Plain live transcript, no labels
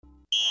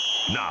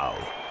Now,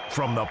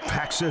 from the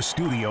Paxa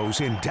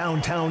Studios in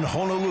downtown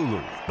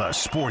Honolulu, the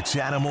Sports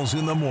Animals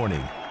in the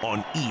Morning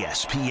on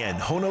ESPN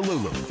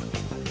Honolulu.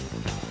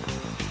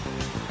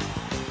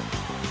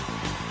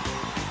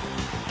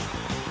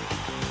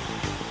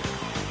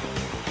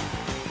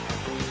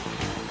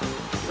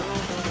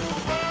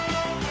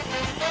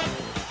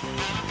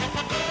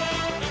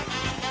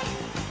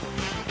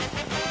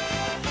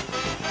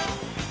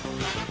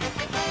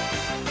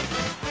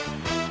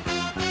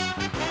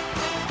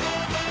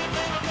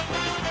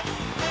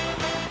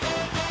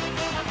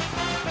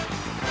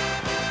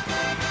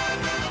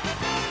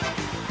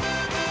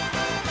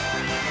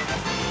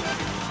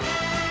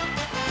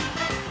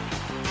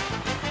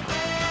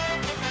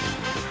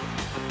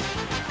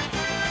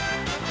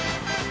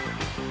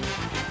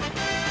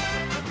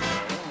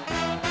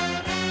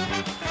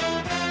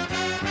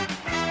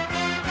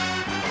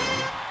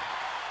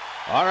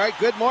 All right,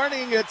 good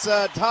morning. It's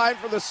time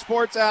for the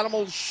Sports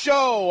Animals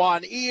Show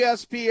on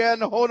ESPN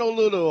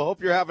Honolulu.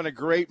 Hope you're having a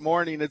great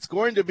morning. It's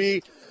going to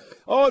be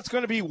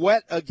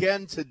wet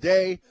again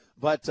today,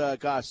 but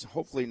gosh,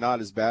 hopefully not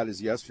as bad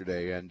as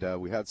yesterday.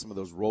 And we had some of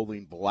those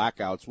rolling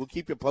blackouts. We'll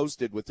keep you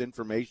posted with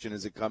information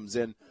as it comes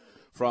in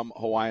from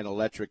Hawaiian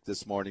Electric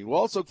this morning. We'll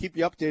also keep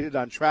you updated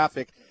on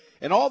traffic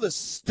and all the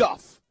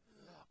stuff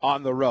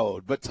on the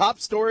road. But top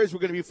stories we're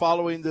going to be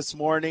following this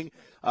morning.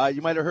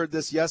 You might have heard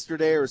this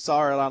yesterday or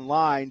saw it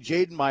online.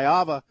 Jaden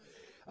Maiava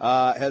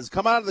has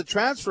come out of the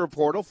transfer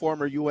portal,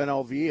 former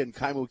UNLV and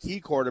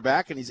Kaimuki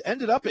quarterback, and he's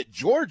ended up at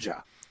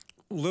Georgia.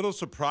 Little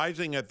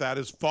surprising at that.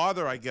 His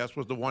father, I guess,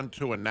 was the one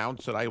to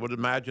announce it. I would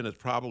imagine it's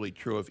probably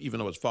true, even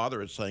though his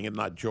father is saying it,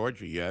 not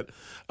Georgia yet.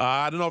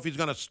 I don't know if he's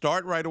going to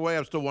start right away.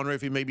 I'm still wondering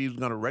if maybe he's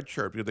going to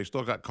redshirt because they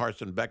still got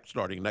Carson Beck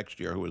starting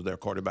next year, who was their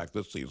quarterback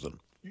this season.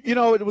 You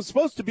know, it was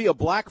supposed to be a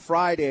Black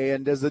Friday,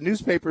 and as the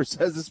newspaper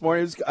says this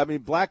morning,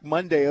 Black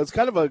Monday. It was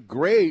kind of a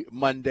gray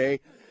Monday.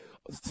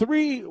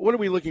 What are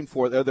we looking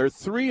for? Are there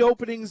 3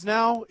 openings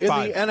now in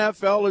the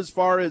NFL as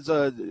far as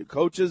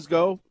coaches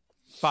go?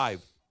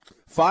 5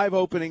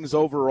 openings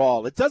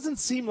overall. It doesn't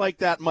seem like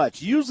that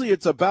much. Usually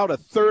it's about a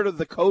third of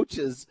the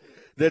coaches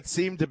that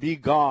seem to be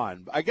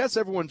gone. I guess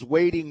everyone's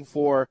waiting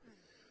for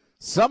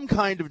some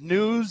kind of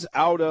news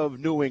out of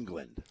New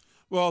England.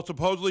 Well,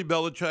 supposedly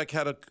Belichick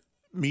had a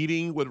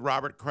meeting with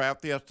Robert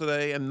Kraft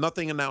yesterday, and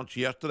nothing announced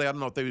yesterday. I don't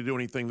know if they would do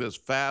anything this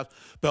fast.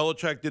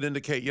 Belichick did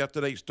indicate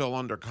yesterday he's still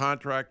under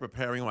contract,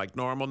 preparing like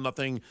normal.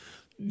 Nothing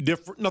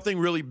different, nothing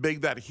really big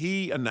that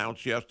he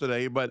announced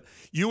yesterday. But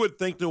you would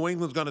think New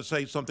England's going to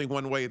say something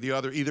one way or the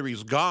other. Either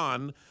he's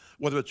gone,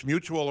 whether it's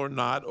mutual or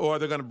not, or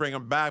they're going to bring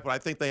him back. But I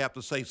think they have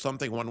to say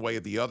something one way or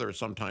the other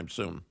sometime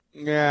soon.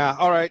 Yeah,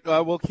 all right.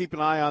 We'll keep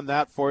an eye on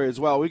that for you as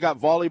well. We got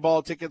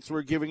volleyball tickets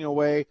we're giving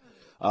away.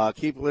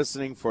 Keep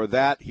listening for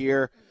that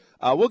here.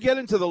 We'll get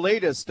into the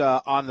latest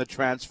on the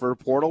transfer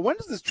portal. When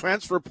does this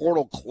transfer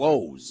portal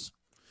close?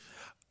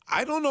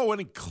 I don't know when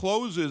it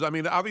closes. I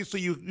mean,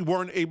 obviously you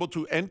weren't able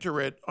to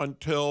enter it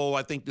until,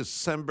 I think,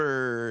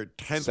 December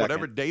 10th,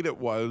 whatever date it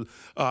was,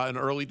 in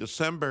early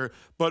December.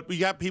 But we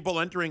got people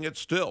entering it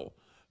still.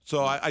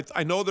 So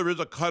I know there is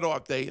a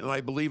cutoff date, and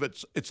I believe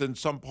it's in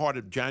some part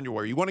of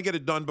January. You want to get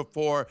it done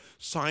before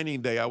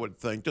signing day, I would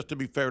think, just to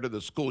be fair to the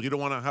schools. You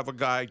don't want to have a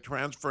guy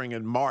transferring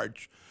in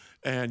March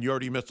and you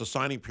already missed the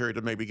signing period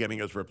of maybe getting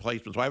his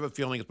replacement. So I have a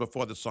feeling it's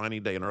before the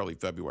signing day in early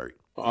February.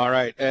 All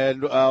right,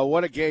 and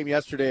what a game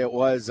yesterday it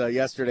was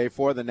yesterday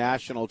for the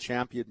national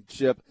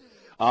championship.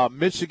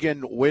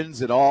 Michigan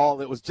wins it all.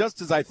 It was just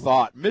as I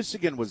thought.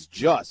 Michigan was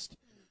just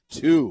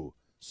too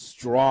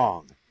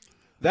strong.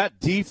 That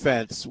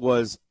defense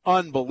was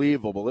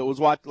unbelievable. It was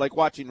like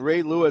watching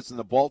Ray Lewis and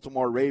the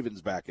Baltimore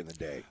Ravens back in the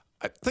day.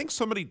 I think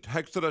somebody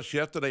texted us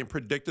yesterday and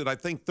predicted, I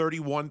think,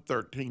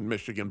 31-13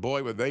 Michigan.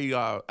 Boy, were they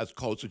as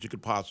close as you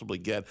could possibly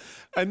get.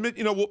 And,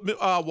 you know,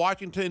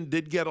 Washington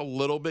did get a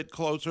little bit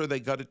closer. They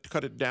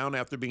cut it down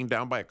after being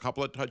down by a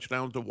couple of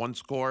touchdowns to one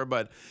score,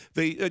 but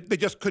they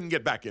just couldn't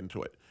get back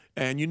into it.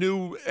 And you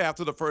knew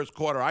after the first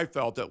quarter, I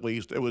felt at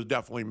least, it was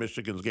definitely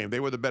Michigan's game. They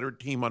were the better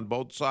team on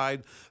both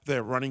sides.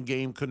 Their running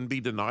game couldn't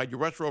be denied. You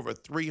rushed for over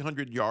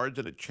 300 yards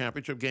in a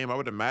championship game. I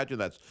would imagine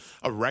that's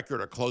a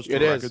record or close to a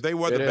record. They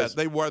were the best.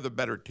 They were the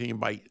better team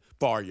by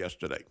far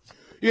yesterday.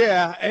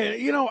 Yeah, and,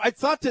 you know, I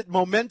thought that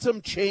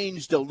momentum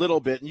changed a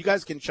little bit, and you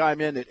guys can chime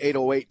in at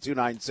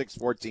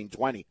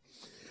 808-296-1420.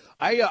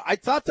 I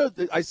thought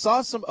that I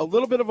saw a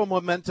little bit of a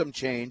momentum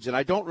change, and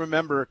I don't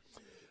remember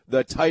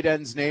the tight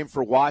end's name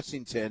for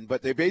Washington,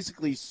 but they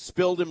basically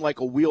spilled him like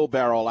a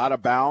wheelbarrow out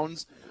of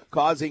bounds,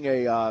 causing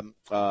a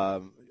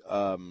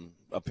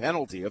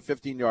penalty, a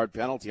 15-yard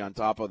penalty on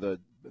top of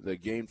the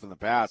game from the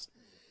past.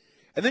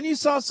 And then you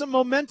saw some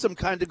momentum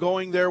kind of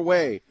going their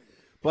way.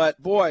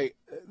 But, boy,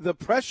 the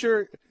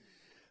pressure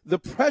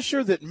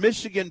that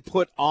Michigan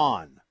put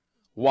on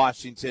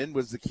Washington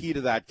was the key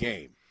to that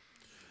game.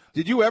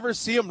 Did you ever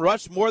see them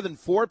rush more than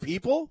 4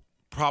 people?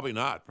 Probably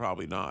not.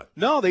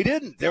 No, they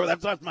didn't.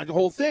 That's my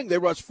whole thing. They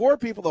rushed 4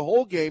 people the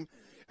whole game.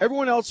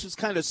 Everyone else just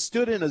kind of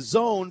stood in a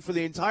zone for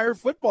the entire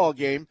football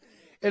game.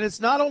 And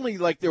it's not only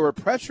like they were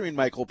pressuring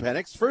Michael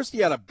Penix. First, he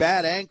had a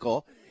bad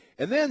ankle,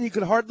 and then he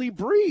could hardly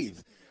breathe.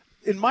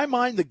 In my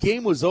mind, the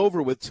game was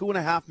over with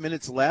 2.5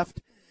 minutes left.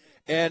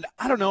 And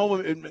I don't know,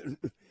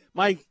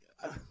 I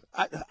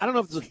don't know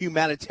if it's a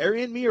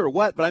humanitarian me or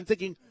what, but I'm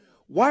thinking,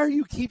 why are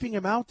you keeping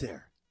him out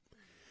there?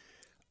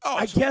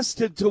 I guess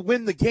to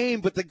win the game,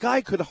 but the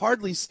guy could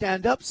hardly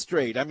stand up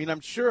straight. I mean, I'm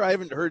sure, I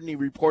haven't heard any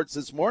reports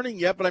this morning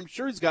yet, but I'm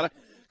sure he's got a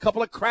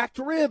couple of cracked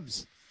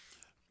ribs.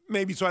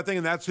 Maybe so. I think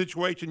in that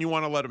situation, you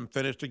want to let him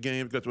finish the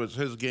game because it was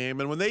his game.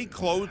 And when they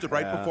closed it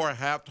right before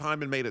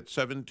halftime and made it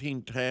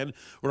 17-10,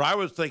 where I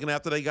was thinking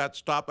after they got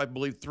stopped, I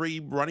believe 3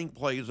 running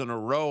plays in a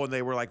row, and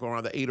they were like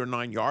around the 8 or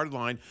 9 yard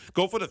line,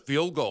 go for the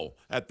field goal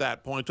at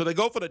that point. So they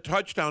go for the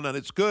touchdown, and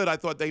it's good. I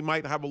thought they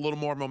might have a little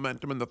more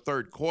momentum in the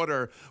third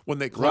quarter when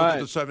they closed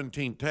it to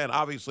 17-10.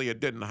 Obviously, it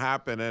didn't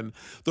happen, and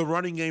the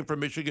running game for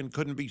Michigan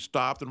couldn't be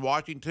stopped. And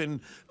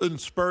Washington in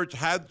spurts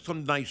had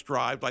some nice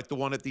drives, like the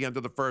one at the end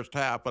of the first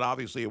half, but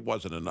obviously it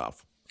wasn't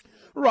enough.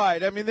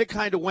 Right. I mean, they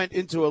kind of went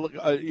into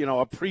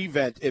a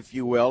prevent, if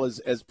you will,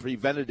 as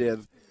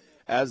preventative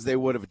as they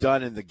would have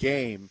done in the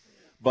game.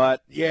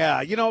 But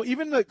yeah,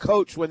 even the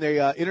coach, when they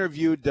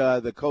interviewed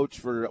the coach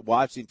for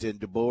Washington,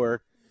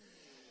 DeBoer.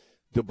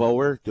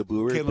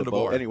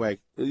 Anyway,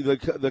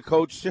 the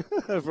coach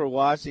for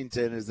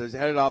Washington is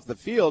headed off the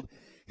field.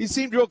 He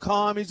seemed real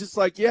calm. He's just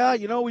like,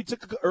 we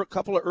took a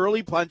couple of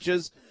early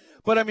punches,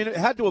 but I mean, it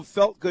had to have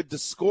felt good to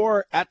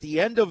score at the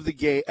end of the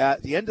game,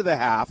 at the end of the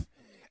half.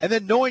 And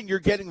then knowing you're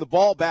getting the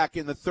ball back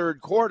in the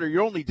third quarter,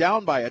 you're only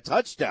down by a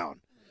touchdown.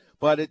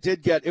 But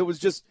it was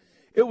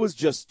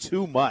just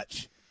too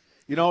much.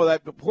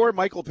 That poor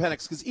Michael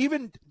Penix, because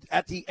even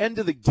at the end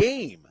of the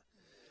game,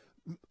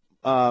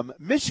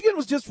 Michigan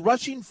was just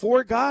rushing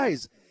 4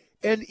 guys.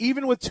 And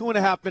even with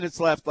 2.5 minutes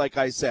left, like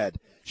I said,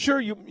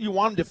 sure, you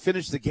want him to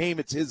finish the game.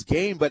 It's his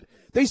game. But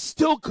they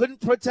still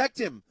couldn't protect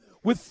him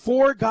with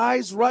 4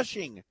 guys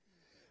rushing.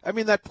 I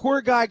mean, that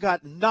poor guy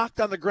got knocked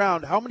on the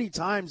ground. How many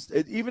times,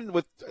 even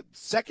with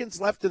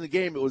seconds left in the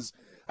game, it was,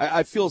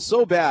 I feel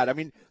so bad. I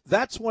mean,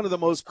 that's one of the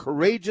most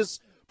courageous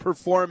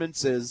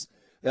performances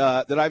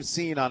that I've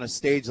seen on a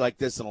stage like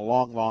this in a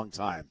long, long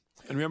time.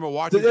 And remember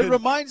watching it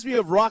reminds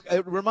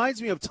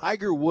me of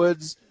Tiger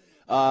Woods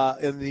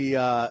in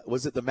the,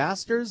 was it the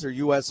Masters or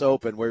U.S.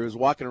 Open, where he was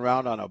walking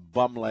around on a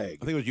bum leg?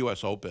 I think it was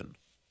U.S. Open.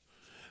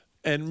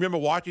 And remember,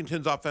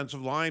 Washington's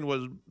offensive line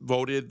was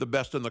voted the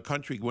best in the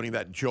country, winning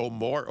that Joe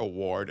Moore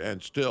Award,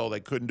 and still they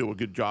couldn't do a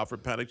good job for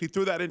Penix. He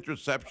threw that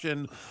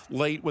interception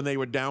late when they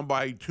were down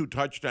by 2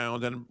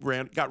 touchdowns and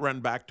got run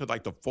back to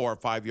like the 4 or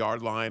 5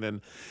 yard line.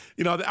 And,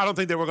 I don't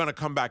think they were going to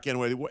come back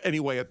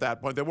anyway at that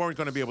point. They weren't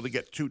going to be able to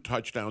get 2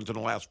 touchdowns in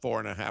the last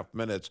 4.5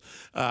 minutes.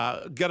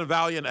 Get a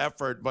valiant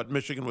effort, but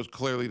Michigan was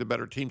clearly the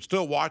better team.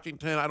 Still,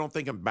 Washington, I don't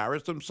think,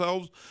 embarrassed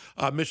themselves.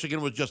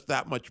 Michigan was just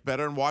that much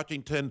better. And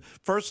Washington,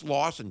 first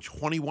loss in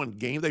 21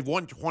 games. They've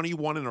won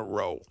 21 in a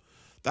row.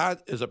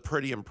 That is a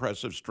pretty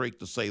impressive streak,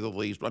 to say the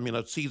least. I mean,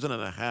 a season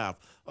and a half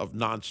of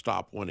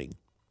nonstop winning.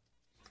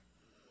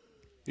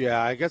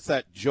 Yeah, I guess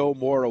that Joe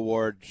Moore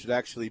Award should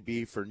actually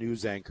be for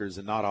news anchors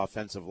and not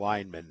offensive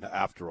linemen,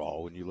 after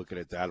all, when you look at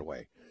it that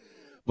way.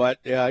 But,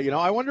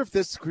 I wonder if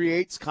this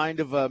creates kind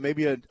of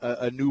maybe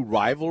a new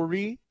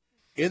rivalry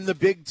in the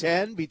Big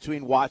Ten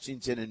between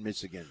Washington and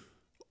Michigan.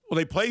 Well,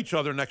 they play each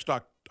other next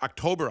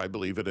October, I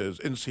believe it is,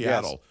 in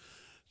Seattle. Yes.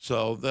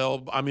 So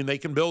they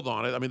can build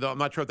on it. I mean, I'm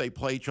not sure if they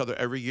play each other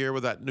every year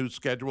with that new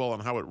schedule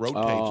and how it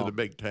rotates in the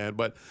Big Ten,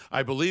 but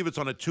I believe it's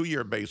on a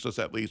 2-year basis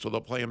at least, so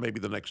they'll play them maybe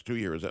the next 2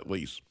 years at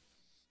least.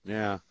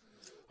 Yeah.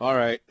 All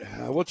right.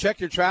 We'll check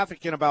your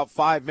traffic in about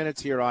 5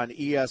 minutes here on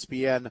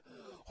ESPN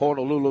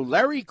Honolulu.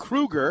 Larry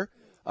Krueger,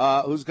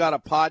 who's got a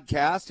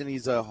podcast, and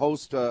he's a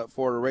host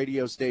for a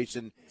radio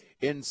station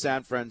in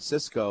San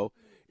Francisco,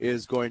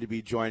 is going to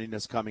be joining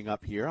us coming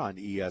up here on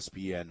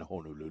ESPN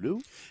Honolulu.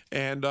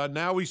 And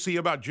now we see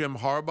about Jim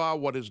Harbaugh,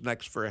 what is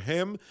next for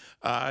him.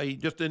 He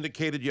just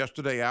indicated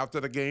yesterday after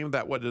the game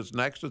that what is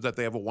next is that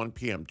they have a 1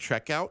 p.m.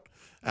 checkout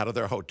out of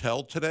their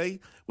hotel today,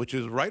 which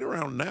is right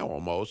around now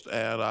almost.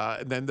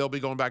 And then they'll be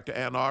going back to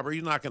Ann Arbor.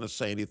 He's not going to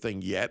say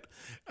anything yet.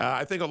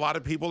 I think a lot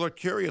of people are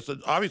curious.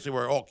 Obviously,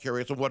 we're all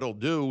curious of what he'll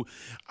do.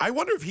 I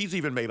wonder if he's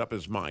even made up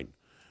his mind.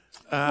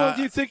 Well,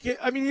 do you think? He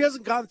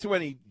hasn't gone through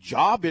any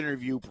job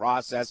interview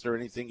process or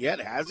anything yet,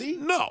 has he?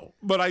 No,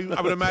 but I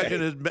would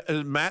imagine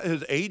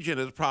his agent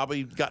has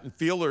probably gotten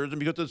feelers, and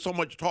because there's so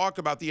much talk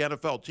about the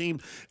NFL team,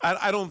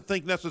 I don't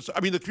think necessarily.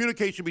 I mean, the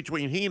communication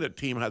between he and the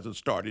team hasn't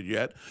started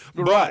yet,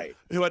 right?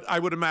 But I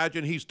would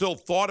imagine he still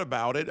thought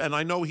about it, and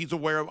I know he's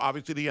aware of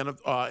obviously the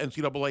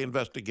NCAA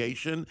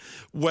investigation,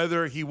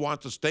 whether he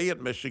wants to stay at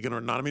Michigan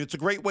or not. I mean, it's a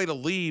great way to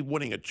leave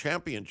winning a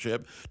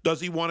championship.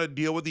 Does he want to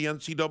deal with the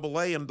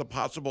NCAA and the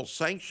possible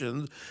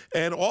sanctions,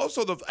 and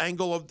also the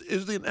angle of,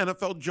 is the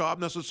NFL job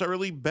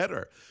necessarily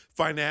better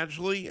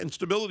financially and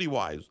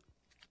stability-wise?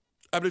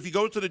 I mean, if he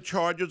goes to the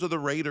Chargers or the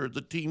Raiders,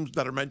 the teams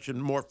that are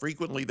mentioned more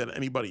frequently than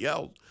anybody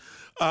else,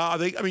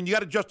 You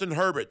got a Justin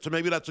Herbert, so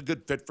maybe that's a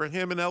good fit for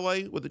him in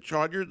L.A. with the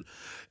Chargers,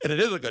 and it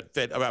is a good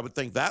fit. I would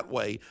think that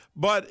way.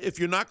 But if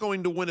you're not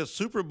going to win a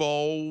Super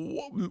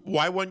Bowl,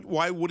 why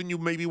wouldn't you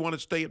maybe want to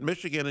stay at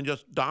Michigan and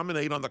just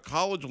dominate on the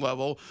college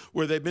level,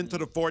 where they've been to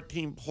the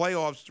 14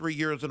 playoffs 3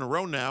 years in a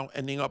row now,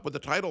 ending up with the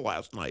title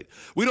last night?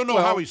 We don't know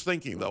how he's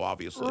thinking, though,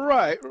 obviously.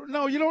 Right.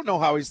 No, you don't know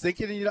how he's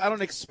thinking, and I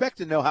don't expect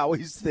to know how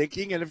he's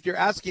thinking. And if you're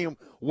asking him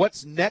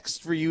what's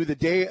next for you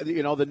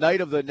the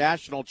night of the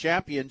national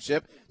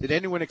championship, did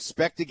anyone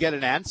expect to get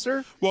an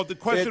answer? Well, the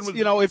question was,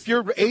 if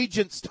your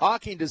agent's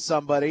talking to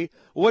somebody,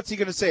 what's he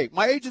going to say?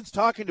 My agent's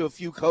talking to a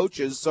few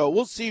coaches, so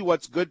we'll see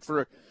what's good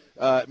for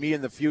me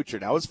in the future.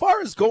 Now, as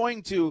far as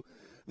going to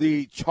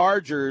the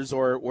Chargers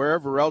or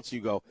wherever else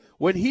you go,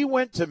 when he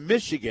went to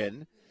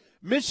Michigan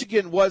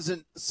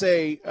wasn't,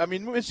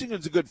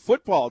 Michigan's a good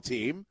football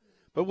team,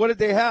 but what did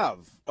they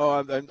have?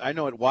 I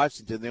know at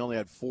Washington they only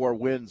had 4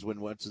 wins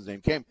when what's his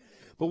name came.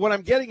 But what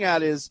I'm getting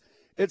at is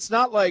it's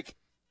not like,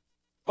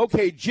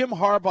 okay, Jim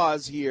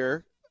Harbaugh's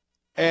here,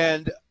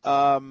 and,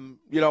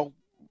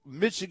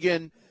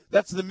 Michigan,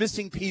 that's the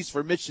missing piece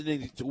for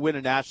Michigan to win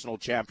a national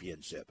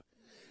championship.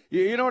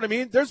 You know what I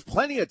mean? There's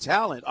plenty of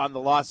talent on the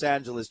Los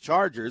Angeles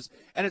Chargers,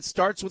 and it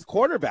starts with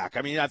quarterback.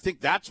 I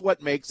think that's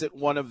what makes it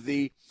one of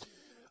the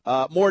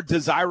more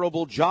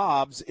desirable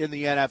jobs in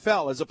the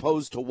NFL as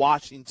opposed to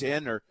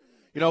Washington or,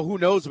 who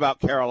knows about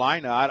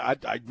Carolina.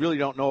 I really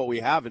don't know what we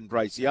have in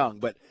Bryce Young.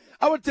 But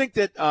I would think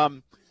that,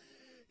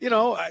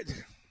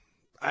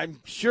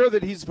 I'm sure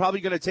that he's probably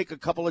going to take a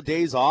couple of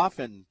days off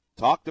and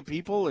talk to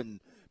people,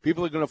 and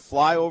people are going to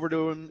fly over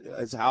to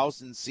his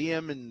house and see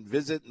him and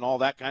visit and all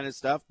that kind of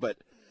stuff. But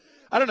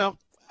I don't know.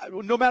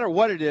 No matter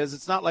what it is,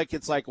 it's not like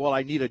well,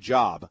 I need a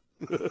job.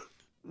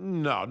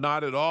 No,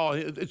 not at all.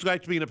 It's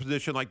nice to be in a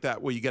position like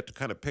that where you get to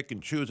kind of pick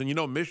and choose. And,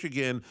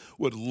 Michigan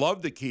would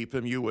love to keep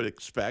him, you would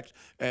expect,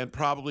 and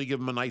probably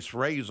give him a nice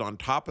raise on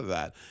top of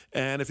that.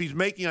 And if he's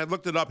making, I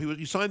looked it up,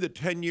 he signed a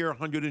 10-year,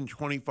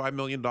 $125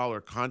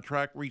 million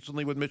contract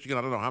recently with Michigan.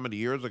 I don't know how many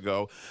years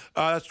ago.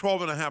 That's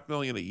 $12.5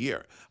 million a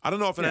year. I don't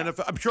know if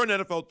I'm sure an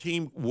NFL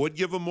team would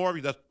give him more,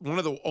 because that's one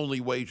of the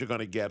only ways you're going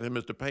to get him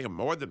is to pay him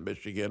more than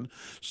Michigan.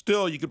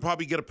 Still, you could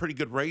probably get a pretty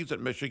good raise at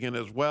Michigan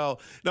as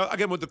well. Now,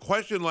 again, with the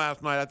question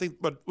last night, I think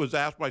what was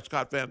asked by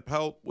Scott Van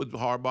Pelt with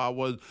Harbaugh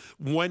was,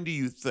 when do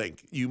you think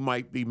you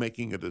might be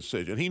making a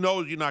decision? He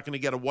knows you're not going to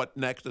get a what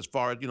next as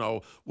far as,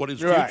 what his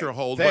future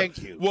holds. Thank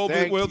you.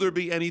 Will there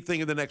be anything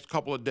in the next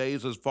couple of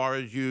days as far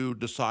as you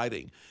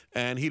deciding?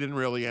 And he didn't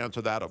really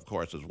answer that, of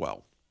course, as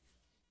well.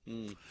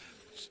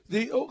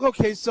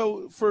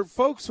 So for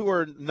folks who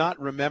are not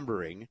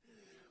remembering,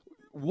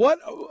 what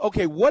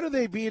are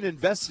they being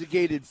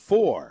investigated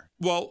for?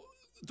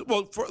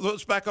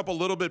 Let's back up a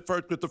little bit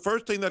first. But the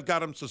first thing that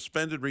got him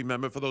suspended,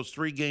 remember, for those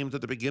 3 games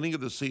at the beginning of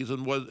the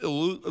season was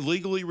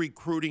illegally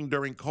recruiting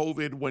during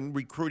COVID, when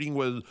recruiting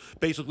was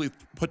basically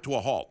put to a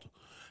halt.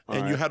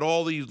 And you had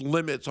all these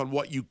limits on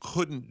what you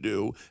couldn't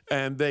do,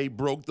 and they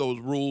broke those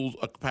rules,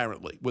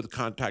 apparently, with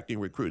contacting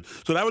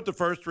recruits. So that was the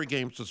first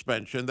 3-game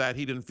suspension that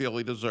he didn't feel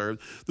he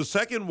deserved. The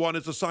second one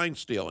is the sign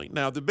stealing.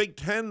 Now, the Big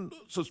Ten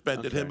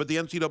suspended him, but the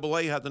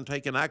NCAA hasn't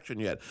taken action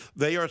yet.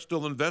 They are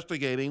still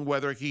investigating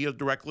whether he is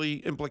directly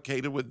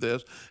implicated with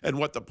this and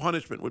what the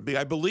punishment would be.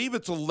 I believe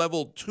it's a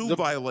level 2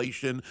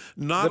 violation,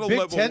 not a level 1.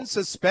 The Big Ten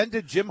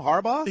suspended Jim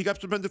Harbaugh? He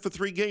got suspended for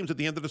 3 games at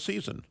the end of the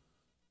season.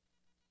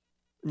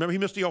 Remember, he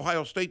missed the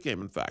Ohio State game,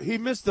 in fact. He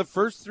missed the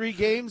first 3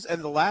 games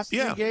and the last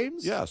 3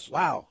 games? Yes.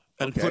 Wow.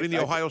 Including the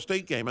Ohio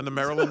State game and the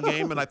Maryland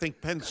game, and I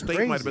think Penn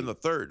State might have been the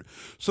 3rd.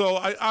 So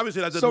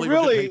obviously that doesn't leave a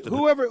good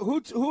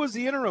taste. Who was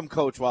the interim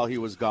coach while he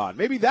was gone?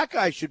 Maybe that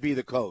guy should be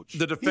the coach.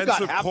 The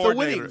defensive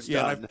coordinator.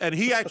 The and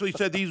he actually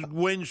said these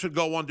wins should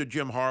go on to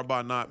Jim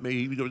Harbaugh, not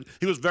me.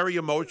 He was very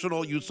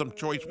emotional, used some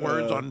choice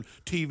words on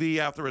TV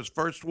after his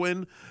first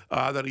win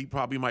that he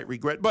probably might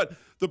regret. But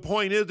the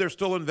point is, they're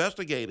still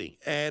investigating.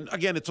 And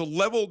again, it's a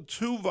level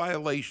 2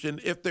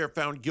 violation if they're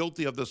found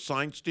guilty of the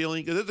sign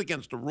stealing. It is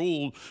against the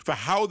rules for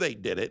how they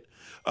did it.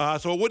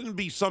 So it wouldn't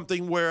be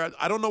something where,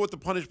 I don't know what the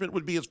punishment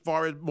would be as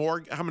far as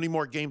how many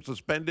more games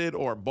suspended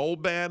or bowl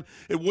ban.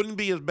 It wouldn't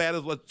be as bad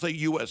as, let's say,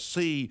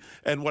 USC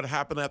and what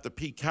happened after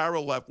Pete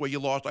Carroll left, where you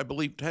lost, I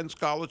believe, 10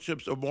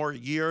 scholarships or more a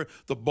year,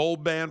 the bowl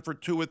ban for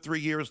 2 or 3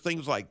 years,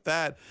 things like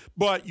that.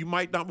 But you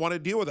might not want to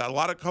deal with that. A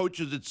lot of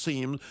coaches, it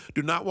seems,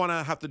 do not want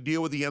to have to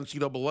deal with the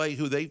NCAA,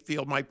 who they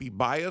feel might be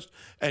biased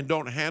and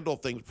don't handle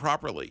things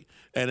properly.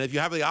 And if you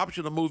have the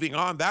option of moving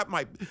on,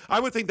 I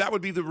would think that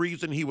would be the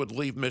reason he would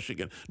leave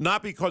Michigan.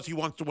 Not because he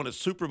wants to win a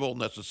Super Bowl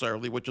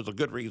necessarily, which is a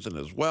good reason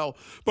as well,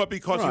 but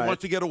because he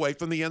wants to get away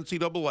from the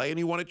NCAA and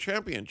he won a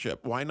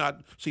championship. Why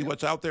not see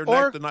what's out there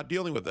next and not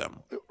dealing with them?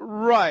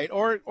 Right.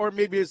 Or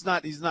maybe he's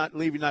not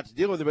leaving not to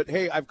deal with it, but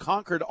hey, I've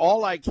conquered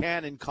all I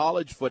can in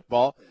college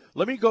football.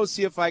 Let me go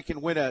see if I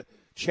can win a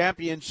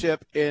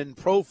championship in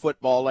pro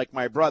football like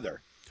my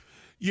brother.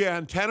 Yeah,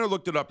 and Tanner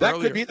looked it up That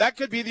earlier. that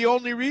could be the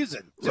only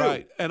reason, too.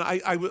 Right, and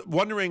I was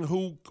wondering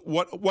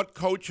what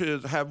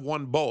coaches have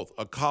won both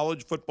a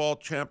college football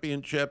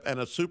championship and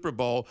a Super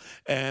Bowl,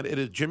 and it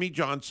is Jimmy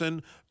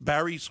Johnson,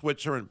 Barry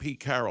Switzer, and Pete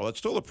Carroll. It's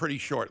still a pretty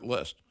short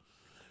list.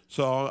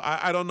 So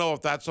I don't know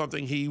if that's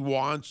something he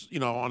wants,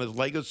 on his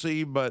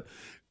legacy, but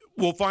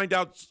we'll find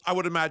out, I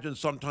would imagine,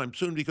 sometime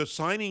soon because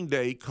signing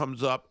day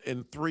comes up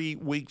in 3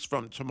 weeks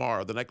from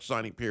tomorrow, the next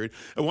signing period.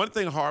 And one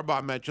thing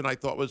Harbaugh mentioned I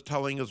thought was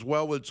telling as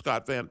well with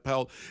Scott Van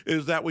Pelt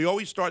is that we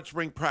always start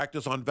spring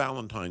practice on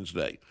Valentine's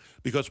Day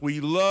because we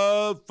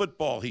love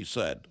football, he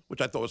said,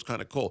 which I thought was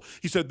kind of cool.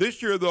 He said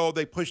this year, though,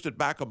 they pushed it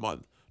back a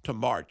month to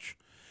March.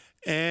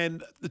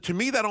 And to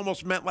me, that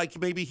almost meant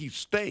like maybe he's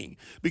staying.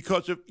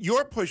 Because if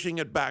you're pushing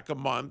it back a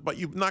month, but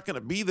you're not going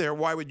to be there,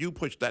 why would you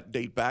push that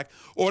date back?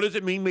 Or does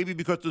it mean maybe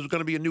because there's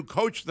going to be a new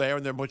coach there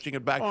and they're pushing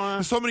it back?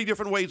 There's so many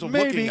different ways of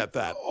looking at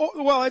that.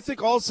 Well, I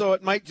think also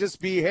it might just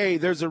be, hey,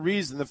 there's a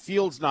reason the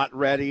field's not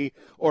ready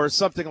or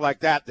something like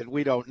that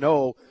we don't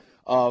know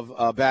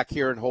of back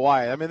here in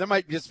Hawaii. I mean, there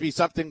might just be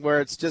something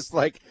where it's just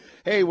like,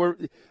 hey,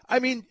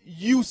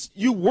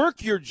 you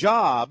work your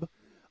job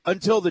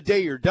until the day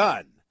you're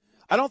done.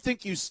 I don't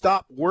think you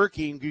stop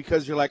working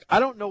because you're like, I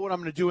don't know what I'm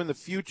going to do in the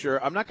future.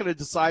 I'm not going to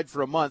decide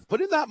for a month.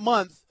 But in that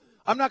month,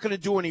 I'm not going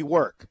to do any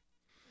work.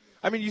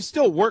 I mean, you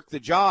still work the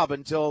job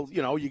until,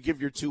 you give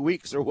your 2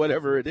 weeks or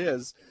whatever it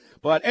is.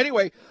 But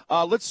anyway,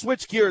 let's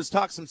switch gears,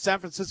 talk some San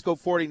Francisco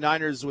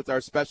 49ers with our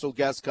special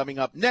guest coming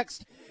up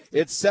next.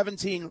 It's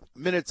 17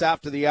 minutes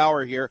after the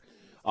hour here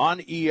on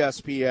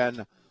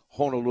ESPN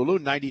Honolulu,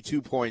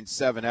 92.7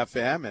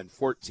 FM and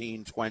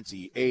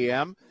 1420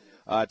 AM.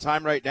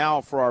 Time right now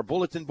for our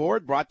bulletin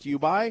board brought to you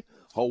by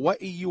Hawaii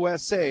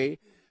USA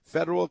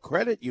Federal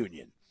Credit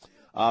Union.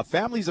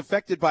 Families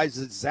affected by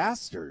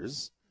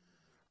disasters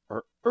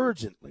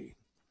urgently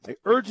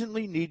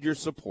need your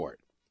support.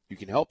 You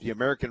can help the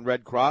American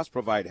Red Cross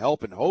provide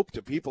help and hope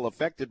to people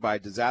affected by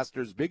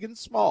disasters big and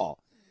small.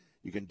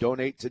 You can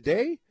donate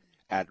today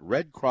at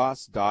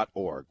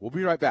redcross.org. We'll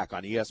be right back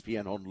on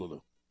ESPN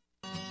Honolulu.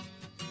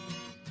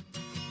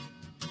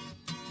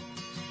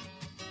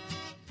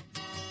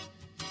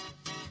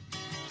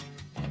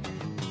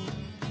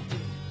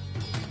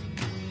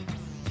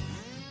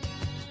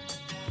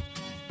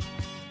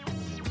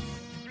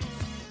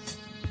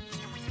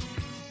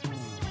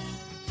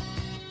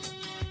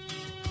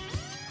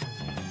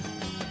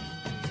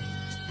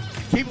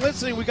 Keep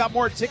listening. We got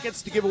more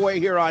tickets to give away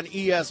here on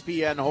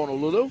ESPN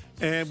Honolulu.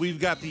 And we've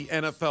got the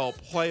NFL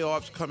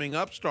playoffs coming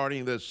up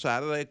starting this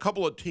Saturday. A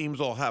couple of teams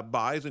will have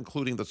byes,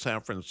 including the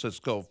San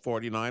Francisco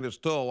 49ers.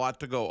 Still a lot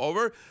to go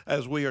over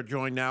as we are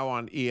joined now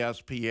on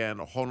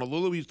ESPN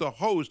Honolulu. He's the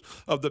host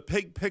of the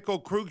Pig Pickle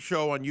Krug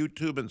Show on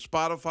YouTube and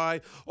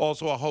Spotify.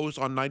 Also a host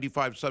on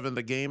 95.7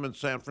 The Game in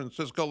San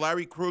Francisco.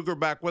 Larry Krueger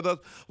back with us.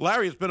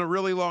 Larry, it's been a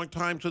really long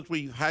time since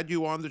we had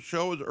you on the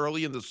show. It was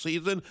early in the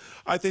season.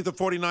 I think the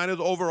 49ers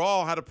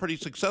overall had a pretty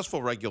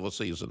successful regular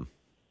season.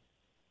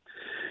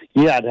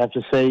 Yeah, I'd have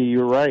to say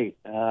you're right.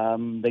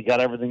 They got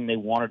everything they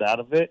wanted out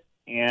of it,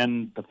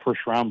 and the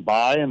first round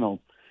bye and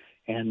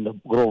the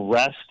little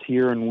rest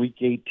here in Week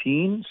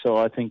 18. So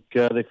I think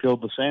they feel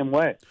the same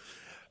way.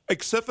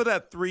 Except for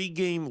that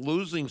 3-game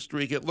losing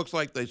streak, it looks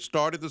like they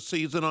started the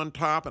season on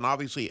top and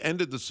obviously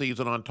ended the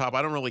season on top.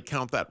 I don't really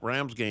count that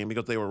Rams game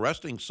because they were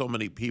resting so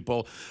many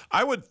people.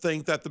 I would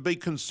think that the big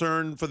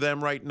concern for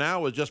them right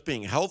now is just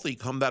being healthy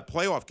come that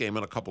playoff game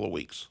in a couple of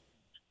weeks.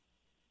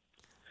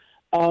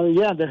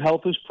 Yeah, their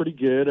health is pretty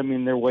good. I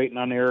mean, they're waiting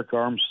on Eric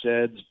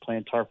Armstead's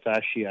plantar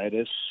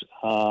fasciitis.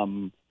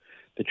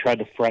 They tried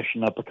to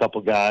freshen up a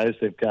couple guys.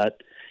 They've got,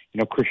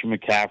 Christian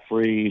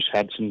McCaffrey's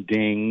had some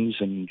dings,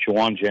 and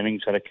Jawan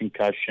Jennings had a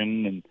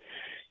concussion,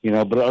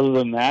 and but other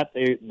than that,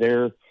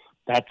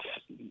 that's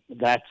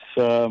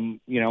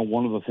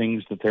one of the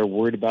things that they're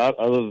worried about.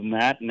 Other than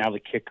that, now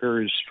the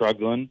kicker is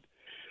struggling,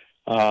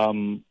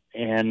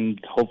 and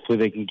hopefully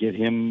they can get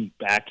him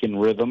back in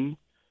rhythm.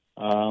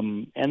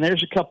 And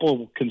there's a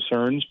couple of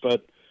concerns,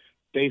 but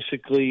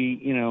basically,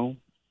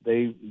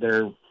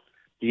 the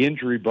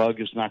injury bug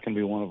is not going to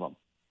be one of them.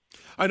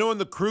 I know in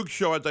the Krug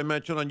Show, as I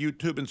mentioned on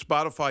YouTube and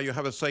Spotify, you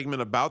have a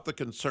segment about the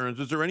concerns.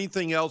 Is there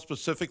anything else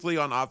specifically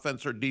on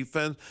offense or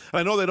defense? And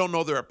I know they don't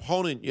know their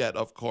opponent yet,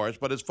 of course,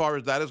 but as far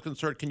as that is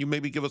concerned, can you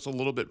maybe give us a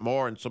little bit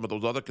more on some of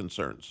those other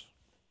concerns?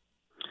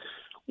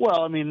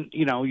 Well, I mean,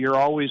 you're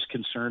always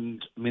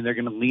concerned. I mean, they're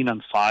going to lean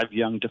on 5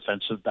 young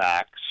defensive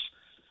backs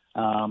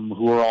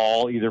who are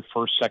all either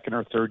first, second,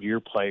 or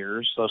third-year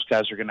players. Those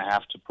guys are going to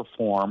have to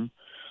perform,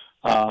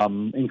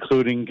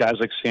 including guys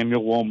like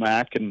Samuel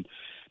Womack and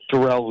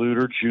Darrell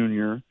Luter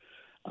Jr.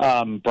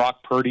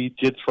 Brock Purdy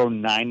did throw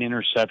 9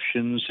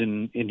 interceptions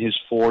in his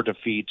 4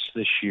 defeats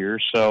this year.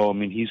 So, I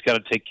mean, he's got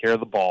to take care of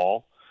the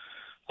ball.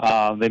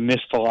 They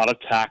missed a lot of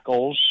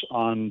tackles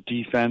on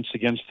defense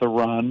against the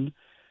run.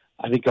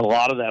 I think a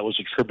lot of that was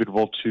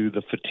attributable to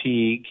the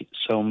fatigue,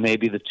 so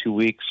maybe the 2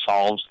 weeks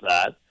solves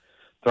that.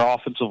 Their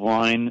offensive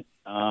line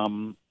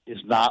is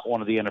not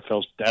one of the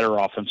NFL's better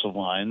offensive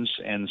lines,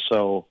 and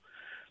so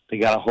They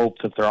got to hope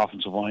that their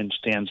offensive line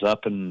stands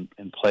up and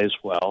plays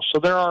well. So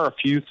there are a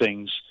few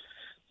things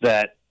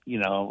that,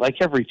 like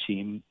every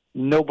team,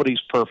 nobody's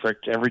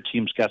perfect. Every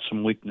team's got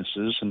some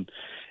weaknesses,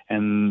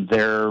 and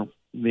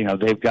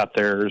they've got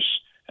theirs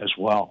as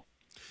well.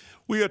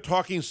 We are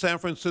talking San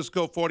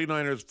Francisco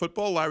 49ers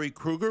football. Larry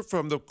Krueger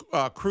from the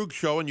Krug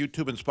Show on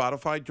YouTube and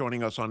Spotify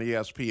joining us on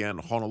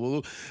ESPN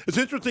Honolulu. It's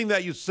interesting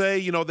that you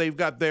say, they've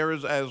got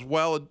theirs as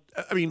well.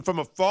 I mean, from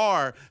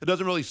afar, it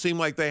doesn't really seem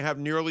like they have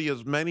nearly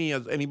as many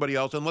as anybody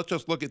else. And let's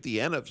just look at the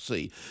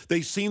NFC.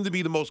 They seem to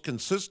be the most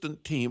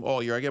consistent team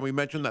all year. Again, we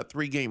mentioned that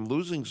 3-game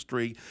losing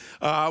streak.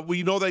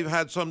 We know they've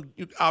had some,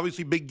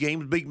 obviously, big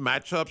games, big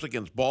matchups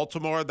against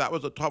Baltimore. That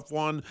was a tough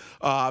one.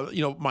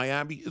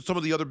 Miami, some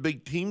of the other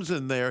big teams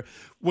in there.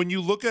 When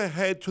you look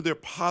ahead to their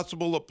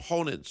possible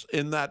opponents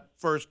in that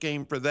first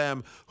game for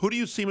them, who do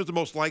you see as the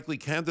most likely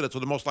candidates or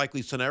the most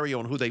likely scenario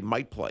and who they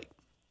might play?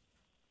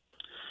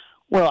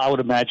 Well, I would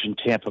imagine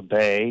Tampa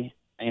Bay.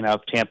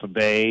 If Tampa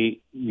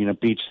Bay,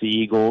 beats the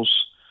Eagles,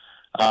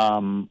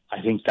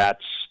 I think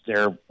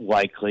they're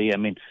likely. I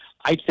mean,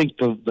 I think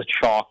the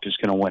chalk is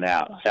going to win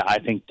out. I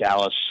think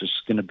Dallas is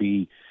going to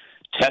be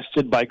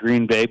tested by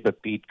Green Bay,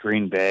 but beat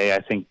Green Bay.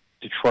 I think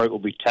Detroit will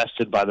be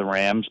tested by the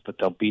Rams, but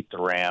they'll beat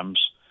the Rams.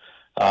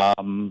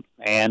 And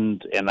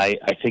I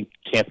think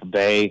Tampa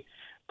Bay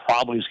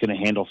probably is going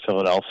to handle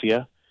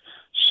Philadelphia.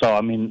 So,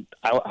 I mean,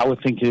 I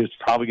would think it's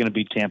probably going to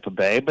be Tampa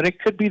Bay, but it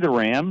could be the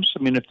Rams.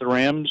 I mean, if the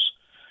Rams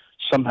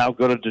somehow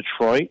go to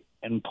Detroit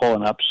and pull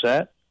an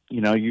upset,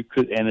 you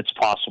could, and it's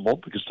possible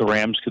because the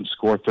Rams can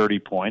score 30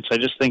 points. I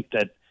just think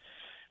that,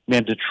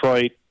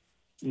 Detroit,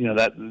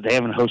 that they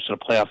haven't hosted a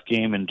playoff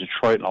game in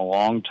Detroit in a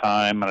long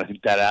time, and I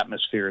think that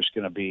atmosphere is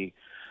going to be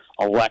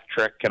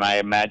electric, and I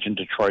imagine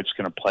Detroit's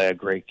going to play a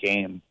great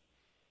game.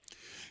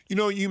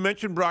 You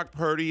mentioned Brock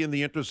Purdy and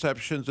the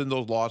interceptions in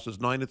those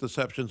losses, 9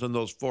 interceptions in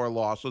those 4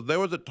 losses.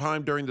 There was a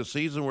time during the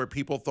season where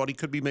people thought he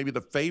could be maybe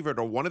the favorite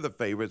or one of the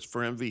favorites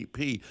for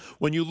MVP.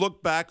 When you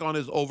look back on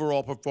his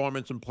overall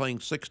performance in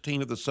playing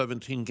 16 of the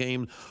 17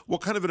 games,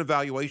 what kind of an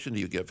evaluation do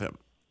you give him?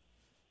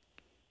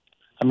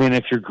 I mean,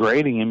 if you're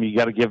grading him, you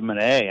got to give him an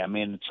A. I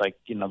mean, it's like,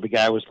 the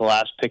guy was the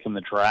last pick in the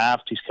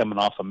draft. He's coming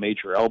off a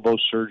major elbow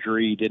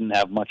surgery. He didn't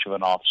have much of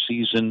an off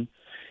season.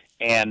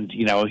 And,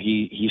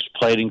 he's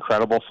played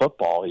incredible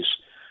football. He's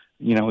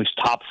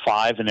top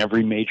 5 in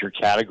every major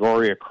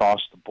category across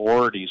the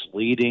board. He's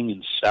leading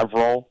in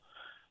several.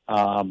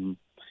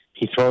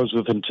 He throws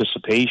with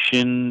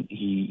anticipation.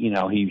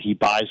 He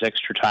buys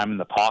extra time in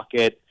the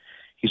pocket.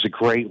 He's a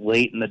great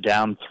late in the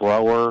down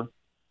thrower.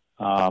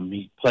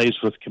 He plays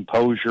with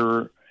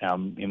composure.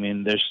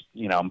 There's,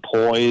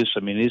 poise. I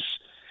mean,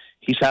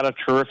 he's had a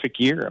terrific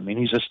year. I mean,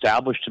 he's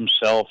established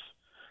himself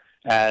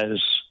as,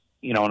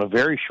 in a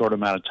very short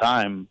amount of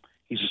time,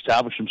 he's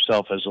established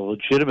himself as a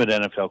legitimate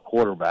NFL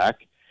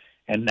quarterback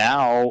and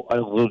now a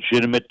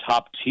legitimate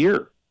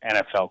top-tier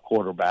NFL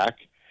quarterback.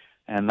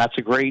 And that's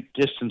a great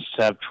distance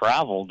to have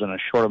traveled in a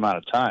short amount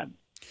of time.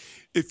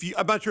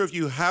 I'm not sure if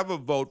you have a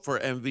vote for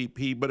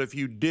MVP, but if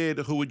you did,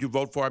 who would you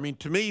vote for? I mean,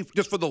 to me,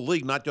 just for the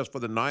league, not just for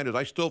the Niners,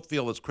 I still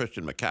feel it's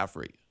Christian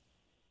McCaffrey.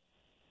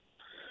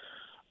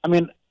 I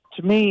mean,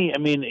 to me, I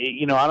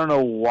don't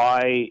know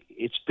why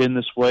it's been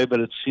this way, but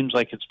it seems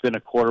like it's been a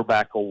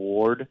quarterback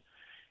award.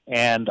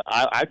 And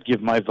I'd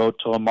give my vote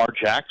to Lamar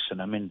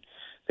Jackson. I mean,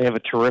 they have a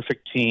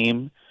terrific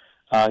team.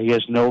 He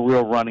has no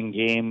real running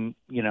game.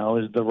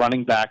 The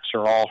running backs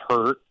are all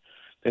hurt.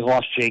 They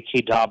lost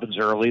J.K. Dobbins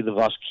early. They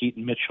lost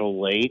Keaton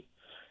Mitchell late.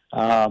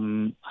 I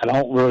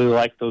don't really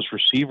like those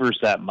receivers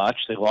that much.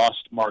 They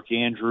lost Mark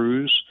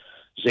Andrews.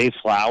 Zay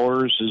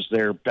Flowers is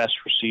their best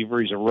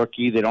receiver. He's a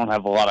rookie. They don't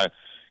have a lot of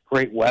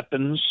great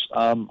weapons.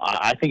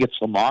 I think it's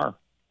Lamar.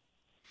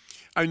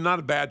 I mean, not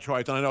a bad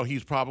choice, and I know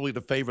he's probably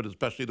the favorite,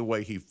 especially the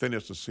way he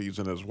finished the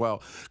season as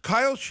well.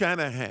 Kyle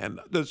Shanahan,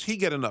 does he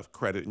get enough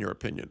credit, in your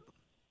opinion?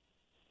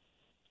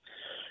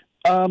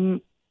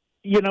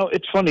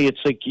 It's funny. It's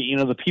like,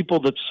 the people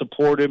that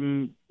support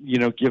him,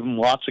 give him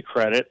lots of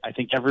credit. I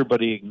think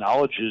everybody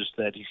acknowledges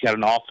that he's got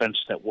an offense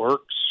that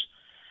works,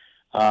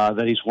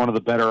 that he's one of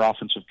the better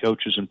offensive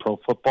coaches in pro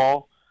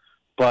football.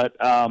 But,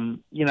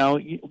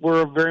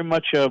 we're very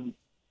much a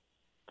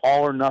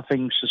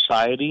all-or-nothing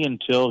society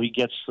until he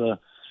gets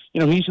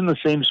he's in the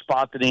same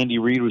spot that Andy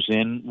Reid was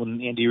in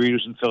when Andy Reid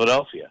was in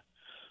Philadelphia.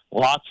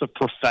 Lots of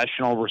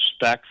professional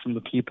respect from the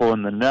people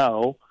in the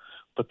know,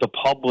 but the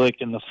public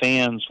and the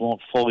fans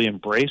won't fully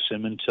embrace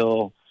him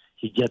until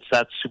he gets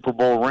that Super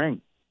Bowl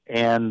ring.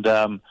 And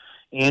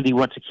Andy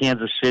went to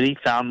Kansas City,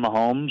 found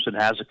Mahomes, and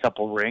has a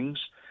couple rings.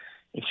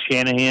 If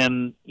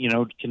Shanahan,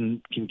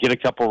 can get a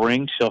couple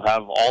rings, he'll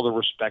have all the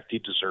respect he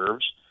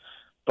deserves.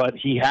 But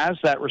he has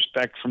that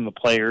respect from the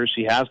players.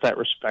 He has that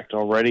respect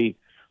already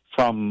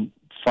from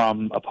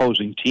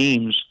opposing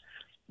teams.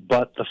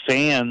 But the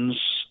fans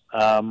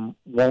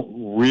won't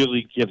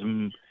really give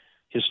him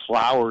his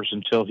flowers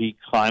until he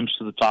climbs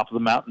to the top of the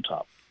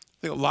mountaintop.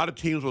 I think a lot of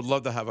teams would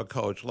love to have a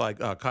coach like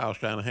Kyle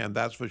Shanahan,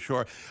 that's for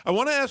sure. I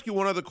want to ask you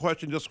one other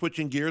question, just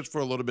switching gears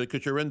for a little bit,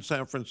 because you're in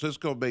San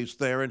Francisco based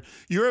there, and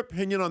your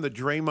opinion on the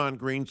Draymond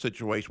Green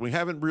situation. We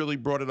haven't really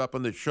brought it up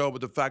on the show, but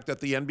the fact that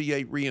the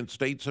NBA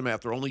reinstates him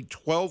after only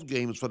 12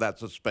 games for that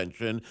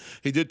suspension.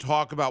 He did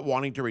talk about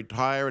wanting to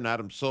retire, and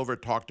Adam Silver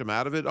talked him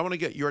out of it. I want to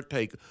get your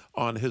take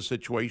on his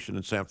situation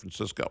in San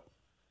Francisco.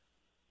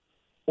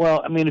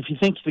 Well, I mean, if you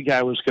think the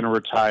guy was going to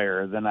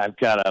retire, then I'd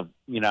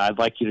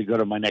like you to go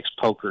to my next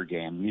poker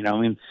game. I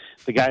mean,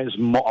 the guy has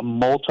a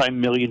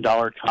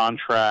multi-million-dollar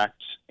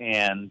contract,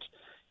 and,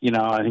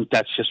 I think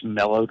that's just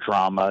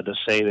melodrama to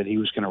say that he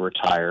was going to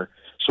retire.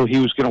 So he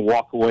was going to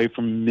walk away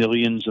from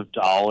millions of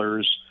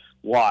dollars.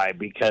 Why?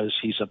 Because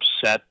he's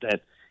upset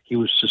that he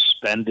was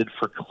suspended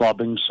for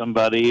clubbing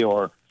somebody,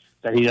 or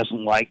that he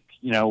doesn't like,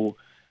 the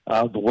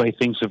way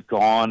things have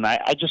gone.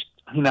 I just,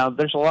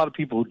 there's a lot of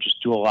people who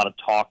just do a lot of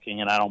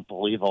talking, and I don't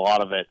believe a lot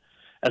of it.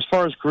 As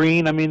far as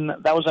Green, I mean,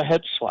 that was a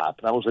head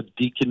slap. That was a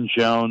Deacon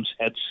Jones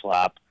head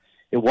slap.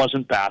 It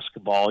wasn't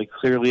basketball. He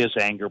clearly has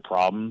anger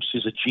problems.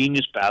 He's a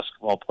genius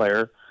basketball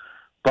player,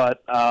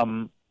 but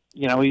he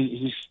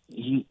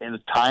and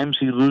at times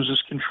he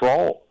loses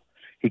control.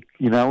 He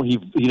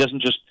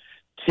doesn't just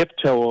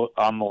tiptoe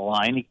on the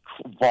line. He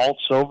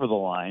vaults over the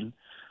line.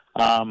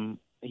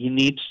 He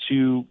needs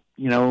to,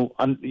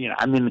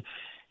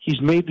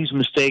 he's made these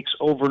mistakes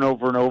over and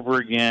over and over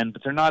again,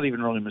 but they're not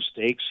even really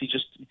mistakes.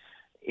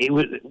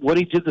 What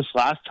he did this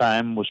last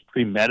time was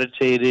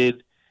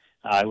premeditated.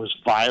 It was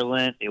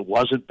violent. It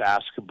wasn't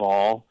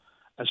basketball.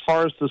 As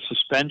far as the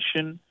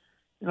suspension,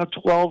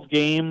 12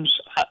 games,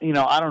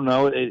 I don't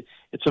know.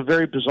 It's a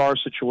very bizarre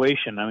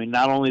situation. I mean,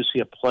 not only is he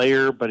a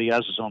player, but he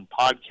has his own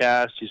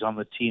podcast. He's on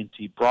the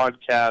TNT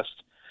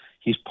broadcast.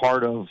 He's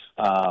part of,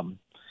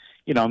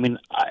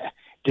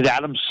 did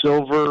Adam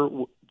Silver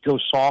go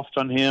soft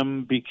on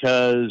him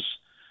because,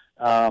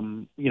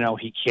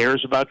 he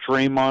cares about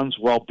Draymond's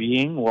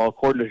well-being? Well,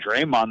 according to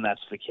Draymond,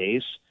 that's the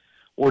case.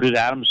 Or did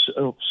Adam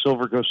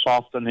Silver go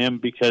soft on him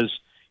because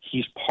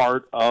he's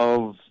part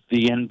of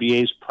the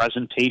NBA's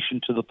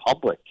presentation to the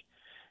public,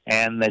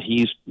 and that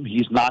he's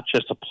not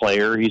just a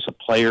player, he's a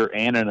player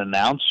and an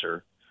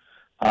announcer,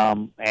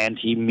 and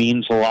he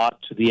means a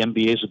lot to the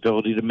NBA's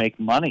ability to make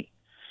money.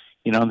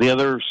 The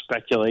other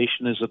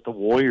speculation is that the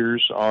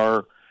Warriors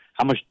how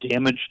much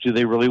damage do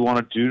they really want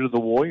to do to the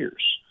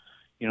Warriors?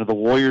 The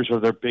Warriors are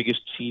their biggest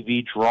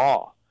TV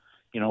draw.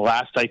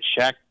 Last I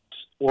checked,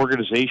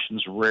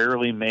 organizations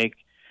rarely make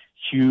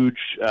huge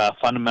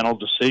fundamental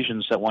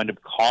decisions that wind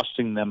up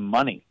costing them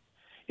money.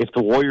 If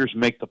the Warriors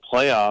make the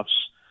playoffs,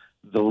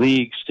 the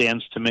league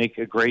stands to make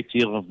a great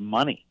deal of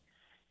money.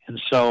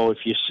 And so if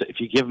you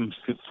give them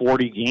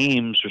 40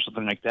 games or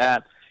something like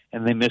that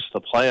and they miss the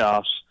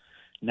playoffs,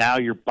 now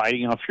you're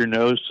biting off your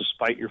nose to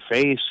spite your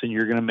face, and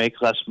you're going to make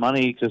less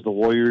money because the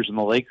Warriors and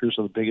the Lakers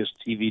are the biggest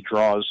TV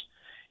draws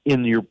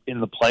in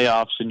the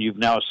playoffs, and you've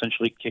now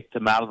essentially kicked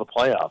them out of the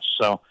playoffs.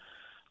 So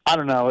I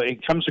don't know.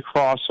 It comes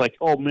across like,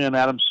 oh man,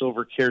 Adam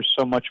Silver cares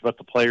so much about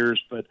the players,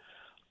 but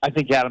I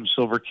think Adam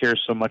Silver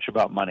cares so much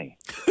about money.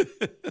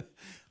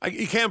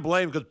 You can't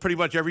blame, because pretty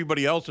much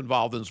everybody else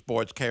involved in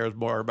sports cares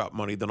more about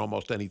money than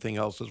almost anything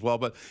else as well.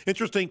 But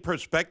interesting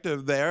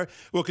perspective there.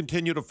 We'll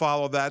continue to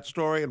follow that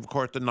story. And, of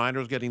course, the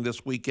Niners getting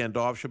this weekend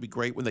off should be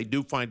great when they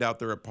do find out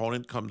their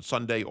opponent come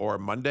Sunday or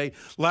Monday.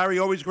 Larry,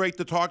 always great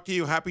to talk to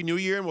you. Happy New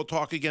Year, and we'll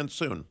talk again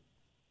soon.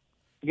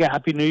 Yeah,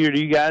 Happy New Year to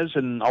you guys,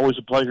 and always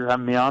a pleasure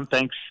having me on.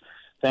 Thanks.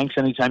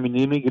 Anytime you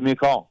need me, give me a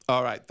call.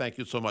 All right. Thank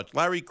you so much.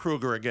 Larry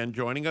Krueger again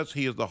joining us.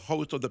 He is the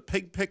host of the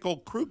Pig Pickle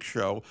Krug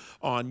Show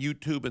on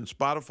YouTube and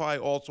Spotify.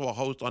 Also a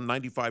host on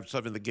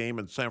 95.7 The Game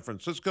in San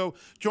Francisco.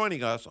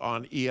 Joining us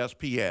on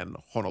ESPN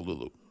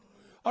Honolulu.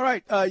 All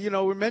right.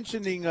 We're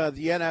mentioning the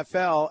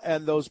NFL,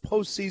 and those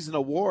postseason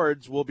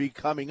awards will be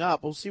coming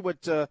up. We'll see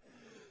what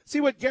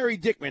Gary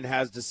Dickman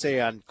has to say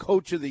on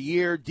Coach of the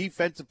Year,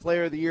 Defensive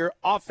Player of the Year,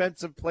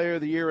 Offensive Player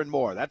of the Year, and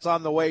more. That's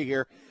on the way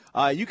here.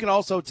 You can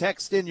also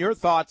text in your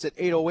thoughts at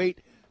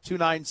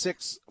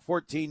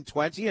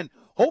 808-296-1420, and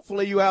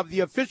hopefully you have the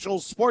official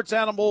sports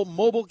animal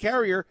mobile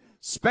carrier,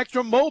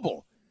 Spectrum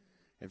Mobile.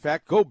 In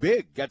fact, go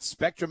big. Get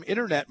Spectrum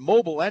Internet,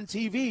 mobile, and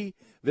TV.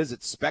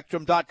 Visit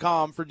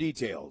Spectrum.com for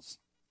details.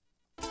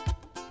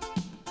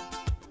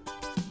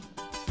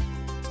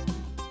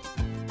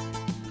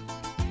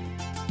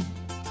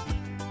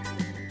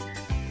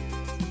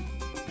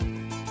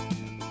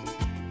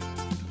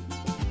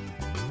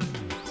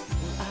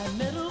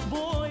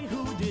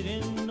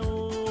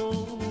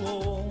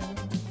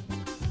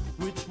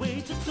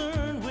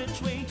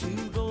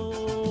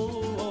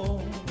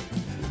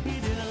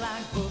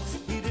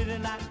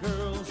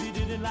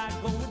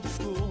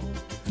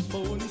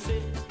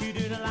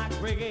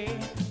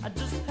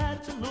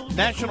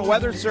 National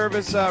Weather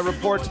Service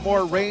reports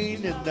more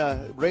rain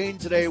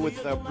today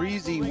with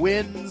breezy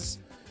winds.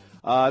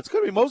 It's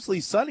going to be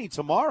mostly sunny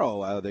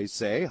tomorrow, they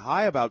say.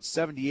 High about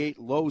 78,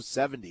 low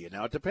 70.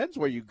 Now, it depends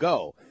where you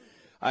go.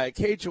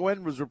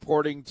 KHON was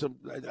reporting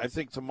I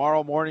think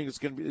tomorrow morning it's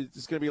going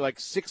to be like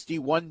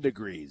 61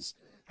 degrees.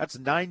 That's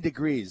 9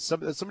 degrees.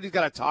 Somebody's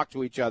got to talk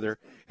to each other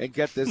and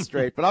get this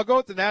straight. But I'll go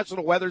with the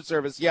National Weather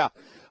Service. Yeah,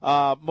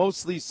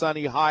 mostly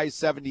sunny, high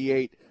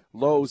 78,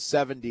 low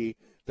 70.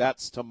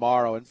 That's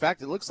tomorrow. In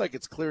fact, it looks like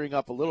it's clearing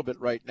up a little bit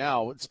right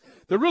now.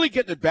 They're really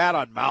getting it bad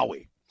on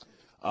Maui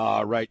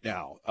right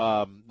now.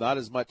 Not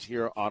as much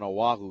here on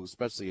Oahu,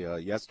 especially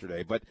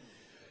yesterday. But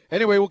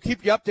anyway, we'll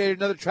keep you updated.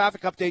 Another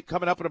traffic update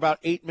coming up in about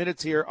 8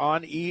 minutes here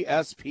on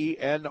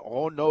ESPN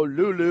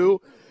Honolulu.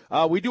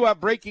 We do have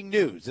breaking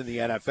news in the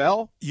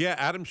NFL. Yeah,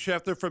 Adam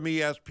Schefter from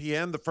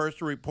ESPN, the first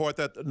to report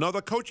that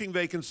another coaching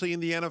vacancy in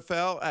the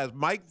NFL as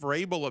Mike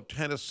Vrabel of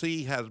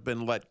Tennessee has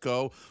been let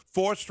go.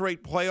 4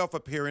 straight playoff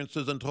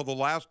appearances until the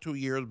last 2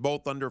 years,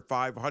 both under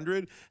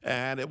 500.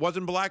 And it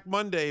wasn't Black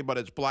Monday, but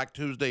it's Black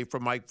Tuesday for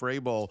Mike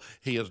Vrabel.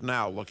 He is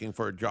now looking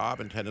for a job,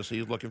 and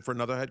Tennessee is looking for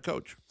another head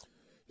coach.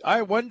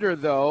 I wonder,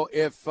 though,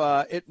 if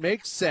it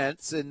makes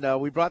sense,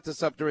 and we brought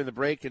this up during the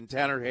break, and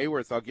Tanner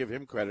Hayworth, I'll give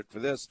him credit for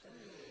this.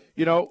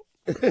 You know,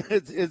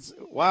 it's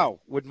wow,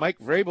 would Mike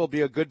Vrabel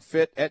be a good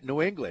fit at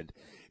New England?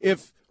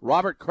 If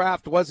Robert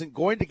Kraft wasn't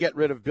going to get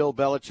rid of Bill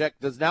Belichick,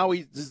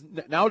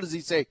 does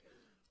he say,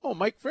 oh,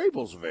 Mike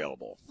Vrabel's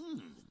available?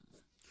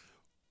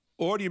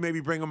 Or do you maybe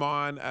bring him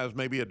on as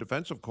maybe a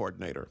defensive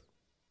coordinator?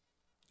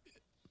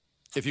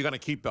 If you're going to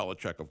keep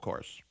Belichick, of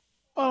course.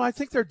 Well, I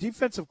think their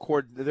defense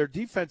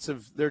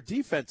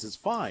is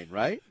fine,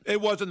 right?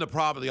 It wasn't the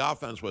problem. The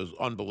offense was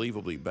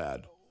unbelievably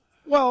bad.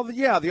 Well,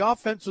 yeah, the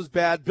offense was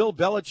bad. Bill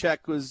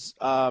Belichick was,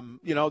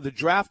 the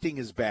drafting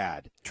is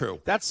bad.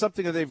 True. That's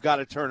something that they've got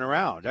to turn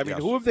around. I mean,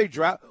 Yes. who have they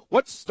drafted?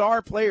 What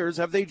star players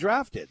have they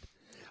drafted?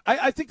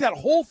 I think that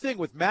whole thing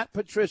with Matt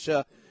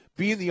Patricia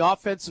being the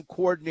offensive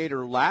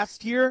coordinator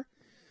last year,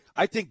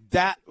 I think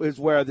that is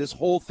where this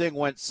whole thing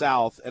went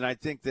south. And I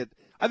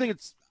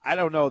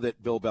don't know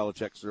that Bill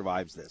Belichick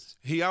survives this.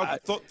 He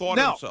thought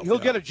now, himself. He'll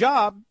get a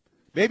job.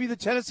 Maybe the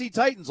Tennessee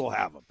Titans will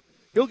have him.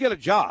 He'll get a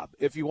job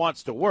if he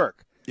wants to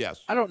work.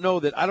 Yes. I don't know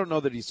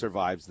that he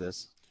survives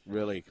this,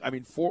 really. I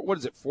mean, 4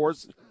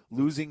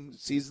 losing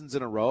seasons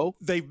in a row?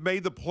 They've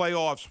made the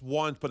playoffs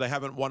once, but they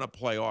haven't won a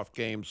playoff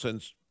game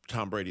since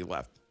Tom Brady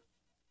left.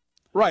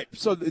 Right.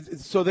 So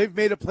they've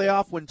made a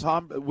playoff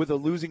with a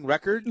losing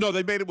record? No,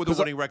 they made it with a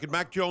winning record.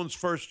 Mac Jones'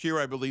 first year,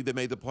 I believe, they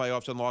made the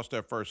playoffs and lost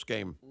their first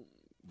game.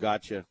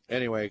 Gotcha.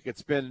 Anyway,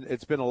 it's been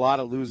a lot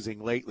of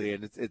losing lately,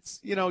 and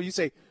it's you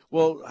say,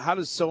 well, how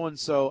does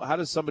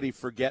somebody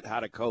forget how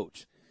to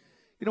coach?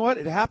 You know what?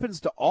 It happens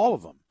to all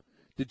of them.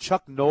 Did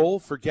Chuck Noll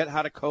forget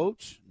how to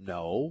coach?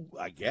 No,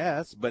 I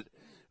guess. But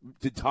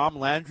did Tom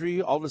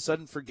Landry all of a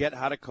sudden forget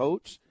how to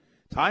coach?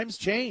 Times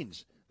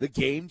change. The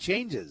game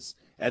changes.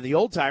 And the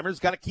old-timers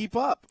got to keep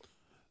up.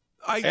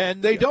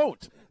 And they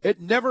don't. It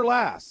never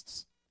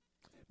lasts.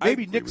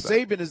 Maybe Nick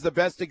Saban is the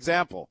best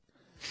example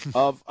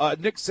of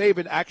Nick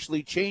Saban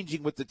actually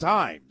changing with the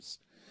times.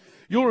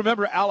 You'll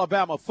remember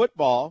Alabama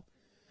football.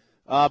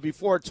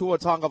 Before Tua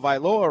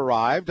Tagovailoa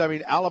arrived, I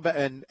mean,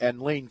 Alabama and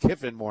Lane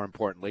Kiffin, more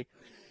importantly,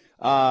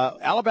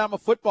 Alabama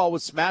football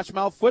was smash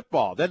mouth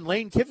football. Then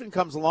Lane Kiffin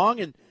comes along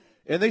and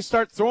they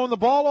start throwing the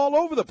ball all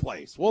over the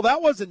place. Well,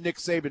 that wasn't Nick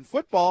Saban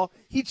football.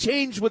 He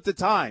changed with the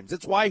times.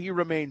 That's why he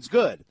remains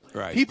good.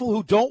 Right. People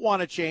who don't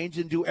want to change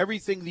and do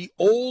everything the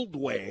old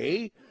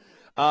way,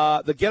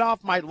 the get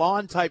off my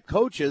lawn type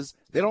coaches,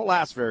 they don't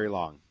last very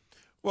long.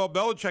 Well,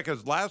 Belichick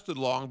has lasted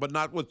long, but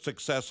not with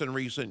success in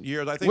recent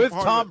years. I think with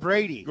Tom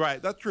Brady.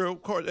 Right, that's true.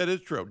 Of course, it is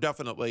true,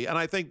 definitely. And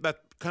I think that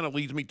kind of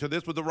leads me to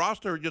this, but the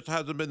roster just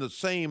hasn't been the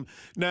same.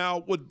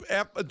 Now,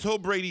 until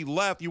Brady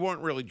left, you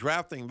weren't really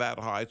drafting that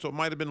high, so it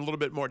might have been a little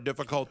bit more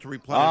difficult to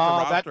replenish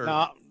the roster.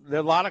 There are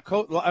a lot of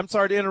I'm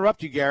sorry to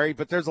interrupt you, Gary,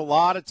 but there's a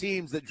lot of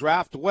teams that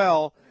draft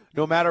well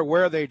no matter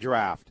where they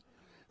draft.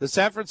 The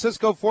San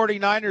Francisco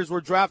 49ers were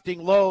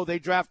drafting low. They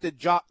drafted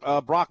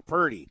Brock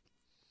Purdy.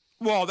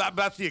 Well,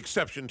 that's the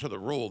exception to the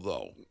rule,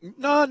 though.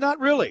 No, not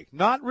really.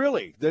 Not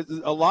really.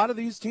 A lot of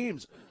these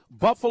teams.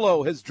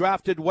 Buffalo has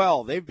drafted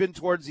well. They've been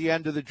towards the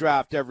end of the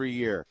draft every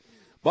year.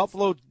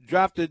 Buffalo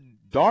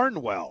drafted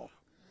darn well.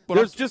 But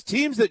there's just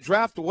teams that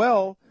draft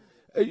well,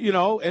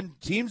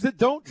 and teams that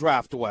don't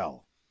draft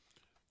well.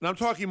 And I'm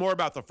talking more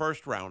about the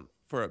first round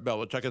for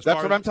Belichick. That's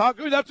what I'm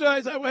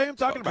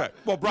talking about.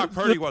 Well, Brock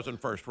Purdy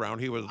wasn't first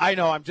round. He was. I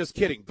know, I'm just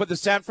kidding. But the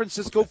San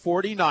Francisco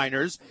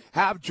 49ers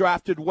have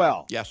drafted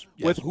well. Yes.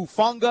 With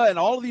Hufanga and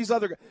all of these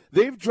other guys.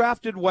 They've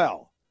drafted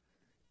well.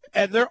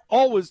 And they're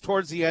always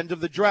towards the end of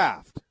the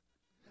draft.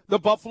 The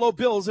Buffalo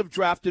Bills have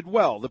drafted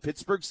well. The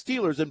Pittsburgh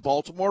Steelers and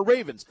Baltimore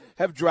Ravens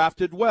have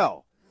drafted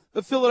well.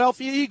 The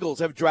Philadelphia Eagles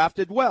have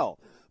drafted well.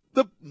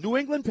 The New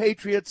England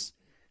Patriots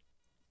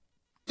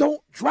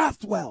don't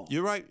draft well.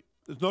 You're right.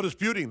 There's no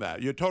disputing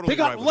that. You're totally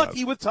right. They got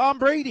lucky with Tom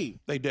Brady.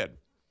 They did.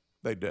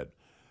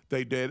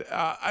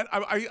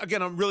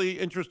 I'm really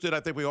interested. I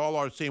think we all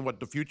are seeing what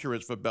the future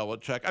is for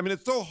Belichick. I mean,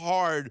 it's so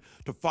hard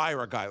to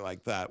fire a guy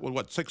like that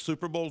with 6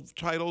 Super Bowl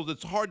titles.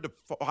 It's hard to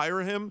fire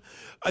him.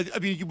 I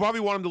mean, you probably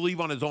want him to leave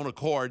on his own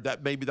accord.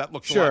 That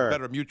looks a lot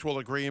better, mutual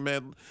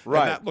agreement,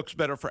 right? And that looks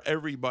better for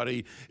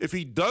everybody. If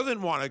he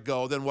doesn't want to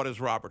go, then what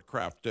does Robert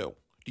Kraft do?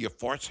 Do you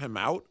force him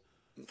out?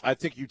 I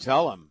think you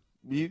tell him.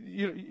 You're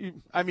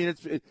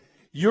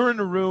in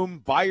a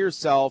room by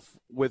yourself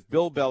with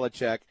Bill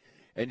Belichick,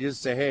 and you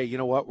just say, hey, you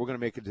know what? We're going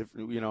to make a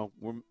different,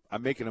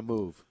 I'm making a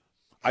move.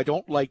 I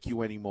don't like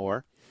you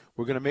anymore.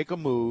 We're going to make a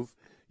move.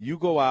 You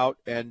go out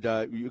and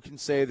you can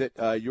say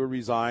that you're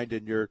resigned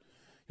and you're,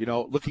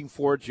 looking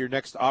forward to your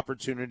next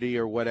opportunity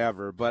or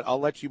whatever. But I'll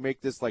let you make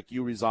this like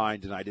you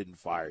resigned and I didn't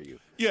fire you.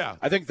 Yeah.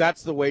 I think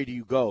that's the way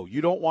you go. You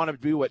don't want to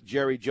do what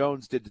Jerry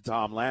Jones did to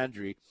Tom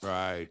Landry.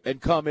 Right.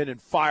 And come in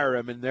and fire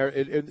him. And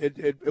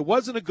it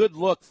wasn't a good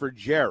look for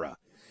Jera.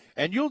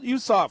 And you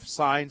saw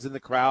signs in the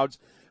crowds.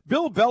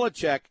 Bill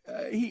Belichick,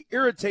 he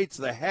irritates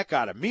the heck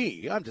out of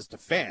me. I'm just a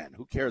fan.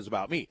 Who cares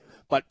about me?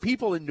 But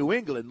people in New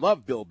England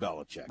love Bill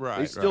Belichick. Right,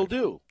 they still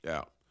do.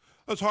 Yeah.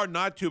 It's hard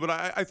not to, but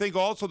I think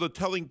also the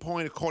telling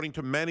point, according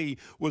to many,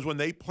 was when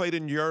they played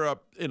in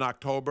Europe in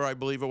October, I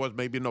believe it was,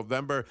 maybe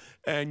November,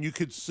 and you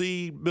could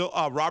see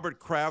Robert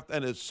Kraft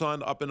and his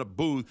son up in a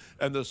booth,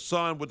 and the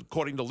son,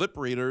 according to lip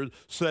readers,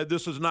 said,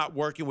 this is not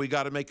working, we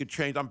got to make a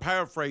change. I'm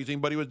paraphrasing,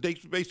 but he was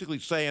basically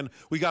saying,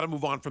 we got to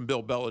move on from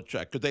Bill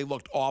Belichick, because they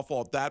looked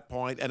awful at that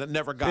point, and it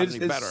never got any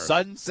better. His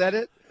son said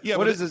it? Yeah.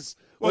 What does his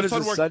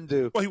son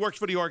do? Well, he works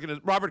for the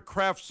organization. Robert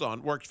Kraft's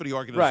son works for the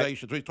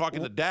organization. Right. So he's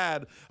talking to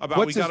Dad about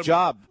what's his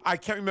job? I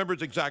can't remember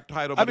his exact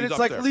title, but it's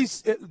like there. At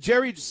least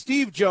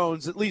Steve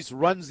Jones at least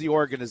runs the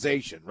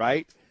organization,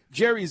 right?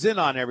 Jerry's in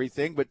on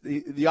everything, but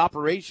the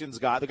operations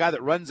guy, the guy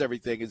that runs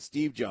everything, is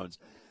Steve Jones.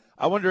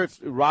 I wonder if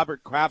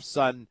Robert Kraft's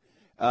son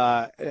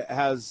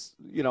has,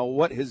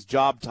 what his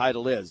job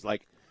title is.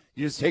 Like,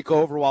 you just take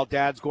over while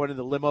Dad's going in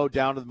the limo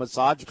down to the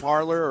massage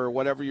parlor or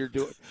whatever you're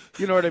doing.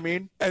 You know what I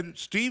mean? And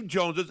Steve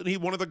Jones, isn't he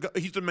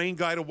he's the main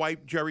guy to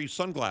wipe Jerry's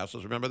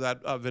sunglasses. Remember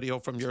that video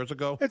from years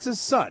ago? It's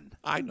his son.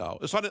 I know.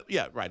 His son,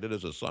 yeah, right, it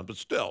is his son. But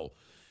still,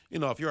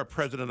 if you're a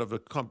president of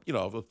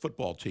of a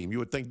football team, you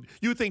would think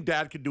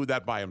Dad could do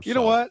that by himself. You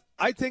know what?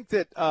 I think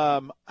that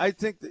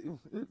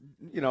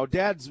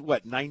Dad's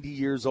 90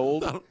 years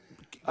old.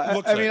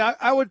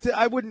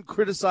 I wouldn't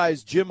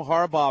criticize Jim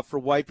Harbaugh for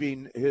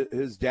wiping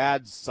his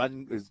dad's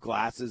his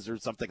glasses or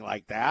something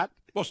like that.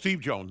 Well,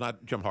 Steve Jones,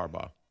 not Jim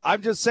Harbaugh.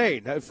 I'm just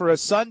saying, for a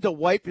son to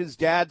wipe his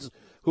dad's,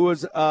 who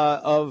is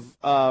of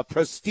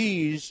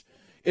prestige,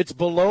 it's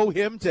below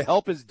him to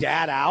help his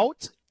dad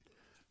out.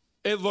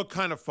 It looked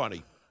kind of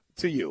funny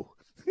to you.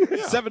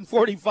 Yeah.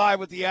 7:45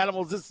 with the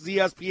Animals. This is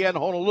ESPN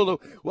Honolulu.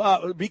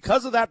 Well,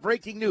 because of that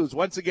breaking news,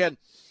 once again,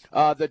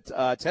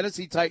 the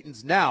Tennessee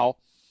Titans now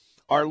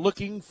are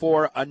looking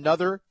for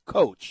another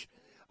coach.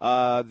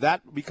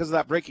 Because of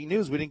that breaking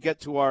news, we didn't get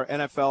to our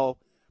NFL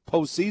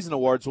postseason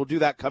awards. We'll do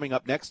that coming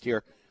up next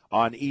here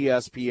on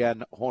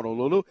ESPN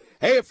Honolulu.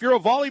 Hey, if you're a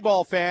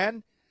volleyball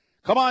fan,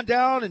 come on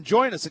down and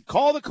join us at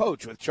Call the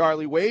Coach with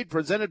Charlie Wade,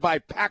 presented by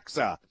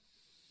Paxa.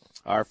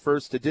 Our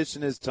first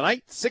edition is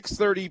tonight,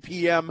 6:30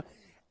 p.m.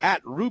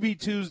 at Ruby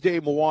Tuesday,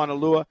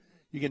 Moanalua.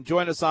 You can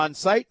join us on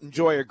site,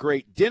 enjoy a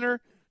great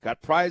dinner,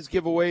 got prize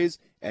giveaways,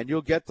 and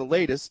you'll get the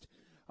latest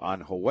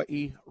on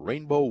Hawaii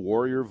Rainbow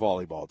Warrior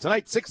Volleyball.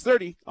 Tonight,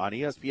 6:30 on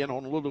ESPN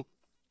Honolulu.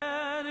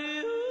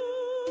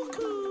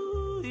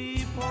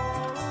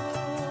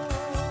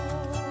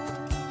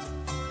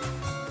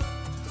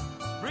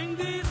 Bring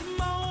these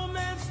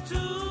moments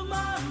to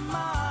my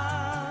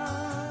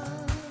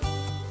mind.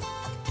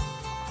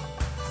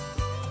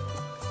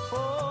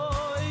 For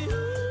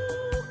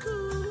you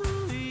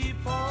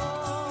keep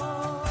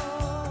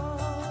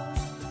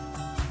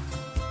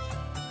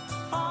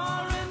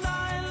are an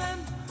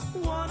island,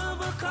 one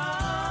of a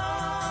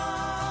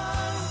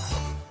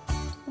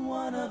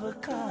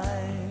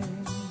kind.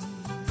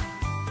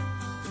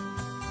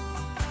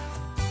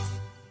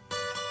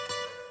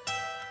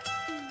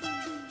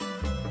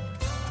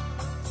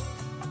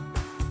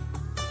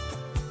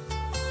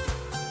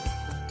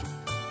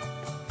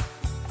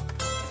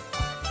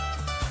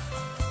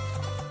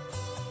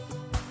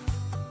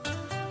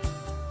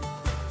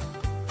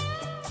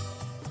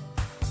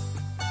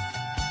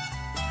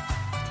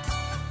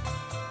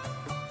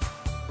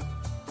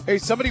 Hey,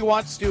 somebody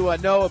wants to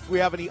know if we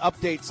have any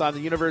updates on the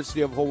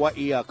University of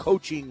Hawaii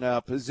coaching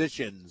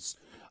positions.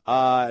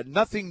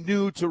 Nothing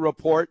new to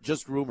report,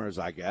 just rumors,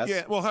 I guess.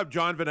 Yeah, we'll have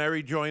John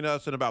Veneri join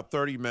us in about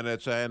 30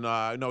 minutes, and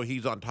I know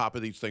he's on top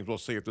of these things. We'll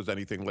see if there's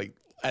anything late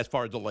as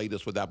far as the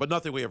latest with that, but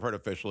nothing we have heard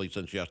officially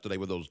since yesterday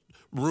with those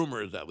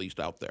rumors at least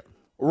out there.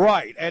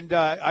 Right, and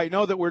I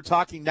know that we're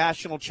talking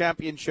national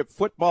championship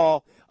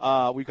football.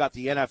 We've got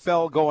the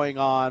NFL going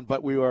on,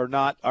 but we are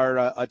not.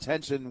 Our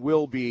attention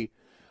will be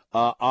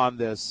on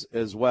this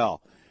as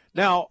well.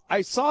 Now,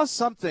 I saw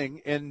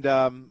something, and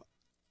I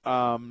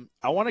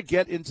want to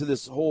get into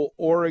this whole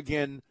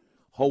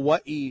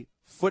Oregon-Hawaii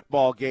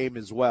football game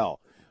as well.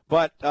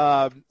 But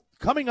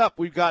coming up,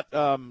 we've got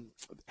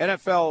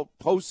NFL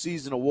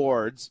postseason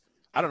awards.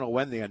 I don't know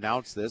when they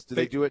announce this. Do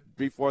they do it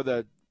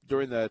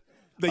during the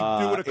They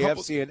do it a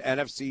couple. AFC and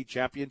NFC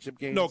championship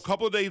games? No, a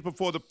couple of days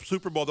before the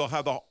Super Bowl, they'll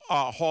have the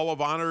Hall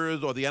of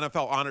Honors or the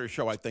NFL Honors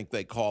Show, I think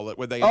they call it,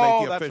 where they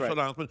make the official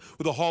announcement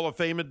with the Hall of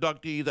Fame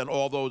inductees and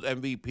all those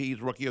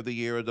MVPs, Rookie of the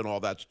Years, and all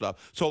that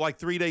stuff. So like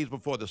 3 days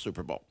before the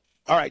Super Bowl.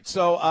 All right,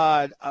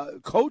 so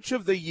Coach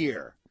of the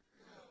Year.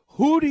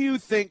 Who do you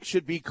think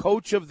should be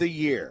Coach of the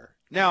Year?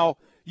 Now,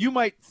 you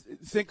might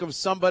think of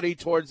somebody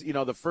towards,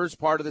 the first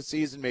part of the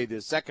season, maybe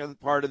the second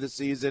part of the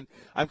season.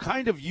 I'm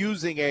kind of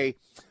using a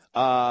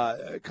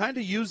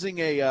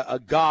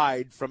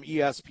guide from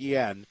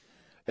ESPN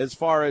as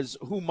far as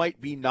who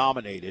might be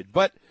nominated.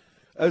 But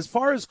as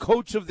far as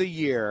Coach of the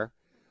Year,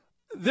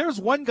 there's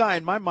one guy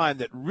in my mind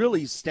that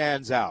really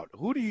stands out.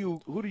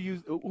 Who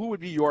would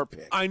be your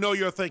pick? I know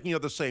you're thinking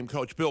of the same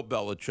coach, Bill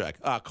Belichick.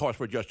 Of course,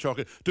 we're just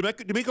joking.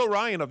 D'Amico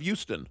Ryan of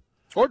Houston.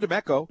 Or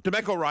D'Amico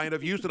Ryan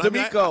of Houston.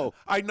 D'Amico.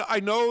 I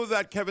know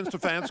that Kevin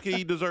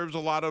Stefanski deserves a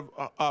lot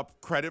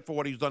of credit for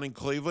what he's done in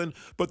Cleveland,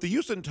 but the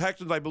Houston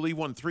Texans, I believe,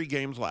 won 3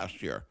 games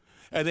last year.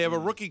 And they have a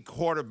rookie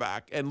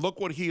quarterback, and look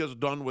what he has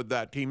done with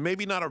that team.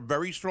 Maybe not a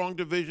very strong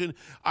division.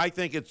 I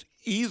think it's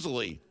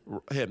easily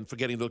him for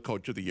getting the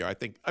Coach of the Year.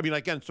 Again,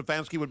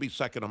 Stefanski would be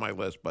second on my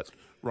list, but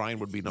Ryan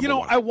would be number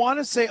one. I want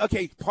to say,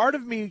 part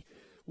of me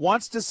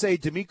wants to say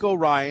D'Amico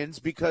Ryans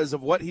because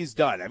of what he's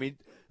done.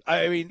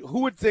 I mean,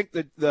 who would think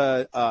that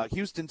the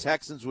Houston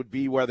Texans would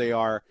be where they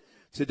are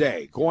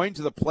today, going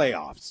to the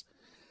playoffs?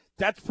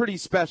 That's pretty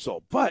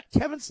special. But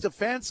Kevin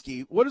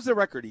Stefanski, what is their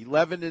record?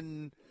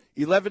 11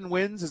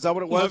 wins? Is that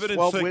what it was?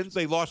 12 wins.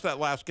 They lost that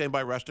last game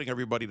by resting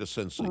everybody to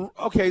Cincy.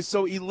 Okay,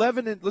 so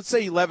let's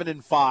say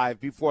 11-5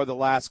 before the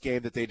last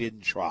game that they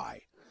didn't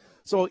try.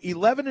 So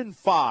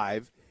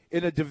 11-5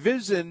 in a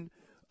division,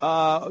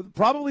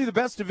 probably the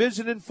best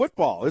division in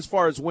football as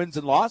far as wins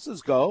and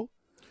losses go.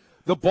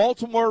 The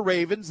Baltimore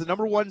Ravens, the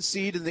number 1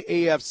 seed in the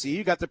AFC.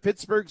 You got the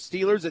Pittsburgh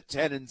Steelers at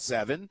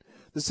 10-7.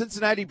 The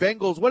Cincinnati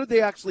Bengals, what did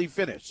they actually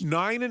finish?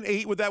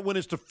 9-8 with that win.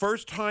 Is the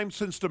first time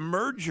since the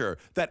merger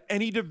that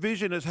any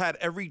division has had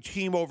every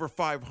team over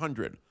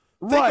 500.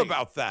 Right. Think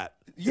about that.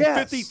 Yes.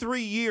 In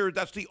 53 years,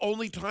 that's the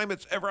only time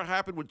it's ever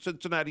happened with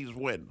Cincinnati's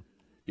win.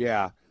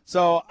 Yeah.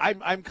 So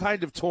I'm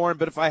kind of torn,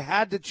 but if I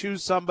had to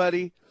choose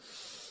somebody,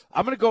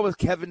 I'm going to go with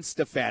Kevin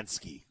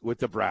Stefanski with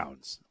the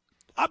Browns.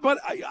 But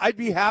I'd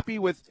be happy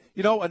with,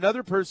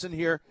 another person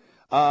here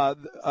in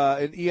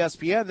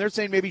ESPN. They're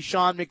saying maybe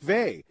Sean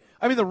McVay.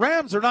 The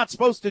Rams are not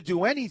supposed to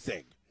do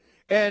anything.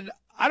 And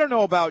I don't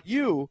know about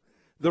you,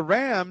 the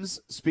Rams,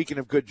 speaking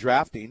of good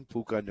drafting,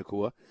 Puka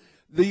Nacua,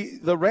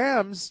 the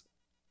Rams,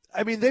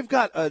 they've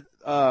got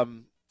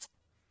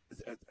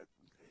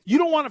you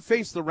don't want to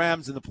face the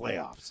Rams in the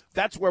playoffs.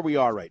 That's where we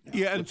are right now.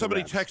 Yeah, and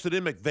somebody texted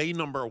in McVay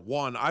number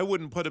 1. I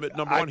wouldn't put him at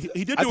number 1.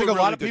 He did do a really good job. I think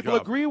a lot of people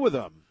agree with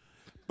him.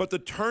 But the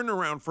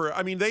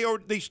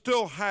turnaround they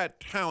still had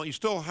talent. You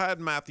still had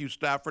Matthew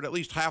Stafford at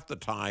least half the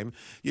time.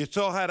 You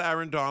still had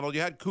Aaron Donald.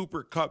 You had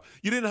Cooper Kupp.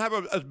 You didn't have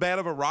as bad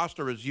of a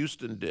roster as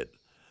Houston did.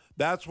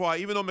 That's why,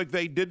 even though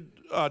McVay did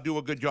do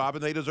a good job,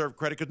 and they deserve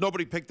credit, because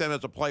nobody picked them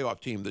as a playoff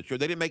team this year.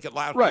 They didn't make it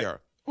last year.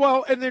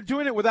 Well, and they're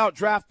doing it without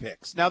draft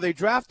picks. Now, they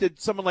drafted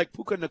someone like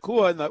Puka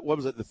Nacua in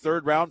the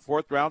 3rd round,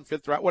 4th round,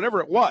 5th round, whatever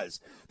it was.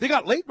 They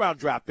got late-round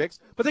draft picks,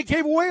 but they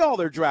gave away all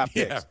their draft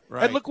picks. Yeah,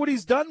 right. And look what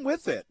he's done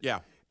with it. Yeah.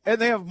 And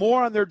they have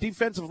more on their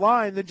defensive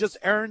line than just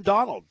Aaron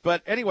Donald.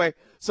 But anyway,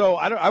 so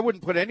I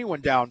wouldn't put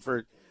anyone down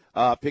for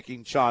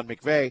picking Sean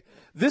McVay.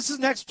 This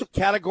next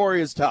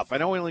category is tough. I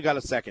know we only got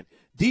a second.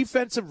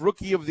 Defensive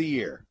Rookie of the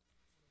Year.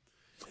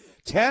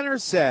 Tanner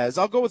says,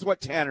 I'll go with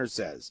what Tanner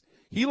says.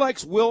 He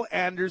likes Will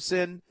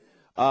Anderson,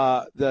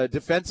 the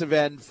defensive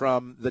end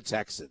from the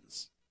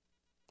Texans.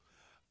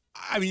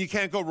 You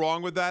can't go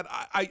wrong with that.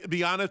 I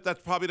be honest,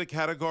 that's probably the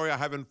category I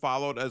haven't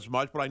followed as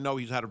much, but I know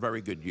he's had a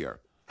very good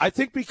year. I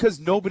think because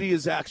nobody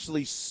has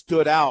actually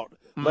stood out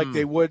like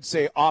they would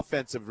say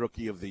offensive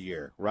Rookie of the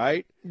Year,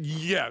 right?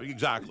 Yeah,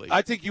 exactly.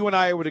 I think you and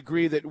I would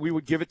agree that we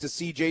would give it to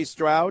C.J.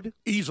 Stroud.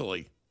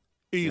 Easily.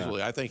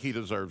 Yeah. I think he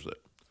deserves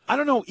it. I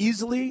don't know,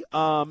 easily.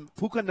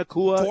 Puka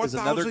Nacua is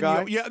another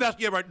guy.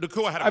 Right.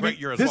 Nacua had a great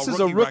year as well. This is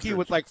a rookie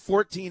with like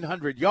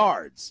 1,400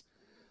 yards.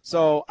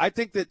 So I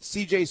think that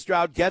C.J.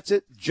 Stroud gets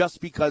it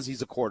just because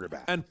he's a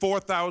quarterback. And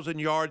 4,000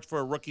 yards for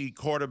a rookie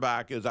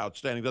quarterback is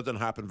outstanding. Doesn't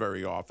happen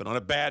very often on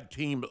a bad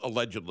team,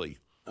 allegedly,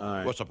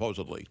 or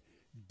supposedly.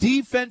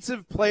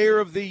 Defensive Player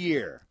of the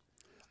Year.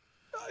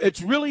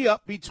 It's really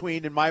up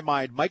between, in my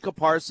mind, Micah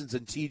Parsons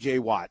and T.J.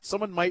 Watt.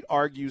 Someone might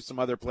argue some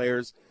other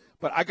players,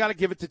 but I got to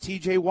give it to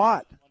T.J.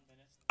 Watt.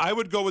 I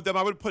would go with them.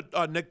 I would put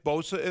Nick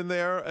Bosa in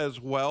there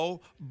as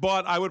well,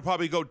 but I would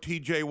probably go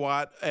T.J.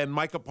 Watt, and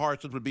Micah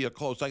Parsons would be a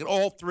close second.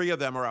 All 3 of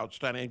them are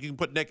outstanding. You can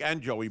put Nick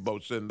and Joey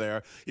Bosa in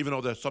there, even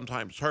though they're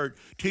sometimes hurt.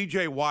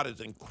 T.J. Watt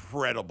is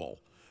incredible,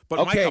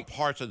 but Micah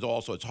Parsons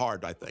also, it's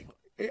hard, I think.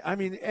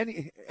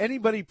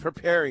 Anybody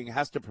preparing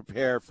has to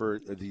prepare for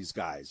these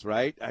guys,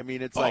 right?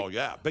 It's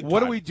like, big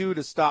what time. do we do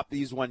to stop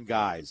these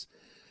guys?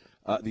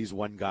 All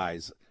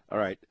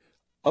right.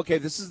 Okay,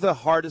 this is the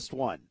hardest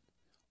one.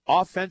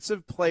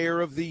 Offensive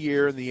Player of the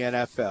Year in the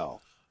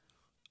NFL.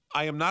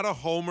 I am not a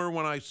homer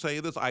when I say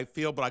this, I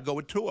feel, but I go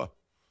with Tua.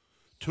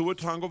 Tua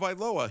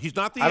Tagovailoa. He's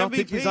not the MVP. I don't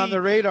think he's on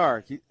the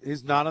radar.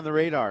 He's not on the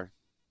radar.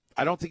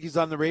 I don't think he's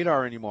on the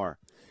radar anymore.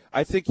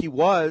 I think he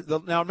was.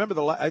 Now, remember,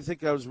 I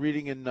think I was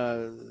reading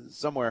in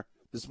somewhere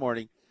this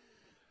morning.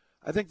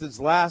 I think this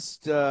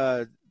last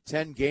 10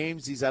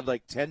 games, he's had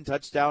like 10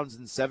 touchdowns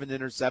and 7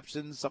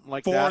 interceptions, something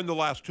like that. 4 in the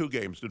last 2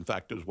 games, in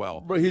fact, as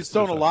well. But he's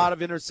thrown a lot of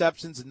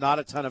interceptions and not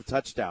a ton of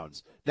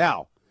touchdowns.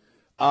 Now,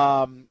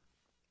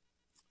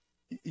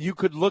 you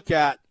could look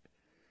at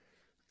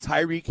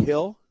Tyreek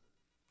Hill.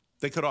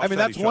 They could offset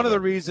that's one of the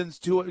reasons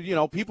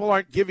Tua, people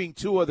aren't giving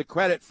Tua the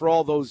credit for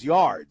all those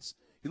yards.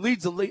 He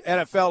leads the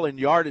NFL in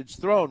yardage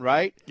thrown,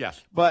 right?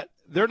 Yes. But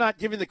they're not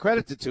giving the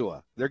credit to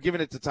Tua. They're giving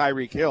it to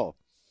Tyreek Hill.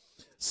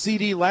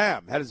 CeeDee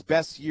Lamb had his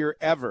best year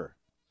ever.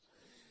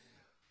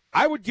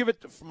 I would give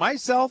it for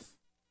myself,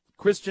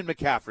 Christian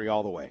McCaffrey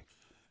all the way.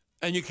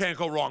 And you can't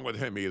go wrong with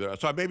him either.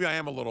 So maybe I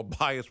am a little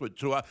biased with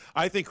Tua.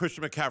 I think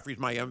Christian McCaffrey's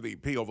my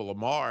MVP over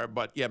Lamar.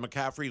 But, yeah,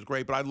 McCaffrey's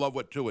great. But I love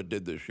what Tua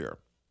did this year.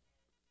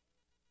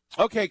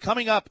 Okay,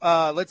 coming up,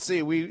 let's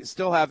see. We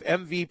still have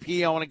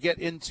MVP. I want to get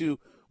into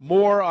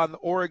more on the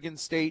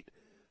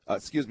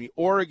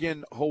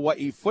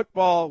Oregon-Hawaii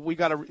football. We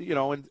got to,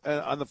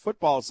 on the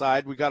football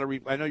side, we got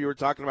to, I know you were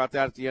talking about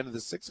that at the end of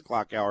the 6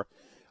 o'clock hour.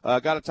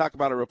 Got to talk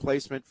about a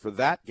replacement for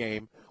that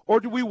game.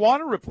 Or do we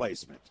want a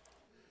replacement?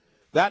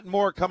 That and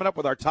more coming up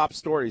with our top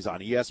stories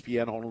on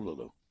ESPN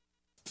Honolulu.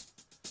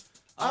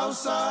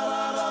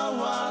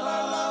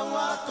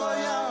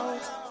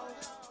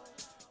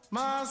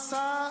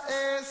 Masa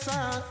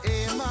esa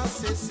e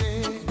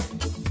masese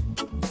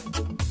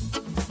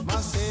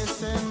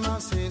masese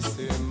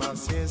masese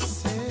masese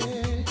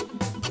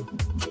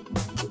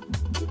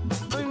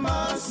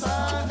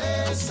masa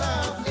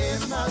esa e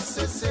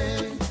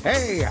masese.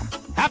 Hey,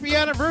 happy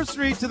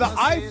anniversary to the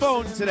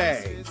iPhone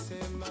today.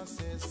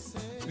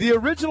 The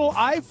original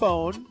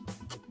iPhone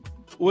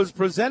was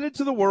presented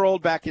to the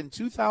world back in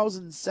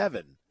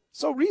 2007.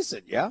 So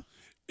recent, yeah?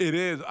 It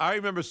is. I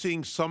remember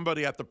seeing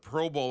somebody at the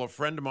Pro Bowl, a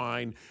friend of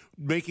mine,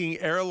 making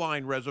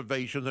airline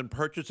reservations and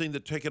purchasing the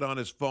ticket on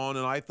his phone,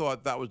 and I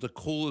thought that was the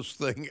coolest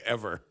thing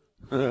ever.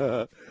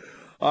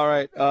 All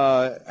right.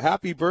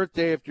 Happy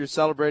birthday if you're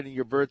celebrating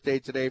your birthday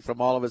today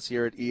from all of us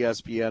here at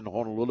ESPN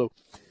Honolulu.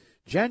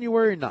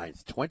 January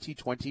 9th,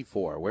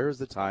 2024. Where is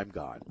the time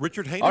gone?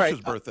 Richard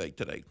Hainish's birthday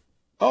today.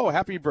 Oh,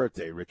 happy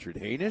birthday, Richard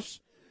Hainish.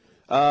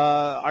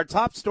 Our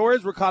top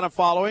stories we're kind of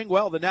following.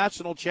 Well, the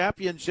national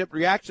championship,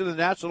 reaction to the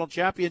national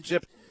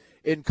championship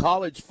in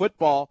college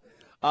football.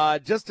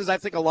 Just as I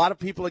think a lot of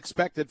people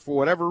expected, for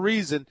whatever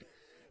reason,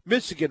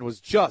 Michigan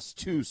was just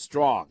too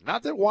strong.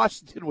 Not that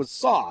Washington was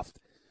soft,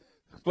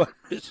 but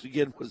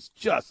Michigan was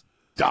just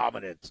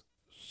dominant.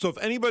 So if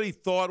anybody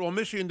thought, well,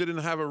 Michigan didn't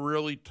have a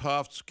really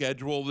tough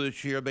schedule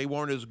this year, they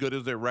weren't as good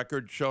as their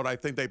record showed, I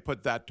think they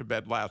put that to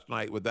bed last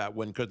night with that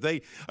win. Because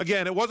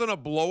it wasn't a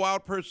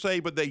blowout per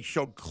se, but they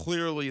showed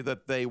clearly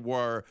that they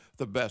were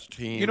the best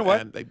team. You know what?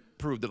 And they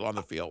proved it on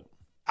the field.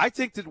 I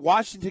think that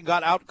Washington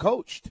got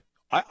outcoached.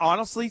 I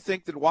honestly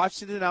think that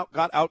Washington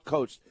got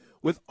outcoached.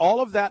 With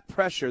all of that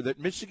pressure that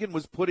Michigan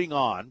was putting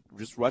on,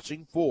 just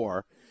rushing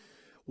for,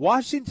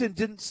 Washington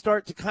didn't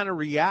start to kind of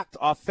react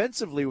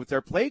offensively with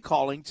their play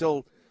calling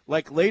till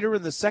like later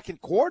in the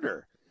second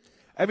quarter.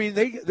 I mean,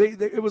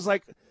 it was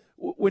like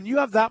when you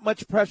have that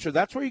much pressure,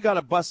 that's where you got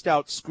to bust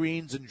out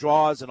screens and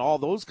draws and all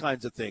those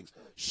kinds of things.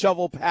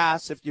 Shovel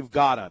pass if you've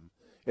got them,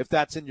 if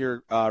that's in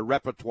your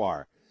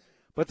repertoire.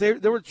 But they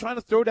were trying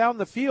to throw down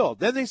the field.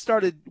 Then they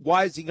started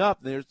wising up.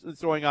 They're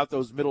throwing out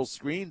those middle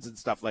screens and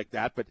stuff like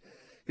that. But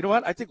you know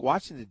what? I think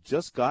Washington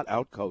just got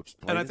outcoached.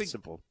 And I think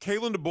simple.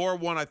 Kalen DeBoer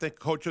won, I think,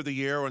 Coach of the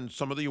Year and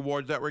some of the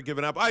awards that were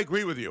given up. I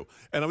agree with you.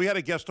 And we had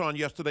a guest on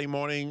yesterday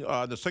morning,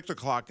 the 6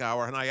 o'clock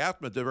hour, and I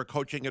asked him if there were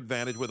coaching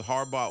advantage with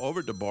Harbaugh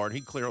over DeBoer, and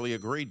he clearly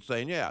agreed,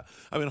 saying, yeah.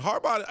 I mean,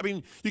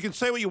 Harbaugh, you can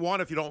say what you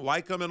want if you don't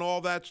like him and all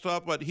that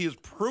stuff, but he has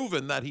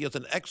proven that he is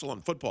an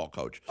excellent football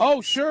coach. Oh,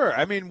 sure.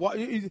 I mean,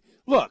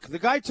 look, the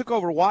guy took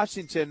over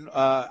Washington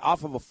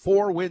off of a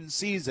 4-win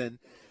season.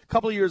 A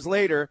couple of years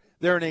later,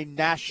 they're in a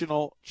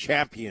national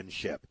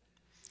championship,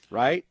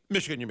 right?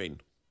 Michigan, you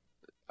mean?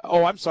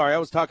 Oh, I'm sorry. I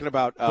was talking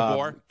about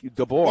DeBoer.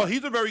 Well,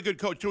 he's a very good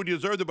coach, too, and he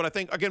deserved it. But I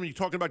think, again, when you're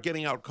talking about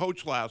getting out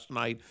coached last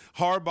night,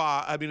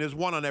 Harbaugh, has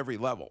won on every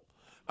level.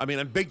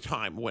 And big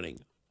time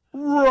winning.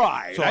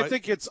 Right. So I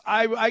think it's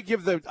I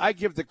give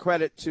the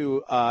credit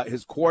to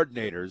his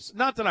coordinators.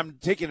 Not that I'm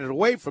taking it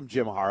away from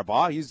Jim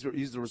Harbaugh. He's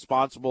the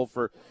responsible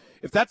for.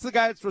 If that's the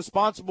guy that's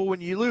responsible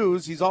when you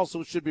lose, he's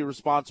also should be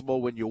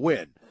responsible when you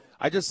win.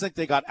 I just think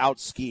they got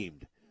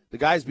out-schemed. The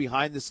guys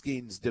behind the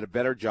scenes did a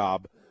better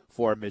job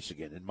for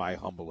Michigan, in my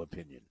humble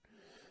opinion.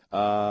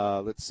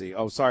 Let's see.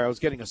 Oh, sorry, I was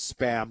getting a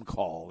spam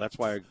call. That's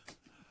why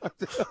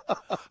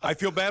I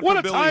feel bad What for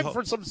a Billy time Hull.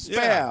 for some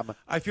Yeah, spam.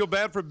 I feel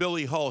bad for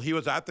Billy Hull. He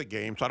was at the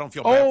game, so I don't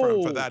feel bad for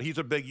him for Oh. that. He's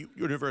a big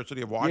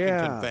University of Washington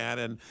Yeah. fan,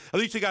 and at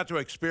least he got to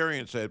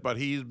experience it. But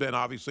he's been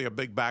obviously a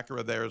big backer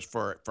of theirs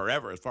for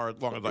forever, as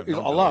long as I've He's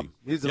known an alum.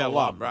 Billy. He's an Yeah,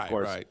 alum, of right,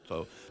 course. right.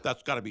 So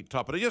that's got to be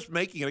tough. But just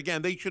making it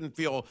again, they shouldn't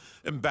feel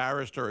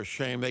embarrassed or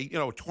ashamed. They,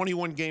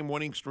 21 game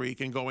winning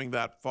streak and going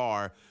that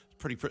far,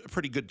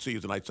 pretty good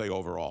season, I'd say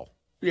overall.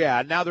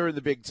 Yeah, now they're in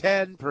the Big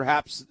Ten.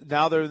 Perhaps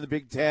now they're in the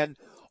Big Ten.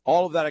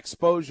 All of that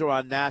exposure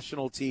on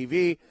national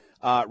TV.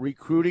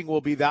 Recruiting will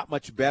be that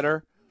much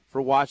better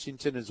for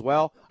Washington as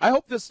well. I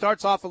hope this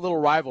starts off a little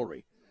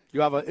rivalry.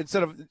 You have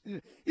instead of,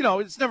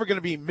 it's never going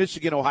to be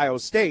Michigan, Ohio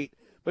State,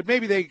 but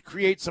maybe they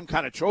create some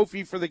kind of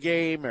trophy for the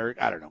game, or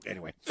I don't know.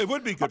 Anyway, it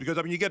would be good because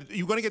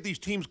you're going to get these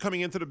teams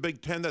coming into the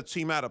Big Ten that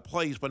seem out of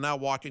place, but now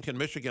Washington,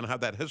 Michigan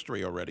have that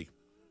history already.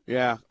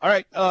 Yeah. All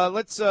right.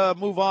 Let's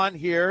move on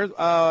here.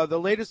 The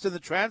latest in the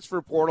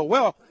transfer portal.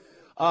 Well,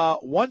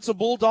 once a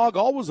Bulldog,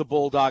 always a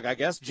Bulldog, I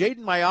guess. Jaden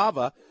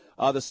Mayava,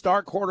 the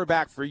star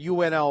quarterback for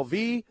UNLV.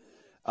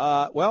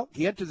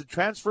 He entered the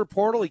transfer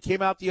portal. He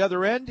came out the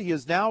other end. He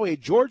is now a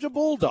Georgia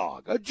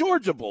Bulldog.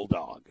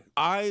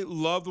 I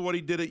loved what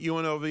he did at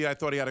UNLV. I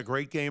thought he had a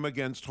great game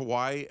against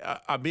Hawaii.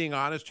 I'm being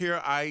honest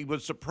here. I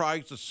was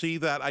surprised to see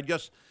that.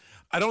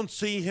 I don't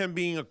see him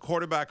being a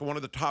quarterback of one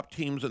of the top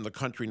teams in the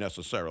country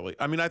necessarily.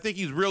 I mean, I think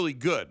he's really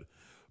good.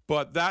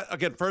 But that,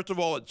 again, first of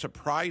all, it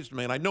surprised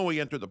me. And I know he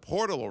entered the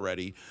portal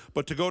already.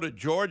 But to go to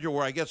Georgia,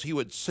 where I guess he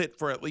would sit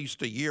for at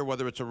least a year,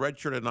 whether it's a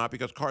redshirt or not,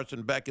 because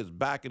Carson Beck is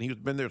back and he's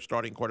been their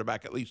starting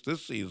quarterback at least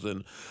this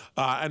season.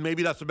 And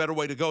maybe that's a better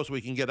way to go so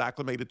we can get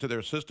acclimated to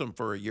their system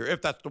for a year,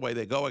 if that's the way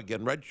they go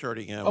again,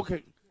 redshirting him.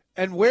 Okay.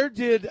 And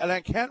and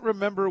I can't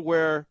remember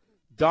where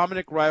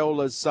Dominic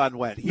Raiola's son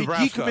went. He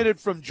Nebraska.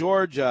 decommitted from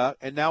Georgia,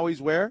 and now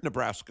he's where?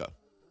 Nebraska.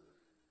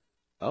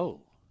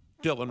 Oh.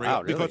 Dylan,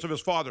 Wow, really? because of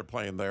his father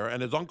playing there,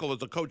 and his uncle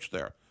is a coach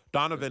there.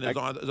 Donovan is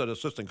an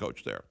assistant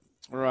coach there.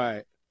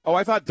 Right. Oh,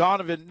 I thought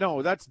Donovan.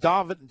 No, that's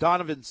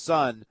Donovan's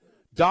son.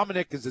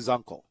 Dominic is his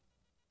uncle.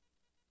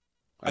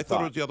 I thought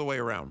it was the other way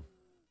around.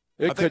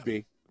 It could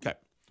be. Okay.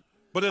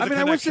 But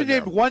I wish they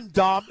named one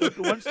Dom.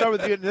 One star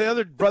with the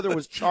other brother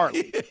was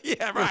Charlie.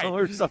 Yeah, right.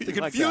 Or something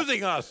You're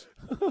confusing us.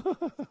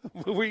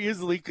 We're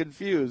easily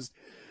confused.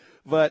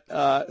 But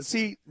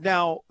see,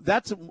 now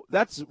that's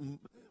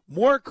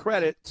more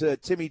credit to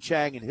Timmy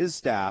Chang and his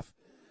staff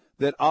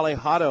that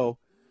Alejado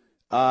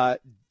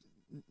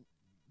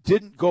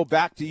didn't go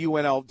back to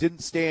UNL, didn't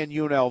stay in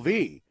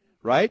UNLV,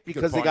 right?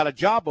 Because they got a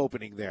job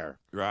opening there.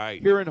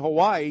 Right. Here in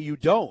Hawaii, you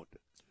don't.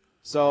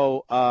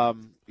 So,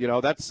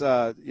 that's,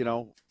 it's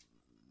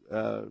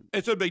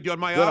a big deal.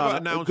 Mayava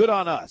announced good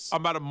on us.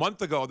 about a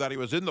month ago that he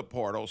was in the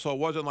portal, so it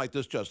wasn't like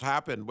this just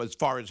happened as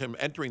far as him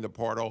entering the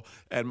portal,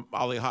 and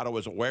Alejado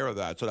was aware of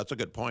that, so that's a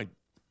good point.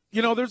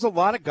 There's a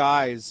lot of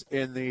guys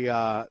in the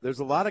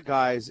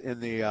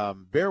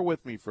bear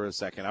with me for a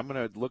second. I'm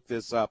going to look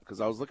this up because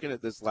I was looking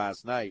at this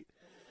last night.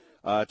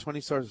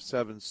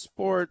 24/7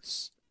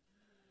 Sports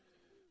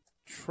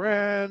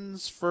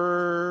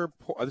transfer.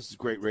 This is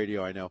great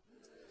radio, I know.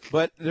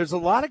 But there's a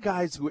lot of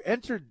guys who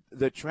entered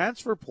the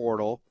transfer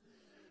portal.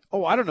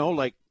 Oh, I don't know,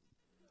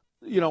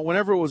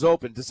 whenever it was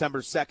open,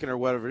 December 2nd or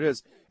whatever it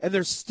is, and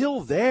they're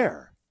still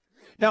there.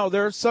 Now,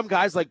 there are some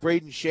guys like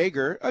Braden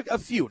Shager, a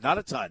few, not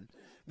a ton.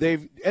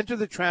 They've entered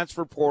the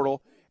transfer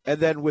portal and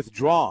then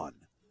withdrawn.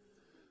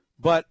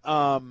 But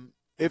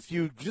if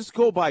you just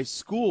go by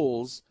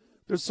schools,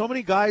 there's so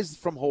many guys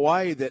from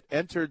Hawaii that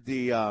entered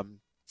the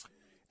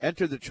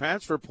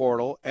transfer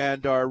portal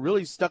and are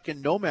really stuck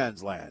in no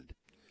man's land.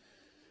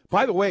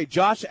 By the way,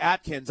 Josh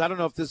Atkins, I don't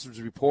know if this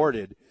was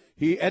reported,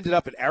 he ended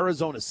up at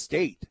Arizona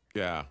State.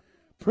 Yeah.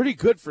 Pretty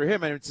good for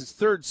him. And it's his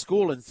third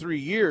school in 3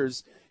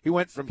 years. He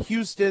went from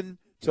Houston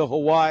to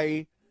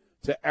Hawaii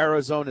to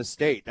Arizona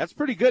State. That's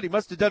pretty good. He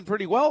must have done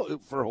pretty well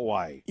for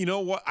Hawaii. You know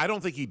what? I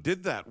don't think he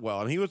did that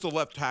well. And he was the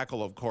left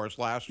tackle, of course,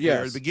 last year.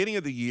 At the beginning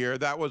of the year,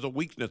 that was a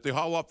weakness. The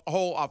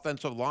whole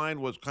offensive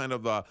line was kind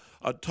of a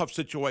tough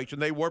situation.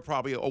 They were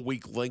probably a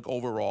weak link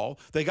overall.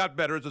 They got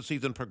better as the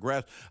season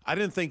progressed. I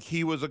didn't think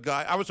he was a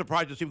guy. I was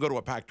surprised to see him go to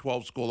a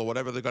Pac-12 school or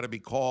whatever they're going to be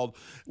called,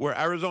 where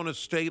Arizona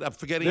State, I'm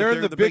forgetting they're if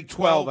in they're the Big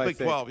 12, Big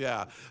 12,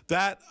 yeah.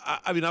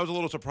 I was a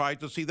little surprised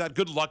to see that.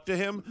 Good luck to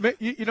him.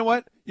 You know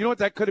what? You know what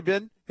that could have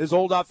been? His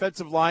old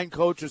offensive line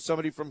coach or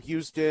somebody from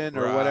Houston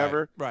or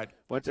whatever. Right.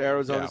 Went to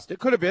Arizona State.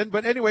 Could have been.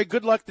 But anyway,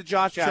 good luck to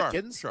Josh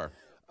Atkins. Sure.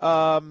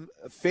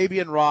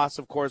 Fabian Ross,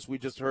 of course, we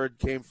just heard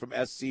came from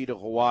SC to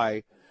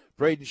Hawaii.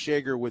 Braden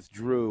Shager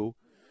withdrew.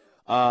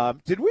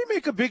 Did we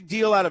make a big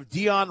deal out of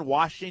Deion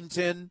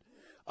Washington,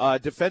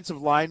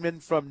 defensive lineman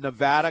from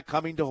Nevada,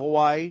 coming to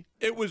Hawaii?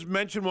 It was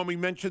mentioned when we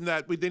mentioned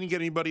that we didn't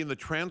get anybody in the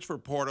transfer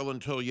portal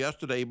until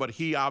yesterday, but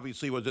he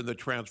obviously was in the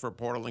transfer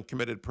portal and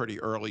committed pretty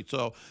early.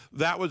 So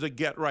that was a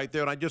get right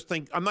there. And I just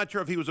think, I'm not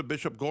sure if he was a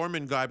Bishop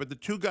Gorman guy, but the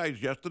two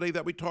guys yesterday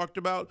that we talked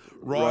about,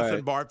 Ross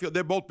and Barfield,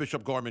 they're both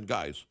Bishop Gorman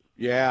guys.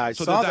 Yeah, I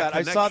saw that.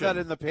 I saw that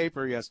in the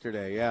paper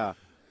yesterday, yeah.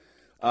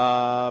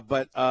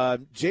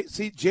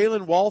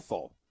 Jalen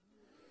Walthall,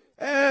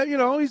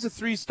 He's a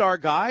 3-star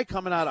guy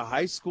coming out of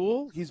high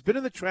school. He's been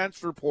in the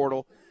transfer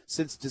portal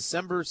since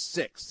December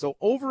 6th, so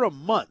over a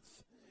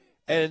month.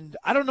 And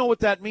I don't know what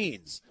that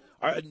means.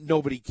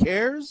 Nobody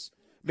cares.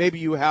 Maybe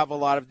you have a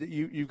lot of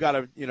you've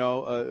got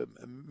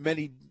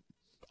many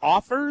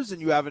offers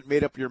and you haven't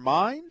made up your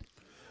mind.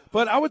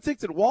 But I would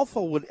think that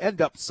Walthall would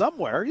end up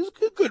somewhere. He's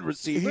a good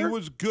receiver. He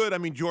was good. I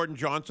mean, Jordan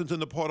Johnson's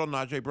in the portal,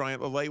 Najee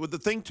Bryant-Lele. Well, the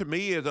thing to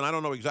me is, and I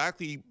don't know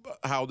exactly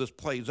how this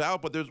plays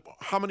out, but there's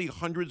how many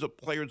hundreds of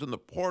players in the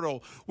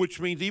portal, which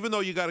means even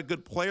though you got a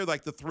good player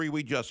like the three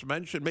we just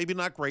mentioned, maybe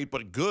not great,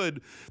 but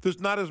good,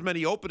 there's not as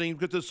many openings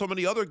because there's so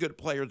many other good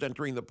players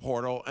entering the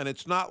portal, and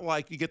it's not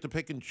like you get to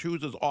pick and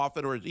choose as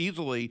often or as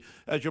easily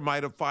as you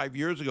might have 5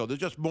 years ago.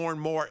 There's just more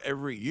and more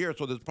every year,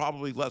 so there's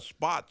probably less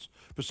spots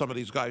for some of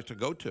these guys to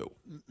go to.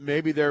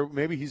 Maybe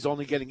he's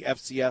only getting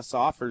FCS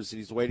offers and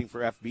he's waiting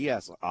for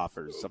FBS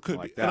offers, something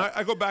like that. And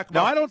I go back.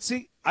 Now I don't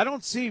see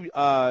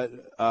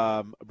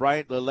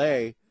Bryant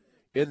Lele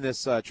in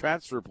this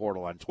transfer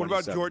portal on 27. What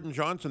about Jordan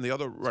Johnson, the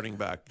other running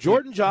back?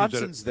 Jordan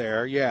Johnson's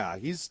there. Yeah,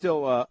 he's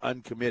still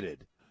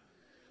uncommitted.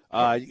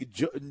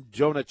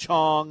 Jonah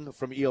Chong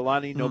from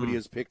Iolani, nobody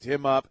has picked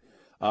him up.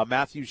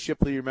 Matthew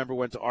Shipley, remember,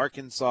 went to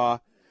Arkansas.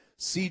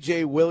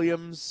 C.J.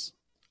 Williams.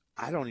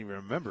 I don't even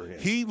remember him.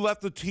 He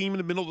left the team in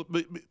the middle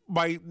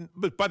by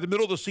the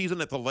middle of the season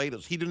at the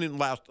latest. He didn't even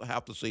last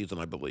half the season,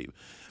 I believe.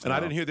 And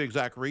I didn't hear the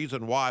exact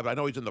reason why, but I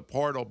know he's in the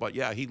portal. But,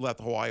 yeah, he left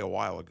Hawaii a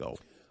while ago.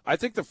 I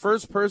think the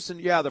first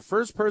person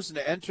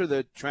to enter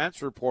the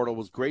transfer portal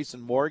was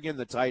Grayson Morgan,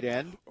 the tight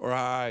end.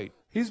 Right.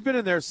 He's been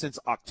in there since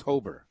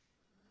October.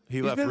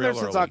 He's been there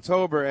since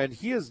October, and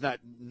he has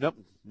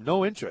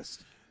no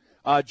interest.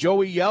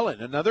 Joey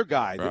Yellen, another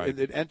guy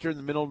that entered in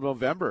the middle of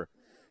November.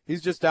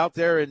 He's just out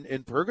there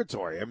in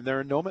purgatory. I mean, they're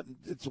in no.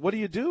 What do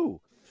you do?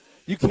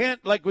 You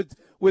can't, like with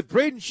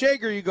Braden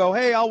Shager, you go,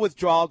 hey, I'll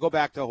withdraw. I'll go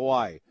back to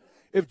Hawaii.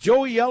 If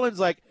Joey Yellen's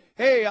like,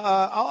 hey,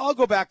 I'll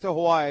go back to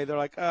Hawaii, they're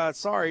like,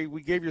 sorry,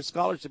 we gave your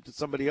scholarship to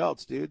somebody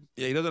else, dude.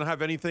 Yeah, he doesn't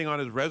have anything on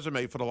his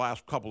resume for the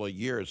last couple of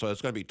years, so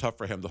it's going to be tough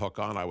for him to hook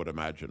on, I would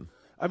imagine.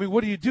 I mean,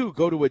 what do you do?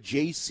 Go to a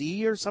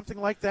JC or something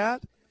like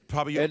that?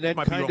 Probably, and then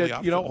kind of,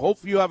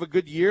 hopefully you have a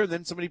good year, and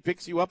then somebody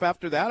picks you up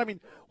after that. I mean,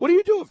 what do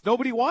you do if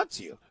nobody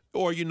wants you?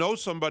 Or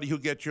somebody who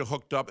gets you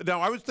hooked up. Now,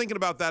 I was thinking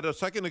about that a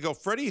second ago.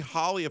 Freddie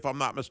Holly, if I'm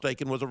not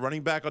mistaken, was a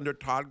running back under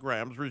Todd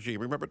Graham's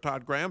regime. Remember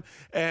Todd Graham?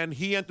 And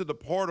he entered the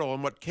portal,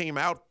 and what came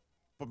out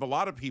from a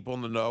lot of people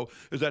in the know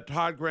is that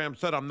Todd Graham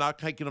said, I'm not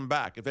taking him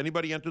back. If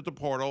anybody enters the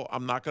portal,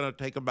 I'm not going to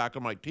take him back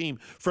on my team.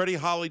 Freddie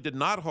Holly did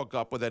not hook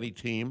up with any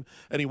team,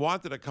 and he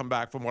wanted to come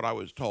back from what I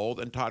was told,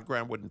 and Todd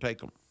Graham wouldn't take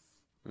him.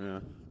 Yeah.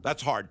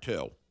 That's hard,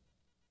 too.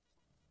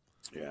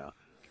 Yeah.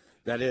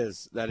 That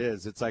is.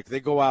 It's like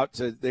they go out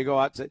to.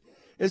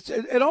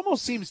 It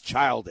almost seems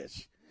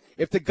childish.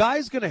 If the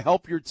guy's going to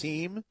help your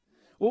team,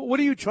 what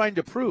are you trying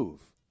to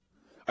prove?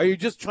 Are you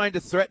just trying to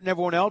threaten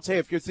everyone else? Hey,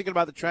 if you're thinking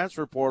about the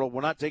transfer portal,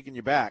 we're not taking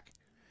you back.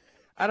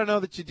 I don't know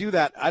that you do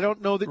that. I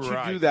don't know that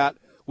you do that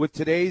with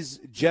today's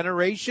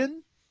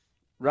generation,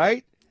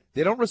 right?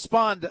 They don't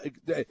respond.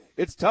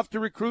 It's tough to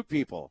recruit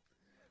people,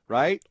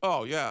 right?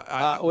 Oh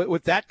yeah.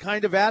 With that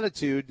kind of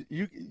attitude,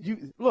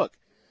 you look,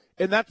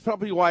 and that's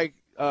probably why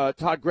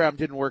Todd Graham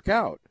didn't work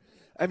out.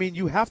 I mean,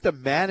 you have to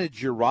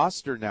manage your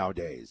roster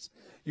nowadays.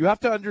 You have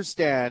to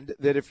understand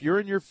that if you're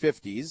in your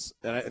 50s,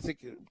 and I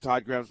think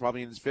Todd Graham's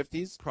probably in his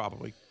 50s,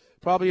 probably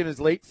in his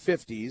late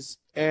 50s,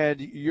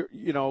 and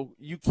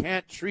you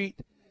can't treat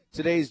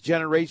today's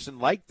generation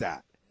like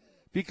that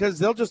because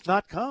they'll just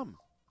not come.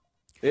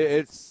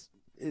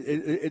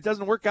 It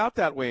doesn't work out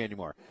that way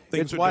anymore.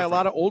 It's why a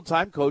lot of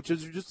old-time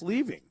coaches are just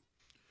leaving.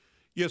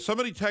 Yeah,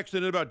 somebody texted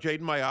in about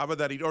Jaden Mayava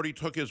that he'd already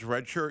took his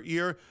redshirt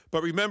year.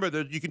 But remember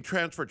that you can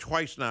transfer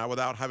twice now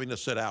without having to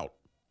sit out.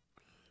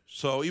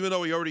 So even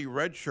though he already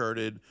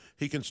redshirted,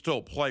 he can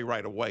still play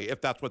right away if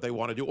that's what they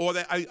want to do. Or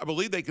I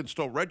believe they can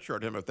still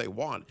redshirt him if they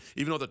want,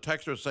 even though the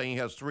texter is saying he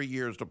has 3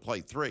 years to play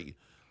 3.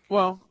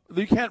 Well,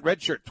 you can't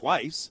redshirt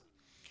twice.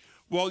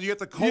 Well, you get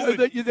the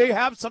COVID. They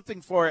have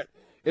something for it.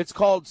 It's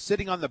called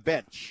sitting on the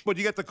bench. But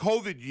you get the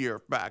COVID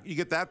year back. You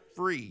get that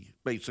free,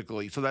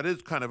 basically. So that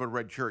is kind of a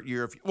redshirt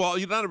year.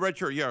 You're not a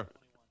redshirt year.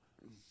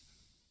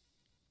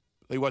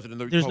 He wasn't in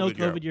the There's COVID no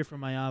year. COVID year for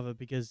Mayava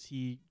because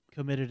he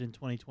committed in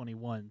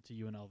 2021 to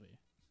UNLV.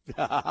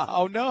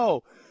 Oh,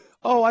 no.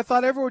 Oh, I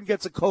thought everyone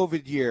gets a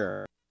COVID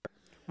year.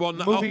 Well,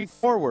 no, moving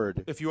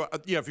forward. If you're on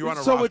a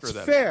roster, so it's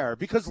fair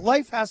because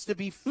life has to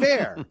be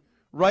fair,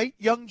 right?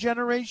 Young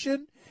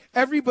generation,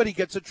 everybody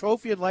gets a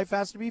trophy, and life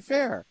has to be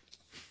fair.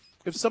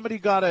 If somebody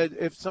got a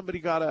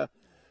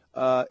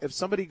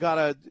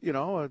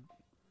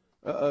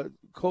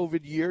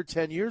COVID year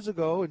 10 years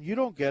ago and you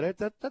don't get it,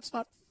 that's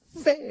not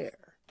fair.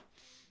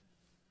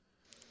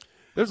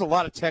 There's a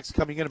lot of text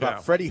coming in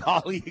about Freddie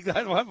Holly.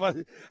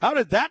 How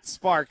did that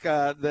spark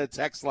the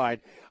text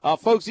line?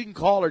 Folks, you can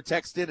call or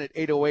text in at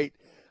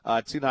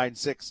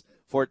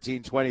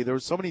 808-296-1420. There were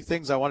so many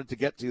things I wanted to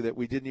get to that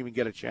we didn't even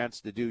get a chance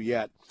to do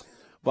yet.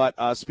 But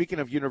speaking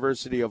of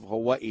University of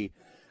Hawaii,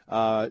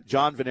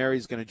 John Veneri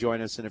is going to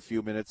join us in a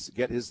few minutes,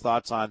 get his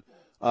thoughts on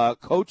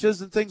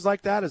coaches and things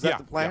like that. Is that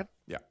the plan?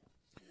 Yeah.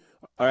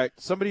 All right.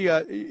 Somebody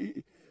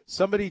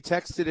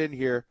texted in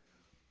here,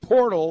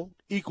 portal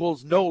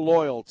equals no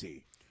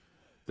loyalty.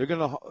 They're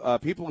going to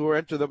people who are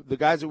into the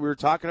guys that we were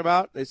talking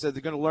about, they said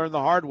they're going to learn the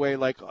hard way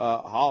like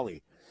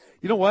Holly.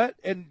 You know what?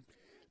 And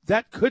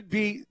that could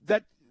be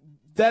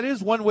that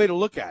is one way to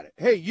look at it.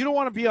 Hey, you don't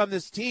want to be on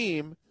this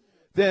team,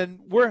 then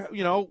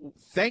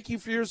thank you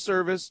for your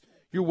service.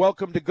 You're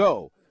welcome to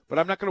go. But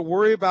I'm not going to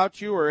worry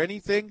about you or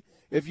anything.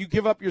 If you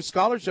give up your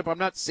scholarship, I'm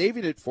not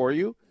saving it for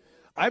you.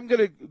 I'm going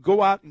to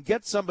go out and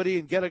get somebody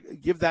and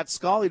give that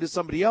scholarly to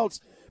somebody else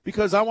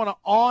because I want to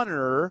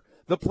honor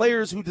the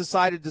players who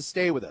decided to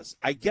stay with us.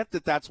 I get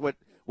that that's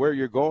where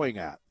you're going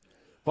at.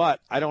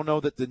 But I don't know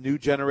that the new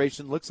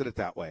generation looks at it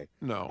that way.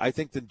 No. I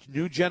think the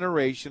new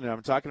generation, and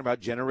I'm talking about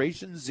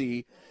Generation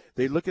Z,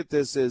 they look at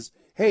this as,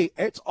 hey,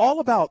 it's all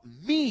about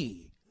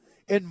me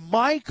and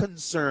my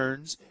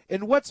concerns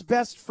and what's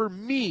best for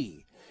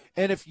me.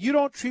 And if you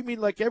don't treat me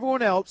like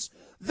everyone else,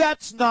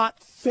 that's not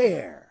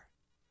fair.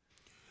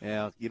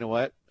 Yeah, you know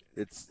what?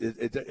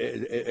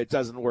 It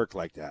doesn't work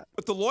like that.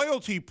 But the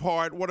loyalty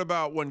part, what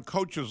about when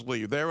coaches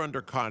leave? They're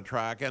under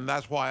contract, and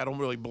that's why I don't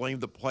really blame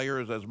the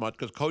players as much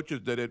because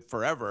coaches did it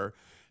forever,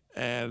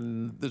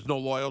 and there's no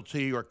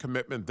loyalty or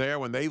commitment there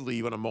when they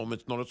leave on a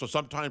moment's notice. So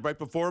sometimes right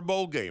before a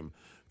bowl game,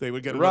 they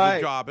would get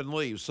another job and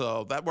leave.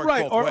 So that works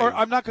both ways. Or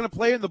I'm not going to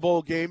play in the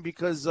bowl game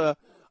because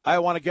I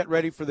want to get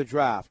ready for the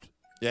draft.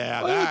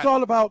 Yeah, it's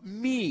all about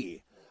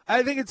me.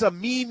 I think it's a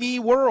me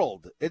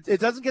world. It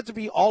doesn't get to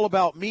be all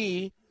about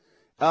me.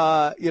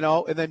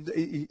 And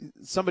then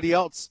somebody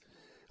else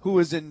who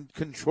is in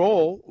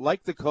control,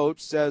 like the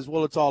coach, says,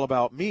 well, it's all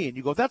about me. And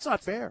you go, that's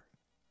not fair.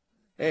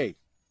 Hey,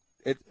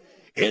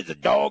 it's a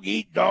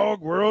dog-eat-dog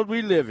world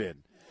we live in.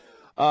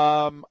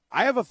 I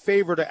have a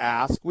favor to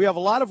ask. We have a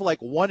lot of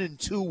 1 and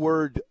 2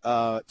 word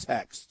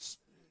texts,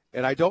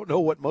 and I don't know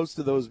what most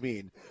of those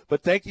mean.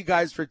 But thank you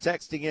guys for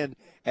texting in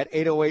at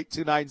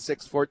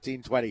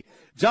 808-296-1420.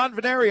 John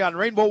Veneri on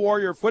Rainbow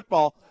Warrior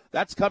Football.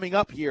 That's coming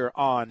up here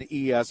on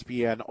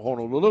ESPN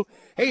Honolulu.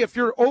 Hey, if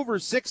you're over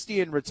 60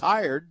 and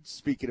retired,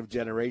 speaking of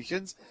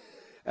generations,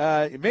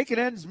 making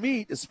ends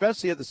meet,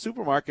 especially at the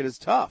supermarket, is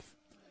tough.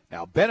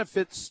 Now,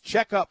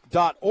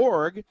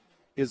 benefitscheckup.org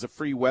is a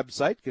free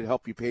website. It can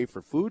help you pay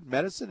for food,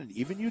 medicine, and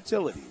even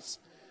utilities.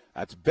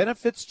 That's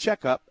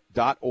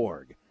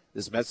benefitscheckup.org.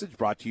 This message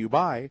brought to you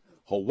by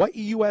Hawaii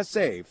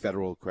USA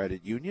Federal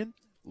Credit Union.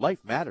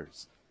 Life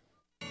matters.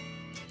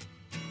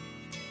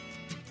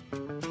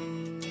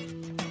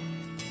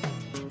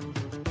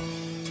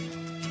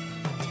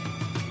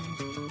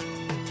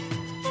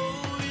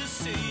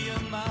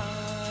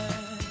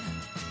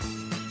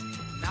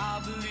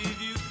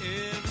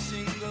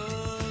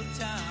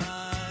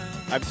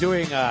 I'm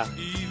doing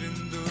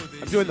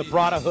the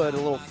Brotherhood a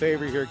little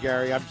favor here,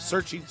 Gary. I'm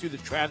searching through the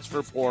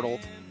transfer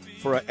portal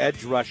for an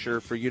edge rusher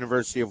for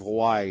University of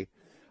Hawaii,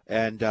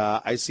 and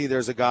I see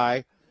there's a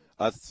guy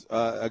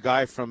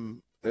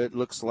from, it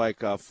looks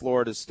like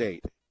Florida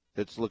State,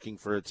 that's looking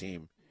for a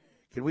team.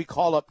 Can we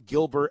call up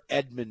Gilbert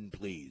Edmond,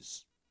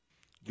 please?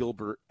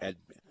 Gilbert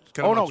Edmond.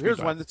 Oh no, here's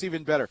one that's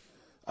even better.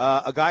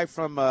 A guy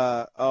from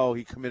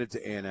he committed to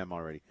A&M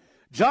already.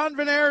 John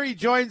Veneri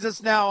joins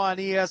us now on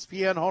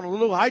ESPN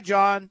Honolulu. Hi,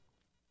 John.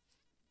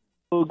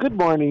 Well, good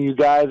morning, you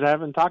guys. I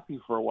haven't talked to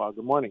you for a while.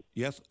 Good morning.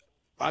 Yes.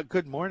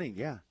 Good morning,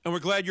 yeah. And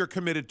we're glad you're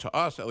committed to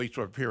us, at least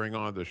for appearing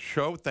on the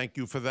show. Thank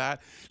you for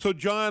that. So,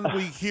 John,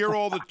 we hear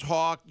all the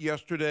talk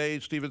yesterday.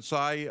 Stephen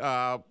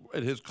Tsai,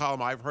 in his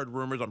column, I've heard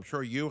rumors. I'm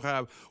sure you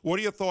have. What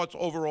are your thoughts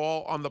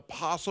overall on the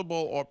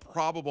possible or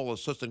probable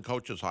assistant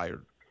coaches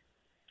hired?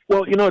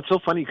 Well, it's so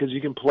funny because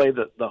you can play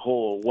the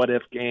whole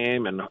what-if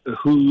game and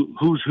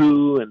who's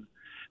who, and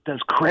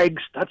does Craig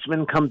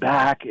Stutzman come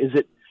back? Is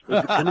it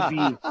going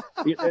to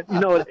be,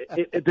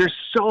 there's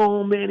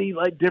so many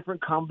different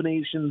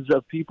combinations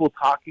of people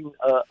talking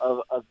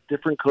of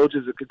different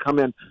coaches that could come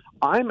in.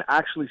 I'm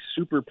actually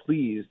super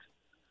pleased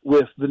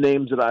with the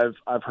names that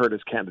I've heard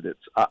as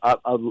candidates.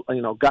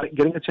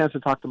 Getting a chance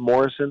to talk to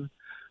Morrison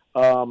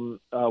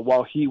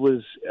while he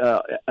was,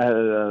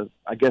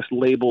 I guess,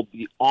 labeled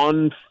the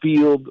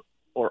on-field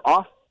or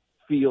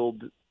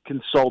off-field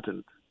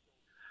consultant,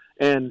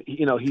 and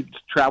he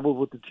traveled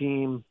with the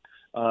team.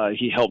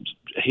 He helped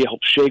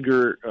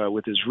Shager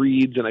with his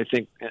reads, and I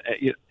think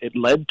it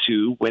led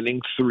to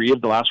winning 3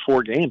 of the last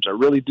 4 games. I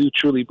really do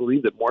truly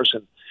believe that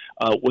Morrison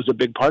was a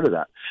big part of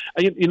that.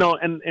 And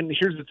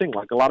here's the thing: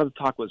 a lot of the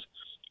talk was,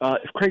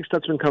 if Craig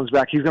Stutzman comes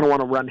back, he's going to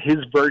want to run his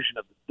version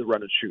of the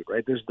run and shoot.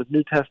 Right? There's the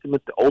New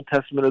Testament, the Old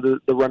Testament of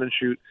the run and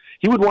shoot.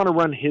 He would want to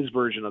run his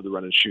version of the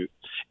run and shoot.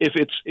 If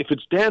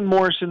it's Dan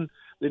Morrison,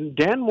 then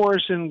Dan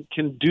Morrison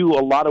can do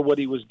a lot of what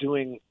he was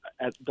doing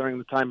during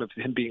the time of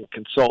him being a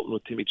consultant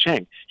with Timmy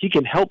Chang. He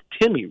can help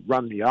Timmy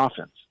run the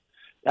offense.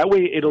 That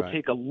way, it'll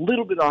take a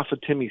little bit off of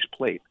Timmy's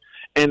plate.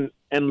 And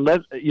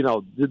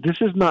this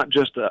is not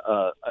just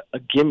a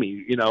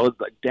gimme.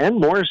 Dan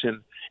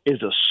Morrison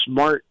is a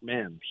smart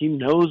man. He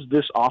knows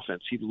this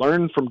offense. He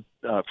learned from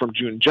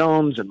June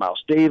Jones and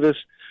Miles Davis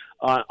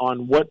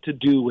on what to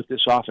do with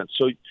this offense.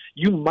 So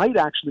you might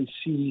actually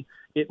see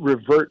it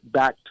revert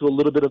back to a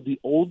little bit of the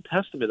Old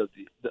Testament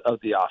of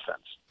the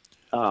offense,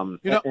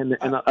 and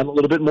a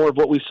little bit more of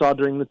what we saw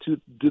during the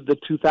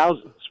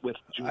 2000s with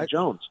June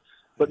Jones.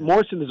 But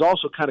Morrison has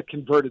also kind of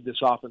converted this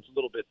offense a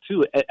little bit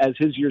too as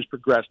his years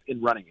progressed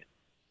in running it.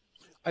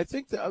 I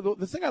think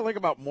the thing I like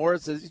about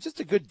Morris is he's just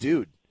a good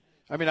dude.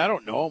 I mean, I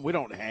don't know him. We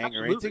don't hang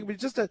or anything,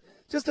 but he's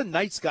just a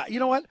nice guy. You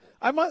know what?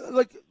 I might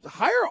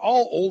hire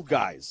all old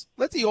guys.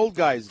 Let the old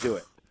guys do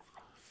it.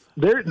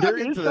 There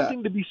is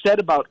something to be said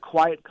about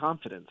quiet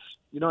confidence.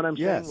 You know what I'm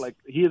saying? Like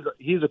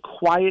he's a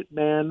quiet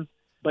man,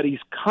 but he's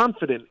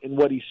confident in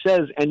what he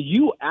says, and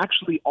you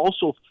actually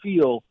also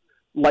feel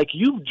like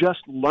you've just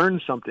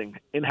learned something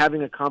in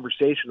having a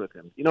conversation with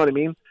him. You know what I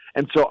mean?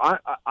 And so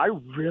I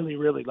really,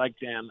 really like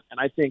Dan, and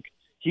I think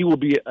he will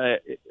be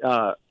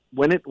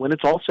when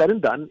it's all said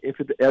and done, if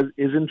it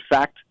is in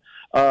fact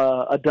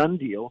a done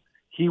deal,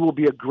 he will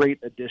be a great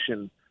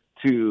addition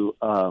to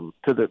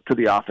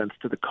the offense,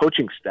 to the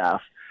coaching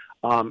staff.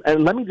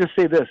 And let me just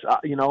say this: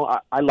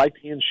 I liked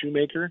Ian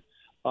Shoemaker.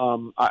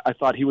 I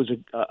thought he was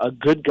a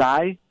good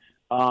guy,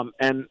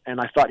 and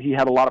I thought he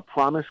had a lot of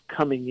promise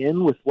coming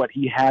in with what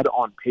he had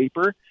on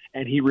paper.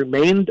 And he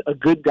remained a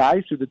good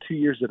guy through the 2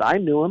 years that I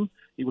knew him.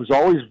 He was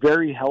always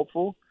very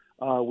helpful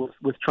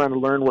with trying to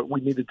learn what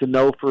we needed to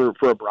know for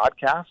a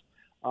broadcast.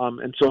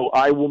 And so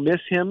I will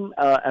miss him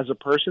as a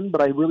person,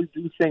 but I really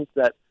do think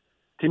that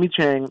Timmy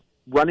Chang,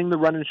 running the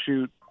run and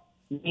shoot,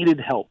 needed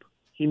help.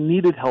 He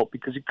needed help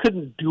because he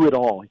couldn't do it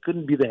all. He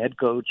couldn't be the head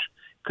coach,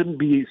 couldn't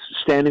be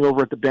standing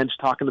over at the bench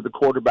talking to the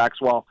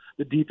quarterbacks while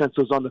the defense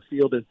was on the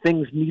field, and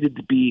things needed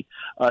to be,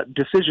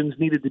 decisions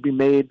needed to be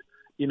made,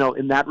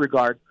 in that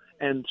regard.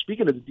 And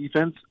speaking of the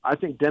defense, I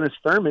think Dennis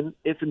Thurman,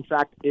 if in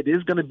fact it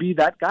is going to be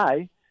that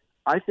guy,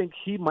 I think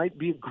he might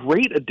be a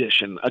great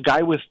addition, a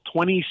guy with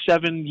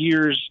 27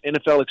 years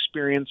NFL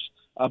experience,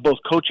 both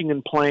coaching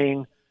and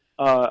playing,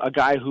 a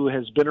guy who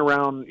has been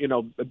around,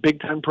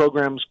 big-time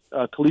programs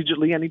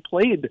collegiately, and he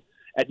played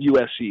at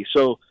USC.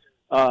 So,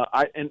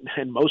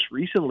 and most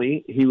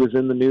recently, he was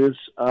in the news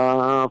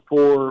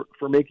for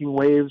making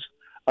waves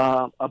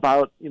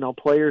about,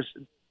 players,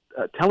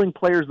 telling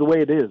players the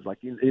way it is.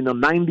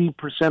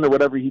 90% or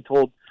whatever he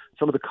told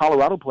some of the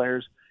Colorado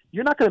players,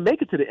 you're not going to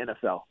make it to the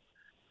NFL.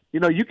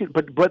 You can,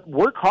 but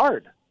work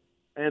hard.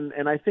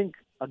 And I think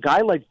a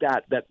guy like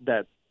that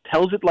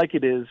tells it like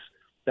it is,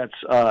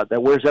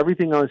 that wears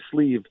everything on his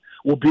sleeve,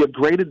 will be a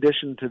great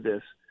addition to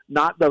this.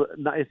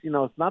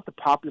 It's not the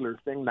popular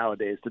thing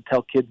nowadays to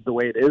tell kids the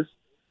way it is.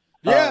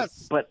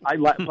 Yes, but I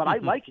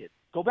like it.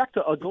 Go back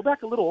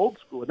a little old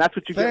school, and that's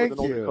what you get with an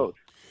older coach.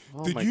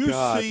 Oh Did my you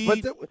God. see?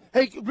 But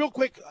hey, real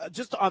quick,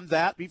 just on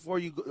that before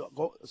you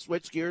go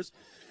switch gears.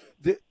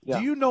 Do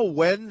you know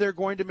when they're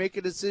going to make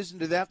a decision?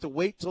 Do they have to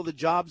wait till the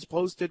job's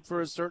posted for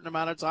a certain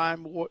amount of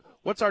time?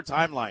 What's our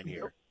timeline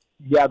here?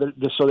 Yeah,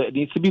 so it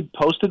needs to be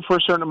posted for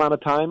a certain amount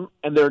of time,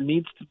 and there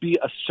needs to be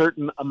a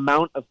certain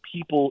amount of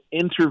people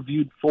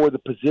interviewed for the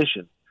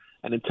position.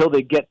 And until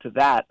they get to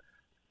that,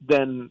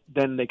 then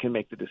they can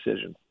make the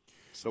decision.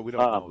 So we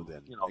don't know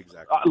then.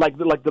 Exactly.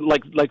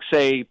 Like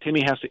say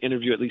Timmy has to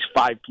interview at least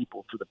 5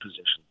 people for the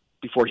position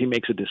before he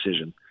makes a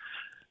decision.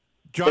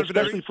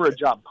 Especially for a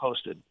job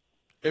posted.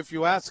 If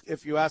you ask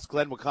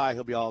Glenn McKay,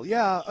 he'll be all,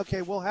 yeah,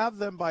 okay, we'll have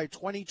them by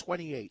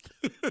 2028.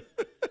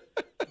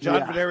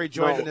 John Videri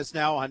joining us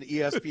now on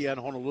ESPN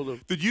Honolulu.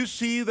 Did you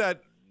see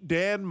that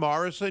Dan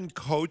Morrison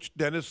coached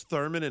Dennis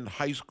Thurman in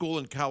high school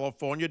in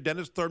California?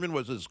 Dennis Thurman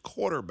was his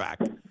quarterback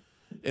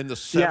in the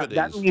 70s. Yeah,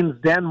 that means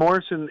Dan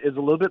Morrison is a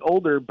little bit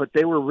older, but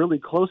they were really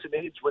close in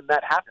age when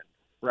that happened,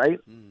 right?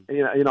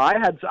 Mm. I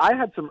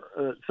had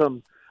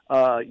some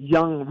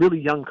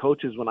really young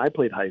coaches when I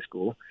played high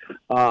school.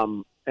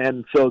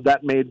 And so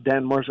that made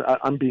Dan Morrison,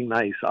 I'm being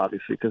nice,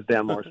 obviously, because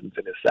Dan Morrison's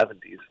in his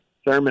 70s.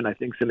 Thurman, I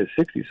think, is in his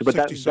 60s. But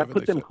that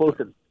puts him close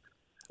in.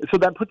 So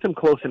that puts him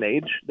close in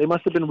age. They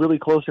must have been really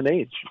close in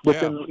age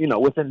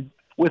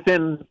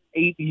within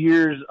 8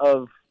 years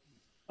of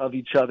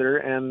each other.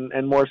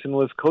 And Morrison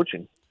was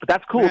coaching. But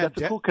that's cool. Man,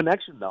 that's a cool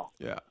connection, though.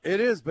 Yeah, it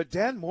is. But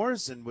Dan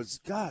Morrison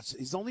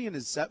he's only in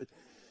his 70s.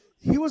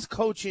 He was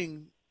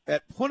coaching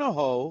at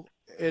Punahou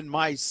in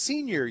my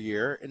senior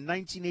year in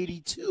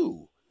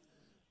 1982.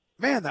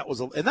 Man, that was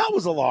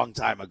a long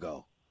time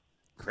ago.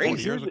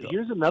 Crazy.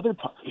 Here's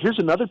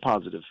another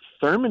positive.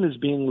 Thurman is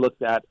being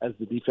looked at as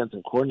the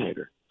defensive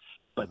coordinator,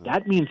 but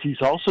that means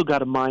he's also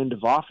got a mind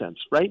of offense,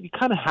 right? You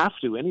kind of have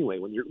to anyway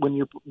when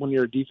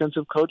you're a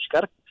defensive coach.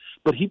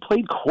 But he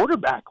played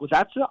quarterback.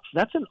 That's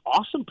an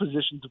awesome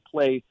position to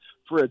play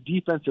for a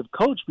defensive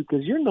coach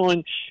because you're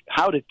knowing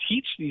how to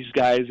teach these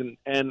guys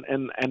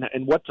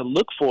and what to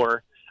look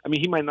for. I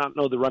mean, he might not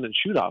know the run and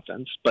shoot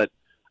offense, but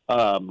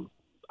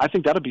I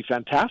think that'll be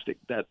fantastic.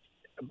 That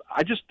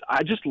I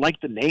just like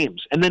the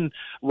names. And then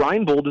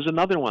Reinbold is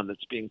another one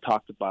that's being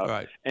talked about.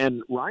 Right.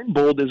 And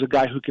Reinbold is a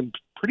guy who can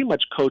pretty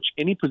much coach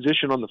any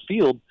position on the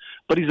field,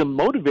 but he's a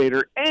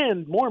motivator,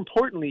 and more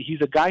importantly,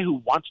 he's a guy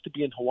who wants to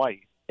be in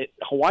Hawaii.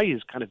 Hawaii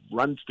is kind of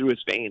runs through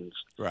his veins,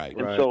 Right.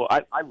 And so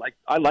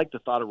I like the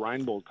thought of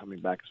Reinbold coming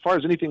back. As far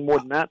as anything more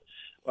than that,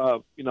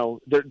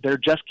 they're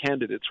just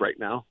candidates right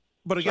now.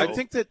 But again, I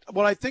think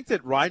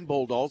that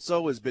Reinbold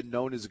also has been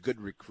known as a good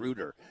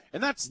recruiter,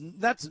 and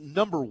that's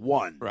number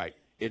one right.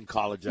 in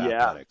college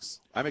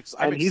athletics. I'm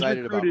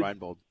excited about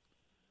Reinbold.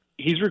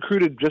 He's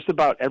recruited just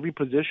about every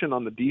position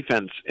on the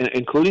defense,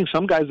 including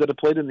some guys that have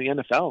played in the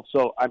NFL.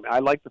 So I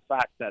like the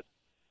fact that,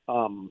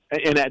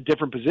 and at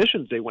different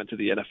positions they went to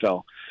the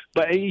NFL.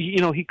 But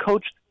he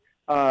coached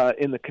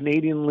in the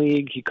Canadian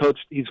League.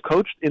 He's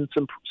coached in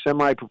some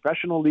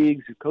semi-professional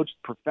leagues. He coached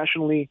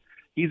professionally.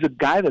 He's a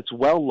guy that's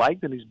well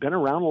liked, and he's been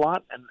around a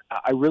lot. And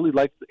I really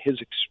like his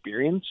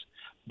experience.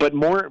 But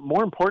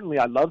more importantly,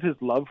 I love his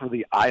love for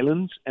the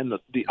islands and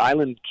the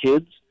island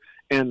kids.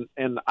 And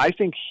I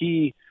think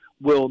he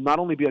will not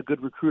only be a good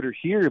recruiter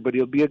here, but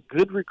he'll be a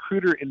good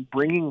recruiter in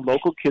bringing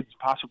local kids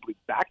possibly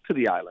back to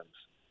the islands.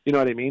 You know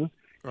what I mean?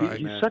 Right,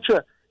 he's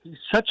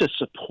such a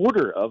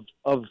supporter of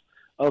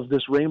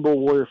this Rainbow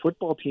Warrior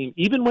football team.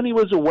 Even when he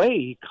was away,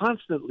 he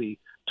constantly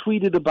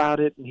tweeted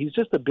about it, and he's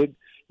just a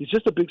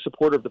big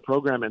supporter of the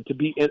program. And to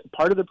be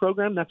part of the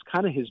program, that's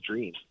kind of his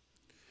dream.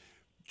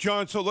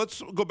 John, so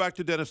let's go back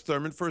to Dennis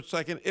Thurman for a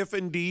second. If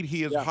indeed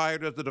he is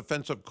hired as the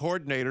defensive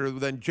coordinator,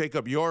 then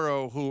Jacob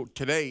Yoro, who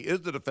today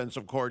is the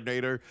defensive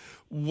coordinator,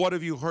 what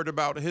have you heard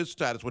about his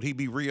status? Would he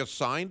be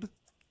reassigned?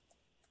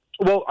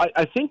 Well,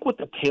 I think what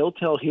the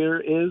telltale here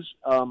is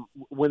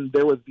when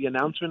there was the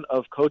announcement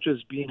of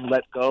coaches being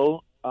let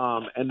go,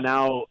 and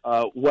now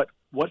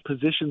what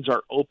positions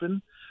are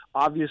open.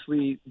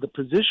 Obviously, the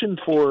position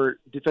for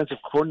defensive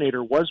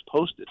coordinator was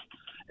posted,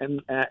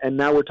 and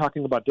now we're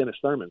talking about Dennis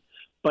Thurman.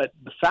 But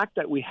the fact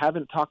that we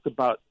haven't talked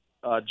about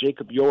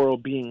Jacob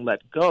Yoro being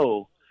let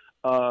go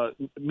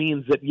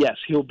means that yes,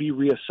 he'll be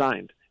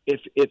reassigned.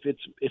 If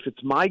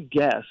it's my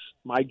guess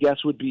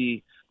would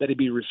be that he'd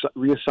be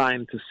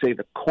reassigned to say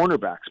the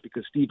cornerbacks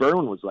because Steve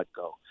Irwin was let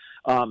go,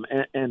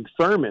 and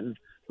Thurman,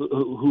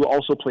 who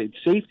also played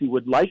safety, he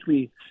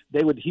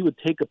would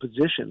take a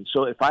position.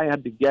 So if I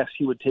had to guess,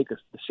 he would take the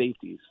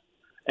safeties,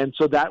 and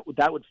so that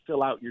would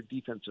fill out your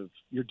defensive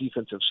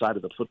side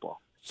of the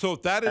football. So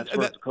that is as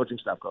far as the coaching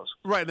staff goes.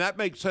 Right, and that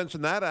makes sense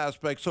in that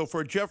aspect. So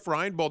for Jeff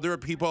Reinbold, there are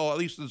people, at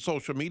least in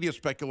social media,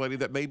 speculating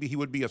that maybe he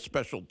would be a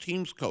special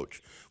teams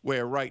coach,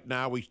 where right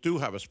now we do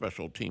have a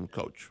special team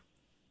coach.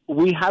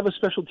 We have a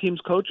special teams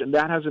coach, and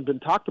that hasn't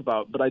been talked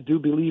about, but I do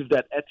believe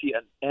that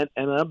Etienne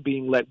Enna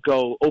being let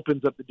go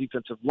opens up the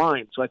defensive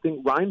line. So I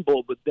think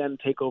Reinbold would then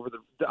take over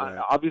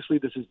obviously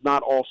this is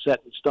not all set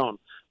in stone,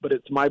 but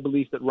it's my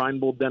belief that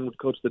Reinbold then would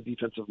coach the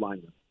defensive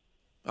linemen.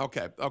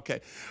 Okay.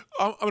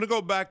 I'm going to go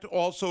back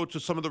also to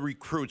some of the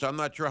recruits. I'm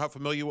not sure how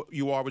familiar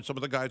you are with some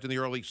of the guys in the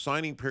early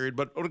signing period,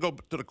 but I'm going to go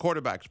to the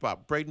quarterback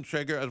spot. Braden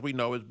Shager, as we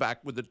know, is back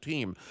with the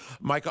team.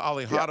 Micah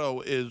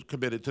Alejado is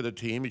committed to the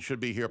team. He should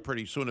be here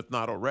pretty soon, if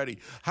not already.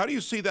 How do you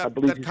see that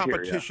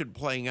competition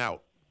playing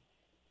out?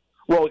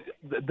 Well,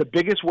 the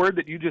biggest word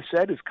that you just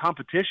said is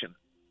competition,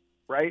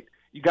 right?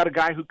 You got a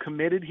guy who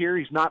committed here.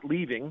 He's not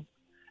leaving.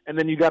 And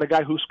then you got a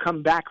guy who's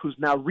come back who's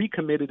now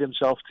recommitted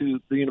himself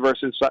to the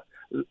University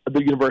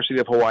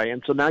of Hawaii.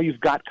 And so now you've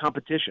got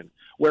competition.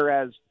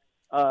 Whereas,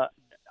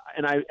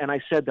 and I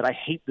said that I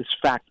hate this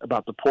fact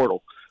about the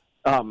portal.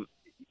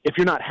 If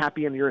you're not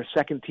happy and you're a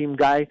second-team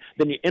guy,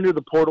 then you enter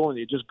the portal and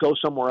you just go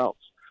somewhere else.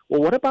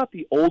 Well, what about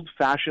the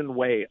old-fashioned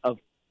way of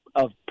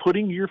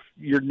putting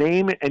your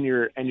name and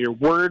your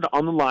word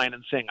on the line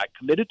and saying, I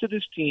committed to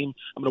this team.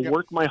 I'm going to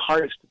work my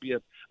hardest to be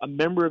a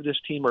member of this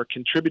team or a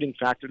contributing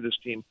factor to this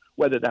team,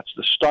 whether that's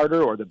the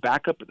starter or the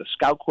backup or the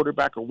scout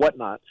quarterback or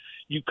whatnot.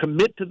 You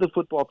commit to the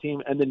football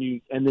team and then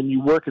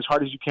you work as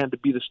hard as you can to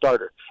be the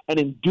starter. And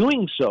in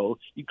doing so,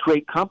 you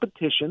create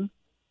competition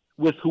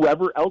with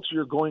whoever else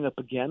you're going up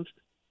against,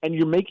 and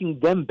you're making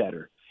them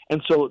better.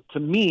 And so, to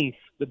me,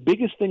 the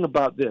biggest thing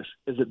about this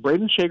is that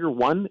Braden Shager,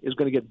 one, is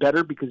going to get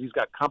better because he's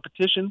got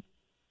competition,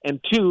 and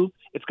two,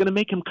 it's going to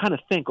make him kind of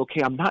think,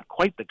 okay, I'm not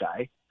quite the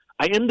guy.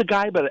 I am the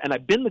guy, and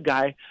I've been the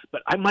guy,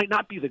 but I might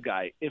not be the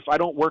guy if I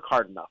don't work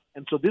hard enough.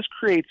 And so this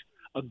creates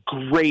a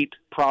great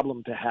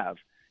problem to have.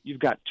 You've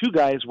got two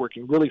guys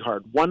working really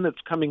hard, one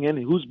that's coming in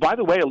who's, by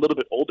the way, a little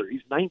bit older.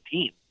 He's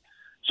 19.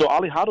 So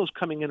Alejado's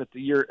coming in at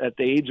the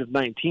age of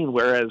 19,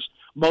 whereas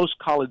most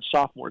college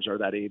sophomores are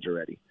that age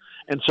already.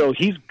 And so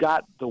he's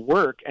got the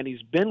work, and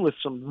he's been with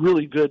some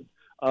really good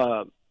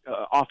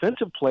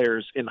offensive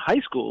players in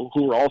high school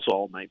who are also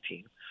all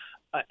 19.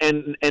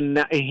 And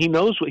he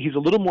knows he's a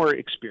little more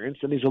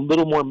experienced and he's a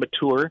little more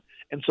mature,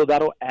 and so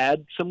that'll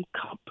add some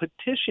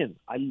competition.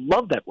 I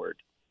love that word.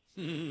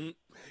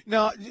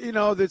 Now,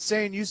 the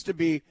saying used to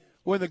be,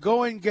 when the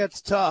going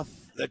gets tough,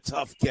 the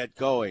tough get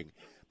going.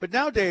 But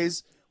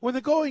nowadays, when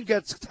the going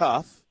gets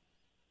tough,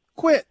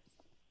 quit.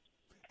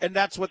 And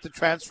that's what the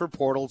transfer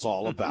portal's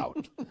all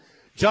about.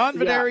 John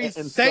Videri,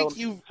 thank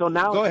you. So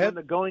now go ahead. When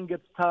the going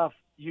gets tough,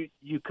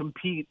 you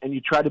compete and you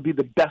try to be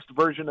the best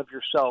version of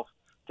yourself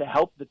to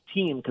help the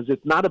team, because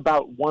it's not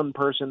about one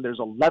person. There's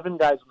 11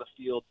 guys on the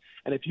field,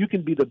 and if you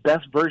can be the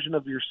best version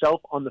of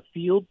yourself on the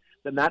field,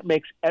 then that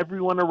makes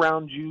everyone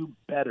around you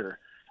better.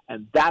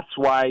 And that's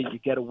why you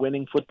get a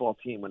winning football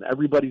team, when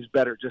everybody's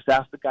better. Just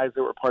ask the guys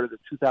that were part of the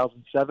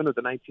 2007 or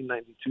the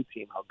 1992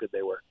 team how good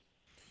they were.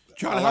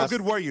 John, how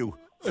good were you?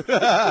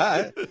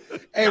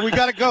 Hey, we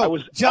got to go.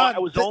 I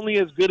was only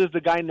as good as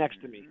the guy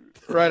next to me.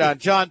 Right on.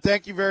 John,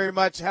 thank you very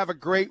much. Have a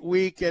great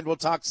week, and we'll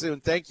talk soon.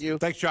 Thank you.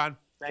 Thanks, John.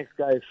 Thanks,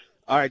 guys.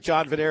 All right,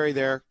 John Videri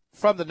there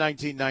from the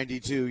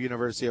 1992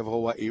 University of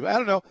Hawaii. I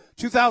don't know,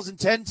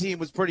 2010 team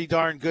was pretty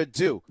darn good,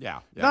 too. Yeah.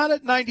 Not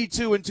at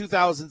 92 and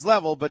 2000s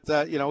level, but,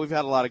 we've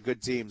had a lot of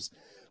good teams.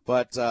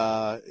 But,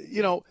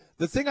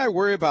 the thing I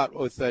worry about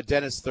with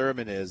Dennis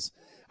Thurman is,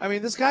 I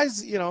mean, this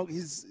guy's,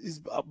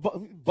 he's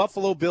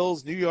Buffalo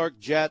Bills, New York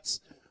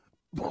Jets,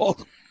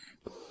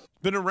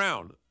 been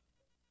around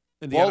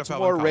in the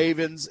Baltimore NFL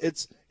Ravens.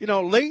 It's,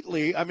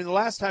 lately, I mean, the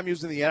last time he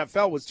was in the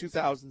NFL was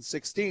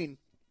 2016.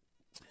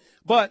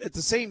 But at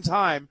the same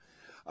time,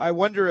 I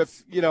wonder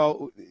if,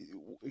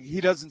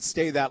 he doesn't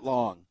stay that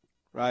long,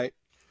 right?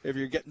 If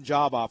you're getting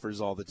job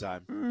offers all the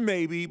time.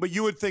 Maybe, but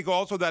you would think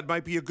also that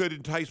might be a good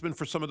enticement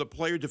for some of the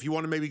players. If you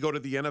want to maybe go to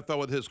the NFL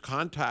with his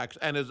contacts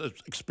and his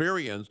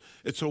experience,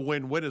 it's a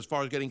win-win as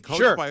far as getting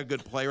coached by a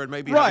good player and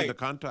maybe having the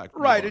contact.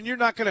 Right, and you're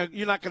not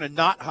gonna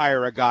not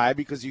hire a guy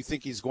because you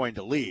think he's going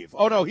to leave.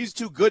 Oh no, he's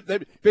too good. They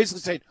basically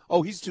saying,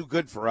 oh, he's too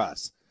good for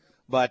us.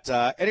 But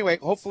anyway,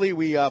 hopefully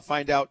we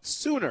find out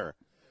sooner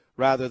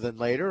rather than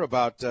later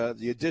about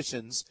the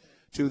additions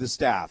to the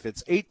staff.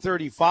 It's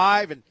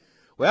 8:35, and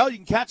well, you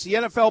can catch the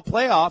NFL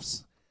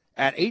playoffs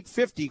at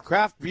 850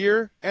 Craft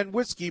Beer and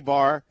Whiskey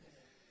Bar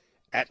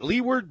at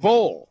Leeward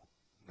Bowl.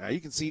 Now you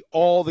can see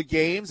all the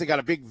games. They got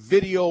a big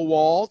video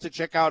wall to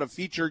check out a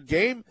featured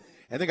game,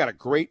 and they got a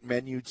great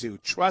menu too.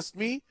 Trust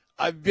me,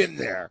 I've been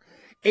there.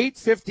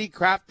 850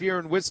 Craft Beer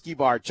and Whiskey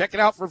Bar. Check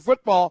it out for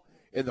football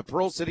in the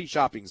Pearl City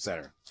Shopping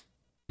Center.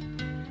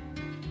 Wind's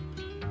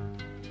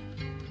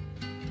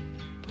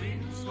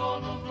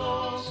gonna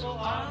blow, so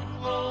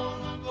I'm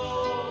gonna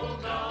go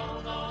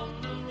down on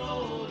the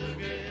road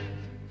again.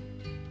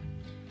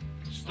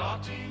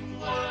 Starting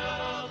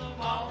where the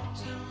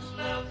mountains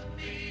left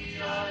me,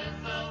 I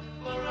end up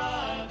where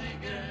I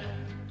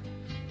began.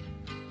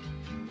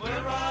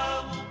 Where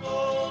I will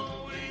go, the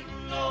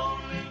wind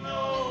only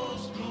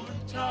knows,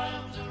 blowing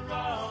times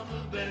around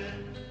the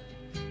bend.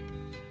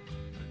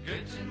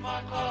 Get in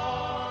my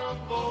car,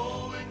 I'm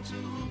going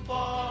too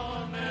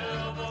far,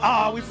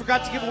 never. We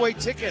forgot to give away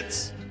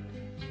tickets.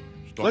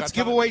 Let's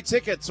give away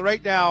tickets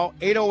right now,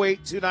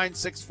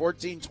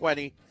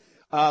 808-296-1420.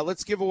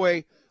 Let's give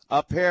away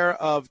a pair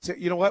of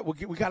you know what?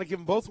 We got to give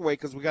them both away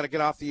because we got to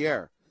get off the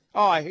air.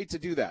 Oh, I hate to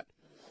do that.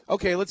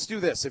 Okay, let's do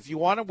this. If you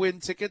want to win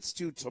tickets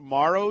to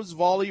tomorrow's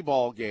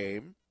volleyball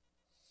game,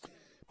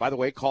 by the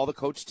way, call the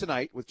coach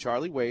tonight with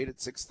Charlie Wade at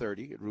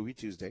 6:30 at Ruby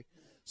Tuesday.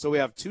 So we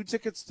have 2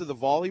 tickets to the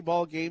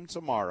volleyball game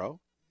tomorrow,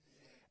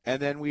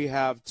 and then we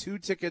have 2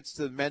 tickets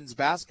to the men's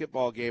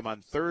basketball game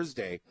on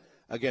Thursday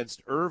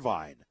against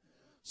Irvine.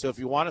 So if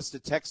you want us to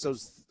text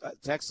us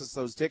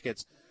those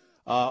tickets,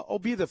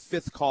 be the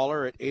 5th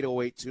caller at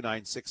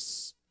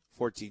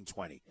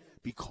 808-296-1420.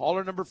 Be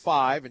caller number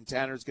 5, and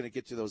Tanner's going to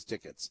get you those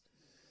tickets.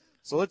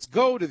 So let's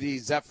go to the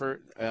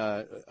Zephyr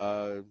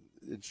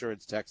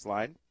insurance text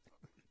line.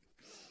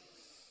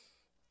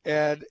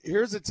 And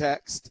here's a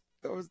text.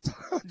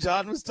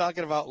 John was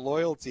talking about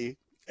loyalty,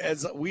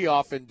 as we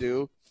often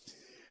do.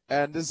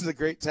 And this is a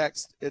great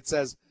text. It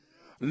says,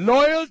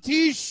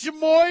 loyalty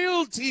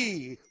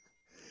schmoyalty.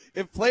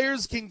 If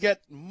players can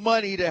get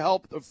money to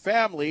help the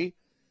family,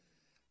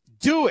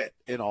 do it,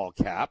 in all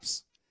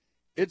caps.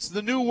 It's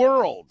the new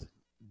world.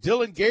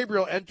 Dylan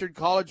Gabriel entered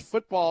college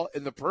football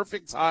in the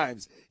perfect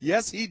times.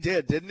 Yes, he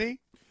did, didn't he?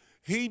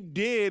 He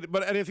did,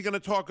 and if you're going to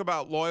talk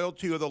about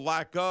loyalty or the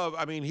lack of,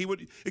 I mean, you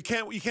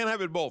can't have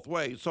it both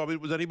ways. So, I mean,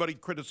 was anybody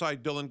criticize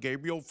Dylan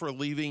Gabriel for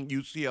leaving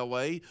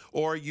UCLA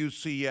or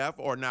UCF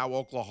or now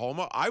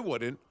Oklahoma? I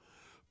wouldn't.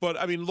 But,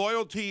 I mean,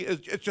 loyalty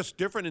it's just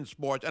different in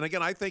sports. And,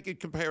 again, I think it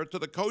compares to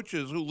the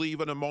coaches who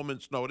leave in a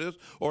moment's notice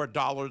or a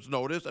dollar's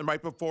notice and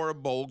right before a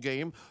bowl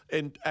game.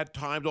 And at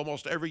times,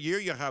 almost every year,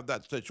 you have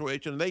that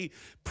situation. They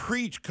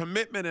preach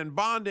commitment and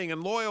bonding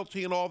and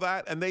loyalty and all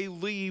that, and they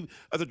leave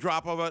at the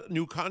drop of a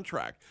new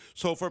contract.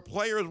 So for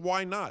players,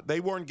 why not? They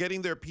weren't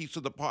getting their piece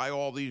of the pie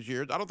all these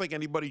years. I don't think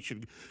anybody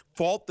should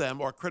fault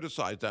them or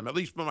criticize them. At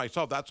least for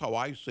myself, that's how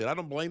I see it. I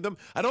don't blame them.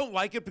 I don't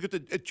like it because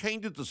it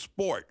changes the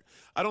sport.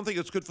 I don't think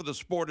it's good for the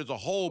sport as a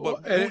whole,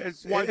 but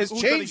it's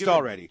changed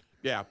already.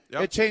 Yeah.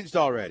 It changed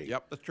already.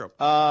 Yep, that's true.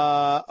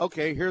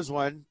 Okay, here's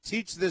one.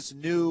 Teach this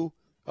new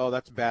 – oh,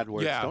 that's bad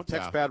words. Yeah, don't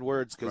text bad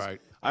words because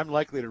I'm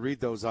likely to read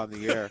those on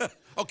the air.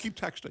 I'll keep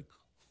texting.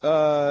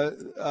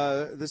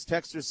 This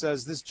texter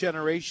says, this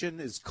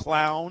generation is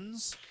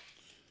clowns.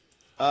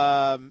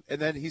 And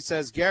then he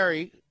says,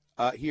 Gary,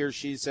 he or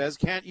she says,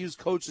 can't use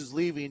coaches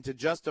leaving to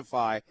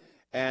justify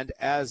and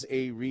as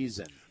a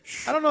reason.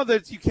 I don't know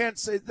that you can't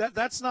say that.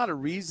 That's not a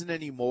reason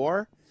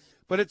anymore,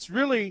 but it's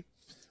really,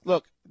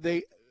 look,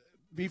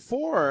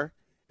 before,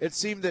 it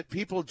seemed that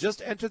people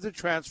just entered the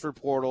transfer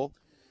portal.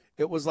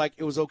 It was like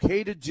it was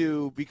okay to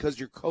do because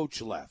your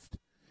coach left.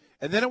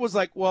 And then it was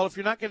like, well, if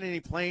you're not getting any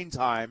playing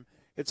time,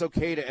 it's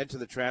okay to enter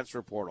the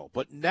transfer portal.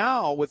 But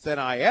now with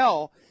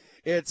NIL,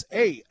 it's,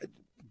 hey,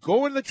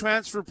 go in the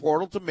transfer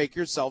portal to make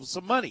yourself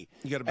some money.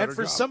 You get a better and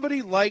for job.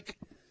 somebody like,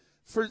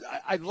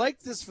 I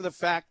like this for the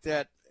fact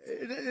that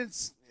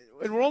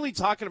and we're only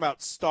talking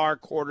about star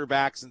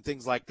quarterbacks and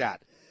things like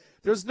that.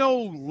 There's no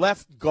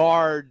left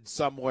guard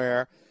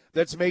somewhere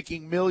that's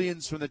making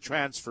millions from the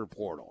transfer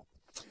portal.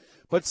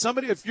 But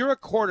somebody, if you're a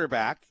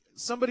quarterback,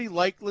 somebody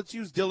like, let's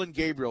use Dylan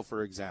Gabriel,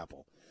 for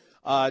example.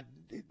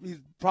 He's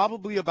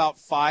probably about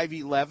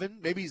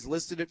 5'11". Maybe he's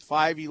listed at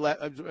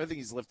 5'11". I think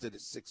he's listed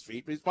at 6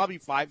 feet, but he's probably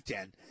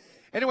 5'10".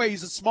 Anyway,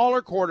 he's a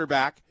smaller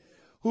quarterback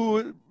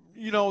who,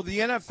 the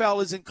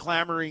NFL isn't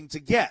clamoring to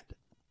get.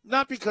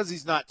 Not because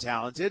he's not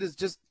talented. It's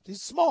just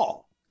he's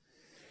small.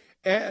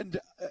 And,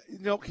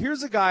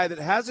 here's a guy that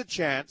has a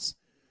chance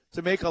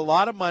to make a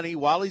lot of money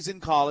while he's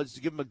in college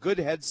to give him a good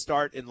head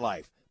start in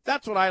life.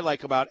 That's what I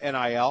like about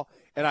NIL,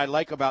 and I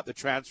like about the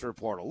transfer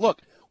portal.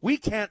 Look, we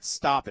can't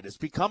stop it. It's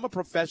become a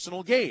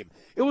professional game.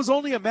 It was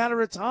only a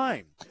matter of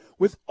time.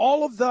 With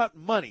all of that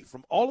money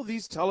from all of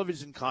these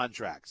television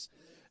contracts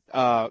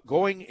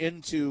going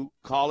into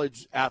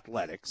college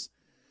athletics,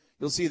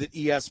 you'll see that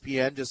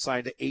ESPN just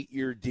signed an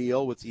 8-year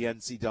deal with the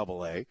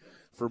NCAA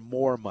for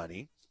more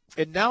money.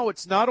 And now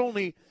it's not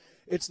only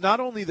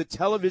the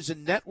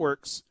television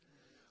networks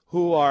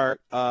who are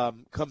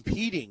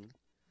competing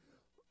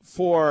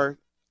for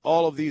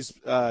all of these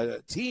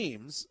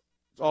teams,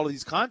 all of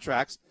these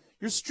contracts.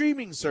 Your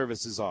streaming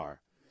services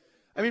are.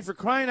 I mean, for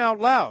crying out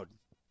loud,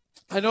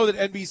 I know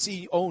that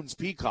NBC owns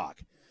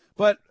Peacock,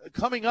 but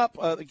coming up,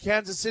 the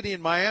Kansas City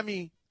and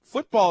Miami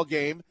football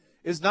game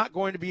is not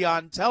going to be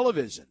on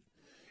television.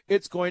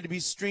 It's going to be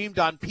streamed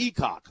on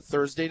Peacock,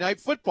 Thursday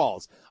Night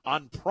Footballs,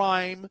 on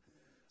Prime,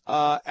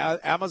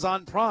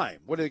 Amazon Prime.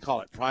 What do they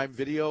call it? Prime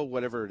Video,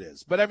 whatever it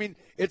is. But, I mean,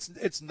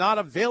 it's not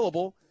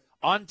available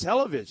on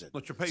television.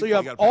 So you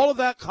have all of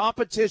that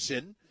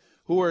competition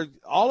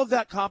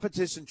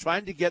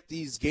trying to get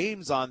these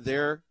games on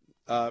their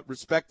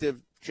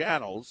respective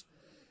channels.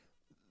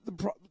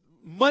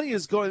 Money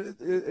is going –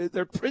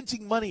 they're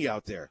printing money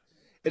out there.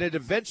 And it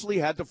eventually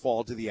had to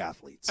fall to the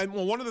athletes. And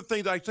one of the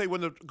things I say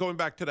when going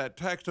back to that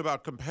text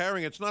about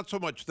comparing, it's not so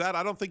much that.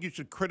 I don't think you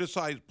should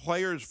criticize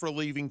players for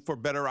leaving for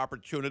better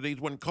opportunities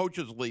when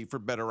coaches leave for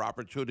better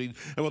opportunities.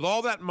 And with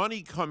all that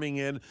money coming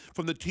in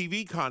from the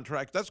TV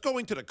contract, that's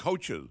going to the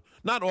coaches.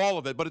 Not all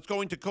of it, but it's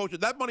going to coaches.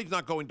 That money's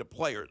not going to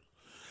players.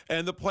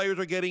 And the players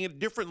are getting it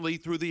differently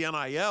through the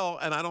NIL,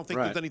 and I don't think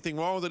there's anything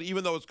wrong with it,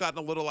 even though it's gotten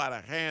a little out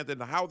of hand in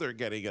how they're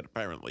getting it,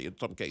 apparently, in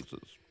some cases.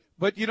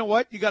 But you know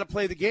what? You got to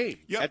play the game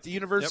at the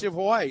University of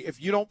Hawaii. If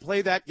you don't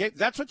play that game,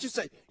 that's what you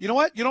say. You know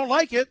what? You don't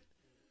like it.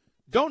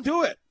 Don't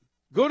do it.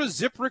 Go to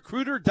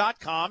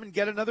ziprecruiter.com and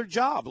get another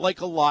job, like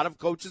a lot of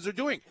coaches are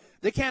doing.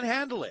 They can't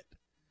handle it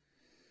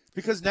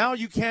because now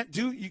you can't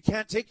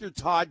take your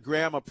Todd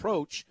Graham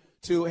approach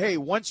to, hey,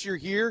 once you're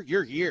here,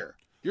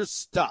 you're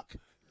stuck.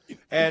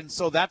 And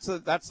so that's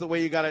the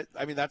way you got to.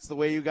 I mean, that's the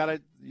way you got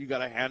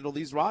to handle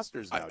these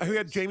rosters now. We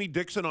had Jamie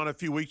Dixon on a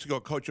few weeks ago,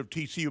 coach of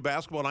TCU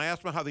basketball, and I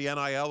asked him how the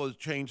NIL has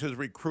changed his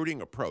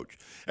recruiting approach,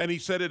 and he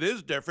said it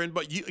is different,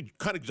 but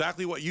kind of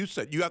exactly what you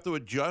said. You have to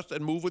adjust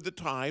and move with the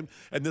time,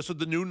 and this is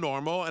the new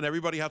normal, and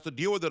everybody has to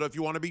deal with it if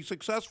you want to be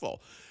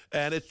successful.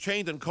 And it's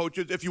changed. And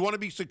coaches, if you want to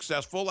be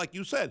successful, like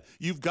you said,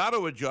 you've got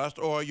to adjust,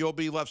 or you'll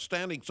be left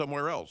standing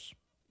somewhere else.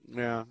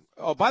 Yeah.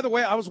 Oh, by the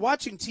way, I was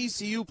watching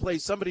TCU play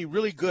somebody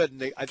really good,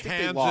 and I think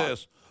they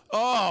lost.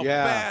 Oh,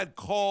 yeah. Bad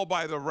call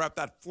by the ref.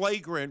 That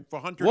flagrant for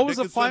Hunter What was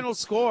Dickinson. the final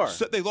score?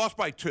 They lost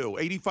by 2,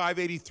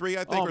 85-83,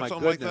 I think, or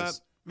something like that.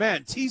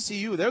 Man,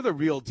 TCU, they're the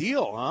real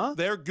deal, huh?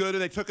 They're good,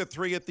 and they took a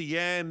 3 at the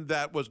end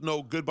that was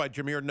no good by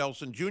Jameer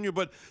Nelson Jr.,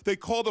 but they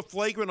called a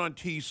flagrant on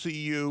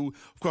TCU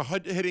for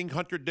hitting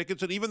Hunter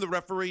Dickinson. Even the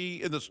referee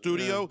in the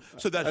studio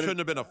said that shouldn't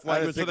have been a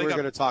flagrant. I didn't think we were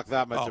going to talk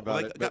that much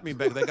about it.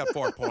 They got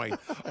 4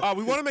 points.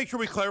 We want to make sure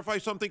we clarify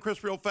something,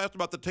 Chris, real fast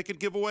about the ticket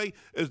giveaway.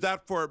 Is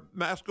that for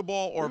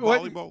basketball or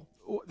volleyball?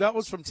 That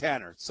was from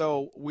Tanner,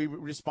 so we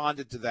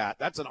responded to that.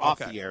 That's an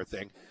off-the-air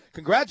thing.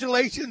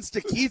 Congratulations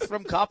to Keith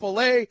from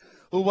Kapolei,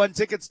 who won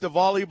tickets to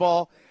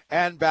volleyball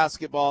and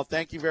basketball.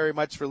 Thank you very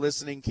much for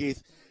listening,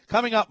 Keith.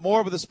 Coming up,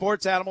 more with the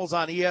Sports Animals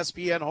on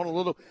ESPN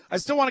Honolulu. I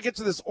still want to get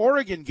to this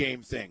Oregon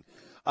game thing.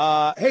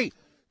 Hey,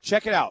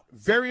 check it out.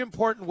 Very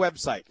important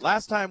website.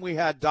 Last time we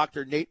had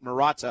Dr. Nate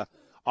Murata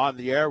on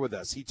the air with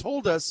us. He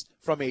told us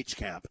from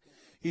H-Camp,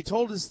 he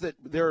told us that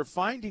they're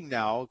finding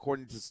now,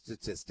 according to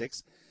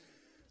statistics,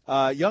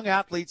 young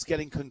athletes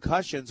getting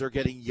concussions are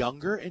getting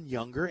younger and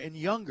younger and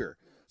younger.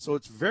 So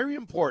it's very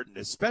important,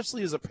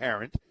 especially as a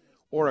parent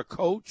or a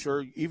coach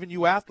or even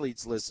you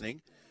athletes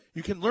listening,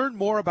 you can learn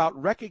more about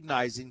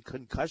recognizing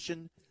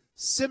concussion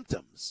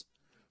symptoms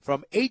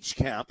from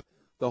H-Camp,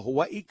 the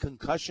Hawaii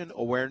Concussion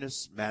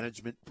Awareness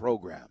Management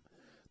Program.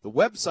 The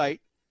website,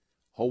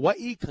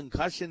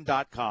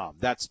 hawaiiconcussion.com.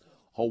 That's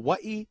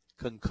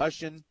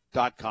hawaiiconcussion.com.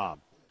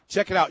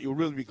 Check it out. You'll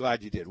really be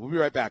glad you did. We'll be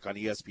right back on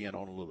ESPN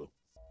Honolulu.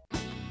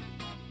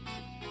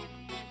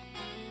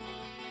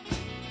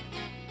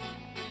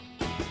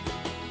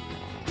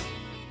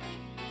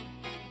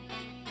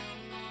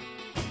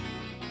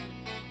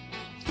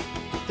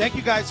 Thank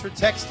you guys for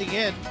texting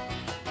in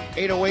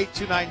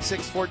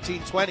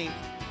 808-296-1420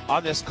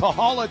 on this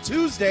Kahala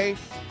Tuesday.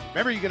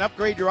 Remember, you can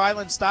upgrade your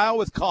island style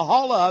with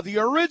Kahala, the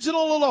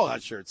original Aloha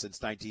shirt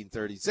since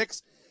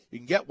 1936. You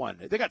can get one.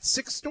 They got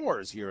 6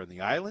 stores here on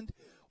the island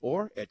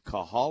or at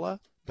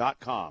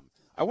kahala.com.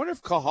 I wonder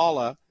if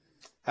Kahala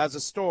has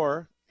a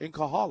store in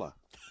Kahala.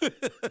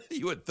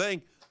 You would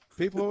think.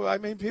 People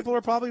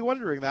are probably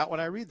wondering that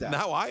when I read that.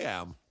 Now I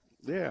am.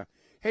 Yeah.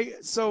 Hey,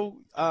 so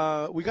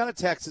we got a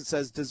text that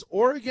says, does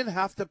Oregon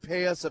have to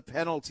pay us a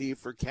penalty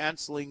for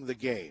canceling the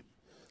game?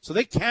 So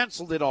they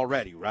canceled it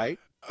already, right?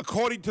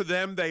 According to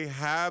them, they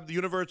have. The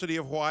University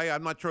of Hawaii,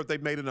 I'm not sure if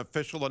they've made an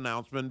official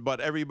announcement, but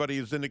everybody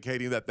is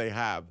indicating that they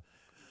have.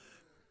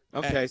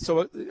 Okay,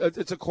 so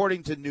it's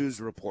according to news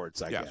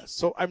reports, I guess.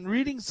 So I'm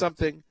reading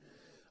something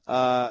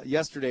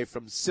yesterday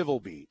from Civil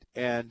Beat,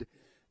 and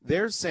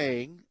they're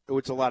saying,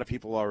 which a lot of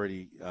people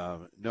already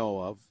know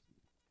of,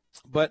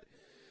 but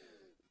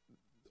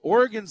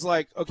Oregon's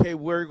like, okay,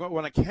 we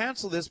want to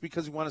cancel this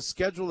because we want to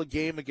schedule a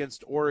game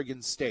against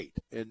Oregon State.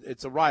 And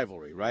it's a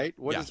rivalry, right?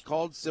 What is it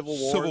called? Civil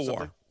War? Civil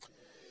War.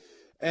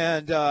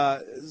 And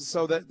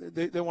so that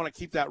they want to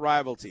keep that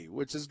rivalry,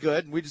 which is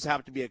good. And we just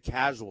happen to be a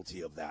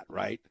casualty of that,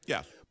 right?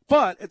 Yeah.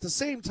 But at the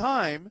same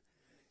time,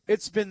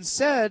 it's been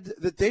said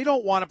that they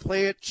don't want to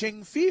play at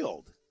Ching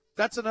Field.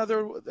 That's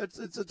another.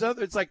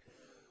 It's like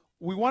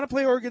we want to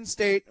play Oregon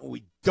State, and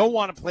we don't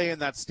want to play in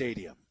that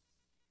stadium.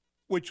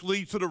 Which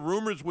leads to the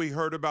rumors we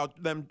heard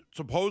about them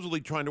supposedly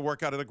trying to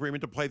work out an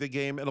agreement to play the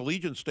game at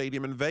Allegiant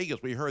Stadium in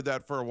Vegas. We heard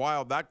that for a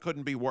while. That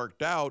couldn't be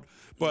worked out,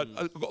 but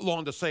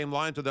along the same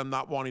lines of them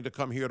not wanting to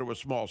come here to a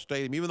small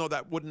stadium, even though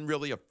that wouldn't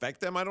really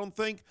affect them, I don't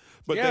think.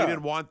 But they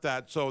didn't want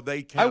that, so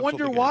they canceled. I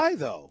wonder why,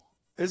 though.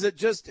 Is it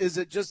just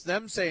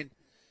them saying,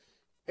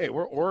 "Hey,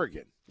 we're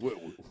Oregon. We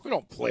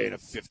don't play in a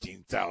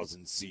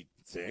 15,000 seat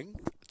thing"?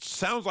 It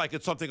sounds like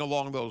it's something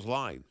along those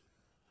lines.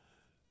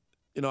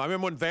 You know, I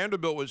remember when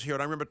Vanderbilt was here,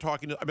 and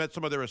I met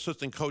some of their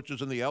assistant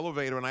coaches in the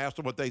elevator, and I asked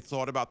them what they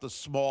thought about the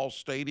small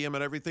stadium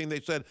and everything. They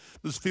said,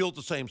 this field's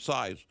the same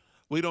size.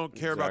 We don't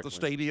care about the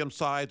stadium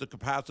size, the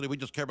capacity. We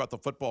just care about the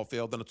football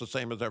field, and it's the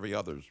same as every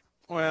others.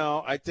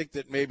 Well, I think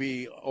that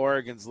maybe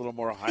Oregon's a little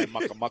more high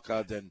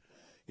mucka than,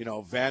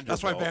 Vanderbilt.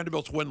 That's why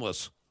Vanderbilt's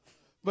winless.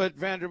 But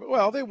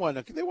Vanderbilt, they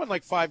won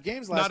like 5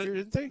 games last year,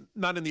 didn't they?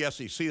 Not in the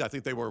SEC. I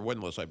think they were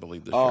winless, I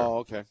believe, this year. Oh,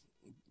 okay.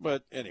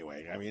 But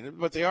anyway,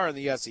 but they are in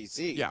the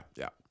SEC. Yeah.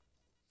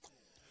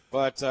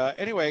 But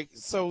anyway,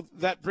 so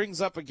that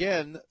brings up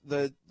again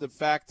the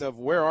fact of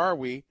where are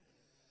we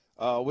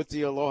with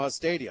the Aloha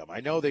Stadium?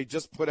 I know they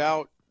just put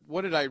out,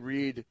 what did I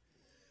read?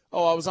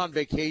 Oh, I was on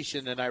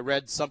vacation and I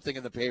read something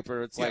in the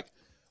paper. It's like,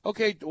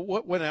 okay,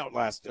 what went out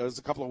last? It was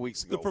a couple of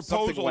weeks ago. The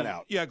proposal something went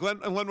out. Yeah, Glenn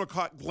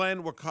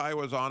Wakai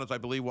was on, as I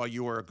believe, while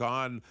you were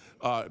gone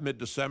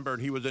mid-December,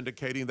 and he was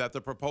indicating that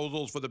the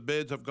proposals for the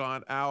bids have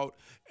gone out,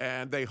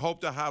 and they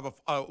hope to have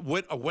a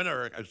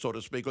winner, so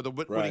to speak, or the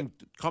winning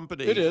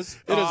company. It is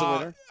a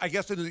winner. I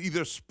guess in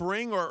either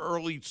spring or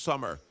early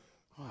summer,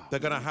 they're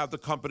going to have the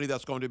company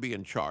that's going to be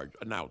in charge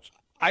announced.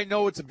 I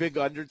know it's a big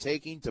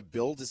undertaking to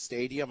build a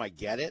stadium. I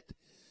get it.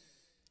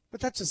 But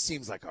that just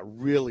seems like a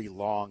really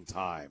long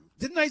time.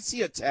 Didn't I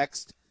see a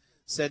text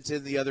sent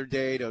in the other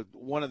day to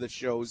one of the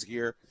shows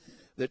here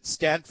that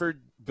Stanford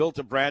built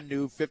a brand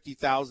new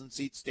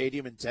 50,000-seat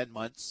stadium in 10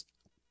 months?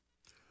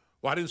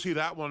 Well, I didn't see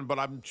that one, but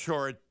I'm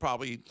sure it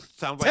probably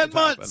sounds like 10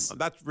 months. Happened.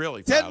 That's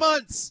really 10 fast.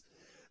 months.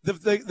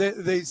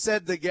 They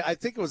said, I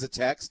think it was a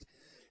text.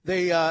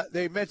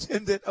 They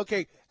mentioned that,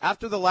 okay,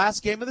 after the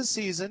last game of the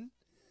season,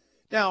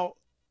 now,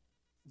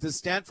 does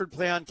Stanford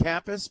play on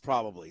campus?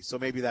 Probably. So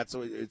maybe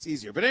it's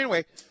easier. But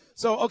anyway,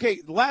 so,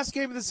 okay, the last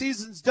game of the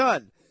season's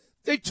done.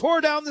 They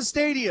tore down the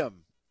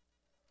stadium.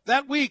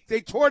 That week, they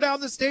tore down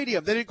the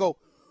stadium. They didn't go,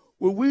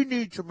 well, we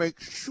need to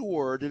make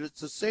sure that it's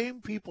the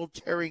same people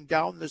tearing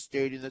down the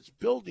stadium that's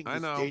building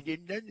the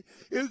stadium. And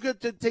you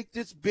got to take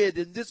this bid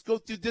and go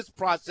through this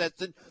process,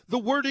 and the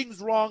wording's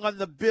wrong on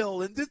the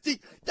bill. And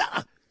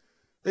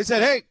they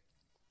said, hey,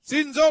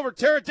 season's over.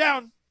 Tear it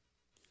down.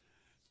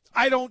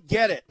 I don't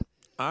get it.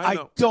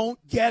 I don't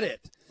get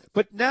it.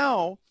 But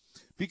now,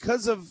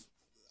 because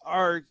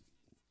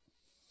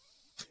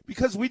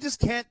we just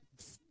can't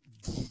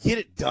get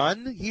it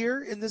done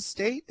here in this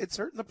state, it's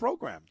hurting the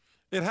program.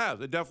 It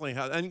has. It definitely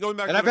has. And going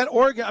back, and I bet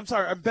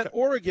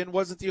Oregon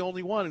wasn't the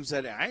only one who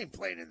said, I ain't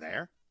playing in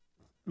there.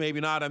 Maybe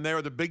not, and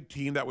they're the big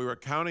team that we were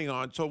counting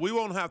on. So we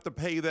won't have to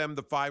pay them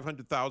the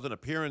 $500,000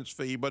 appearance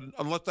fee, but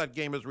unless that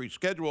game is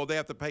rescheduled, they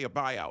have to pay a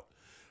buyout.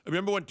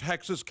 Remember when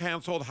Texas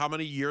canceled how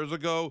many years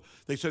ago?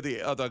 They said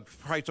the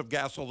price of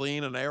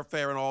gasoline and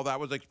airfare and all that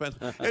was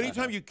expensive.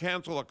 Anytime you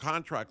cancel a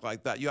contract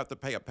like that, you have to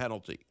pay a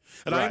penalty.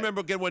 And I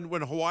remember again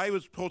when Hawaii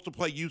was supposed to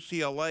play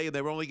UCLA and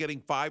they were only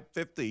getting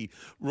 $550.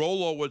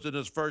 Rolo was in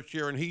his first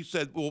year and he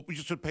said, "Well, we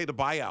should pay the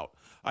buyout."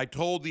 I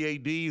told the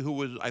AD, who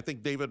was I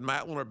think David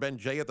Matlin or Ben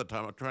Jay at the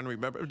time, I'm trying to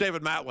remember,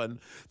 David Matlin,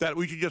 that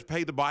we should just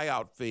pay the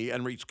buyout fee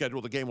and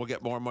reschedule the game. We'll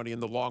get more money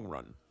in the long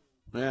run.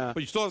 Yeah,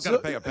 but you still have got to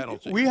pay a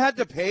penalty. We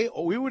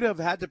would have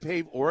had to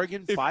pay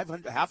Oregon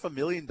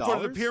 $500,000 for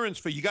the appearance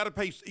fee. You got to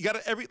pay. You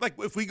got to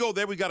if we go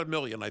there, we got $1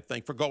 million. I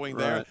think for going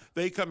there. Right.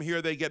 They come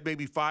here, they get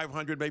maybe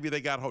 500. Maybe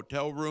they got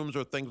hotel rooms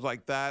or things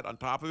like that on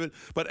top of it.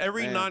 But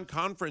every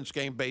non-conference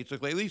game,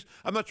 basically, at least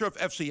I'm not sure if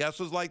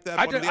FCS is like that.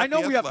 I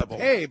know we have to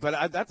pay,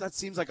 but that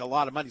seems like a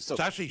lot of money. So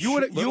you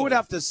would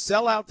have to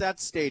sell out that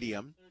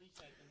stadium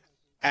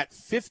at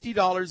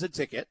 $50 a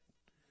ticket.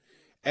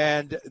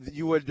 And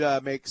you would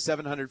make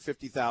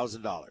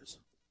 $750,000.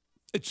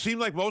 It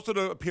seemed like most of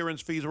the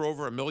appearance fees are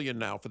over $1 million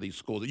now for these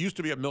schools. It used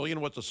to be $1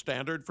 million was the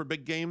standard for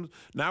big games.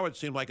 Now it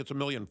seems like it's $1.5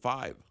 million.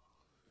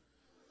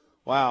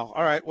 Wow.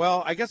 All right.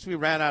 Well, I guess we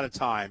ran out of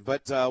time,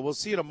 but we'll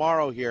see you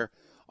tomorrow here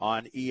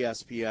on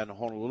ESPN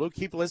Honolulu.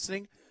 Keep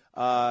listening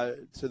to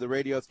the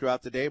radio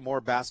throughout the day. More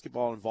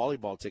basketball and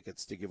volleyball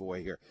tickets to give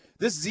away here.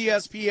 This is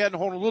ESPN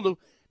Honolulu,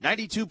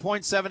 92.7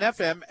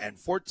 FM and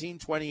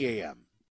 1420 AM.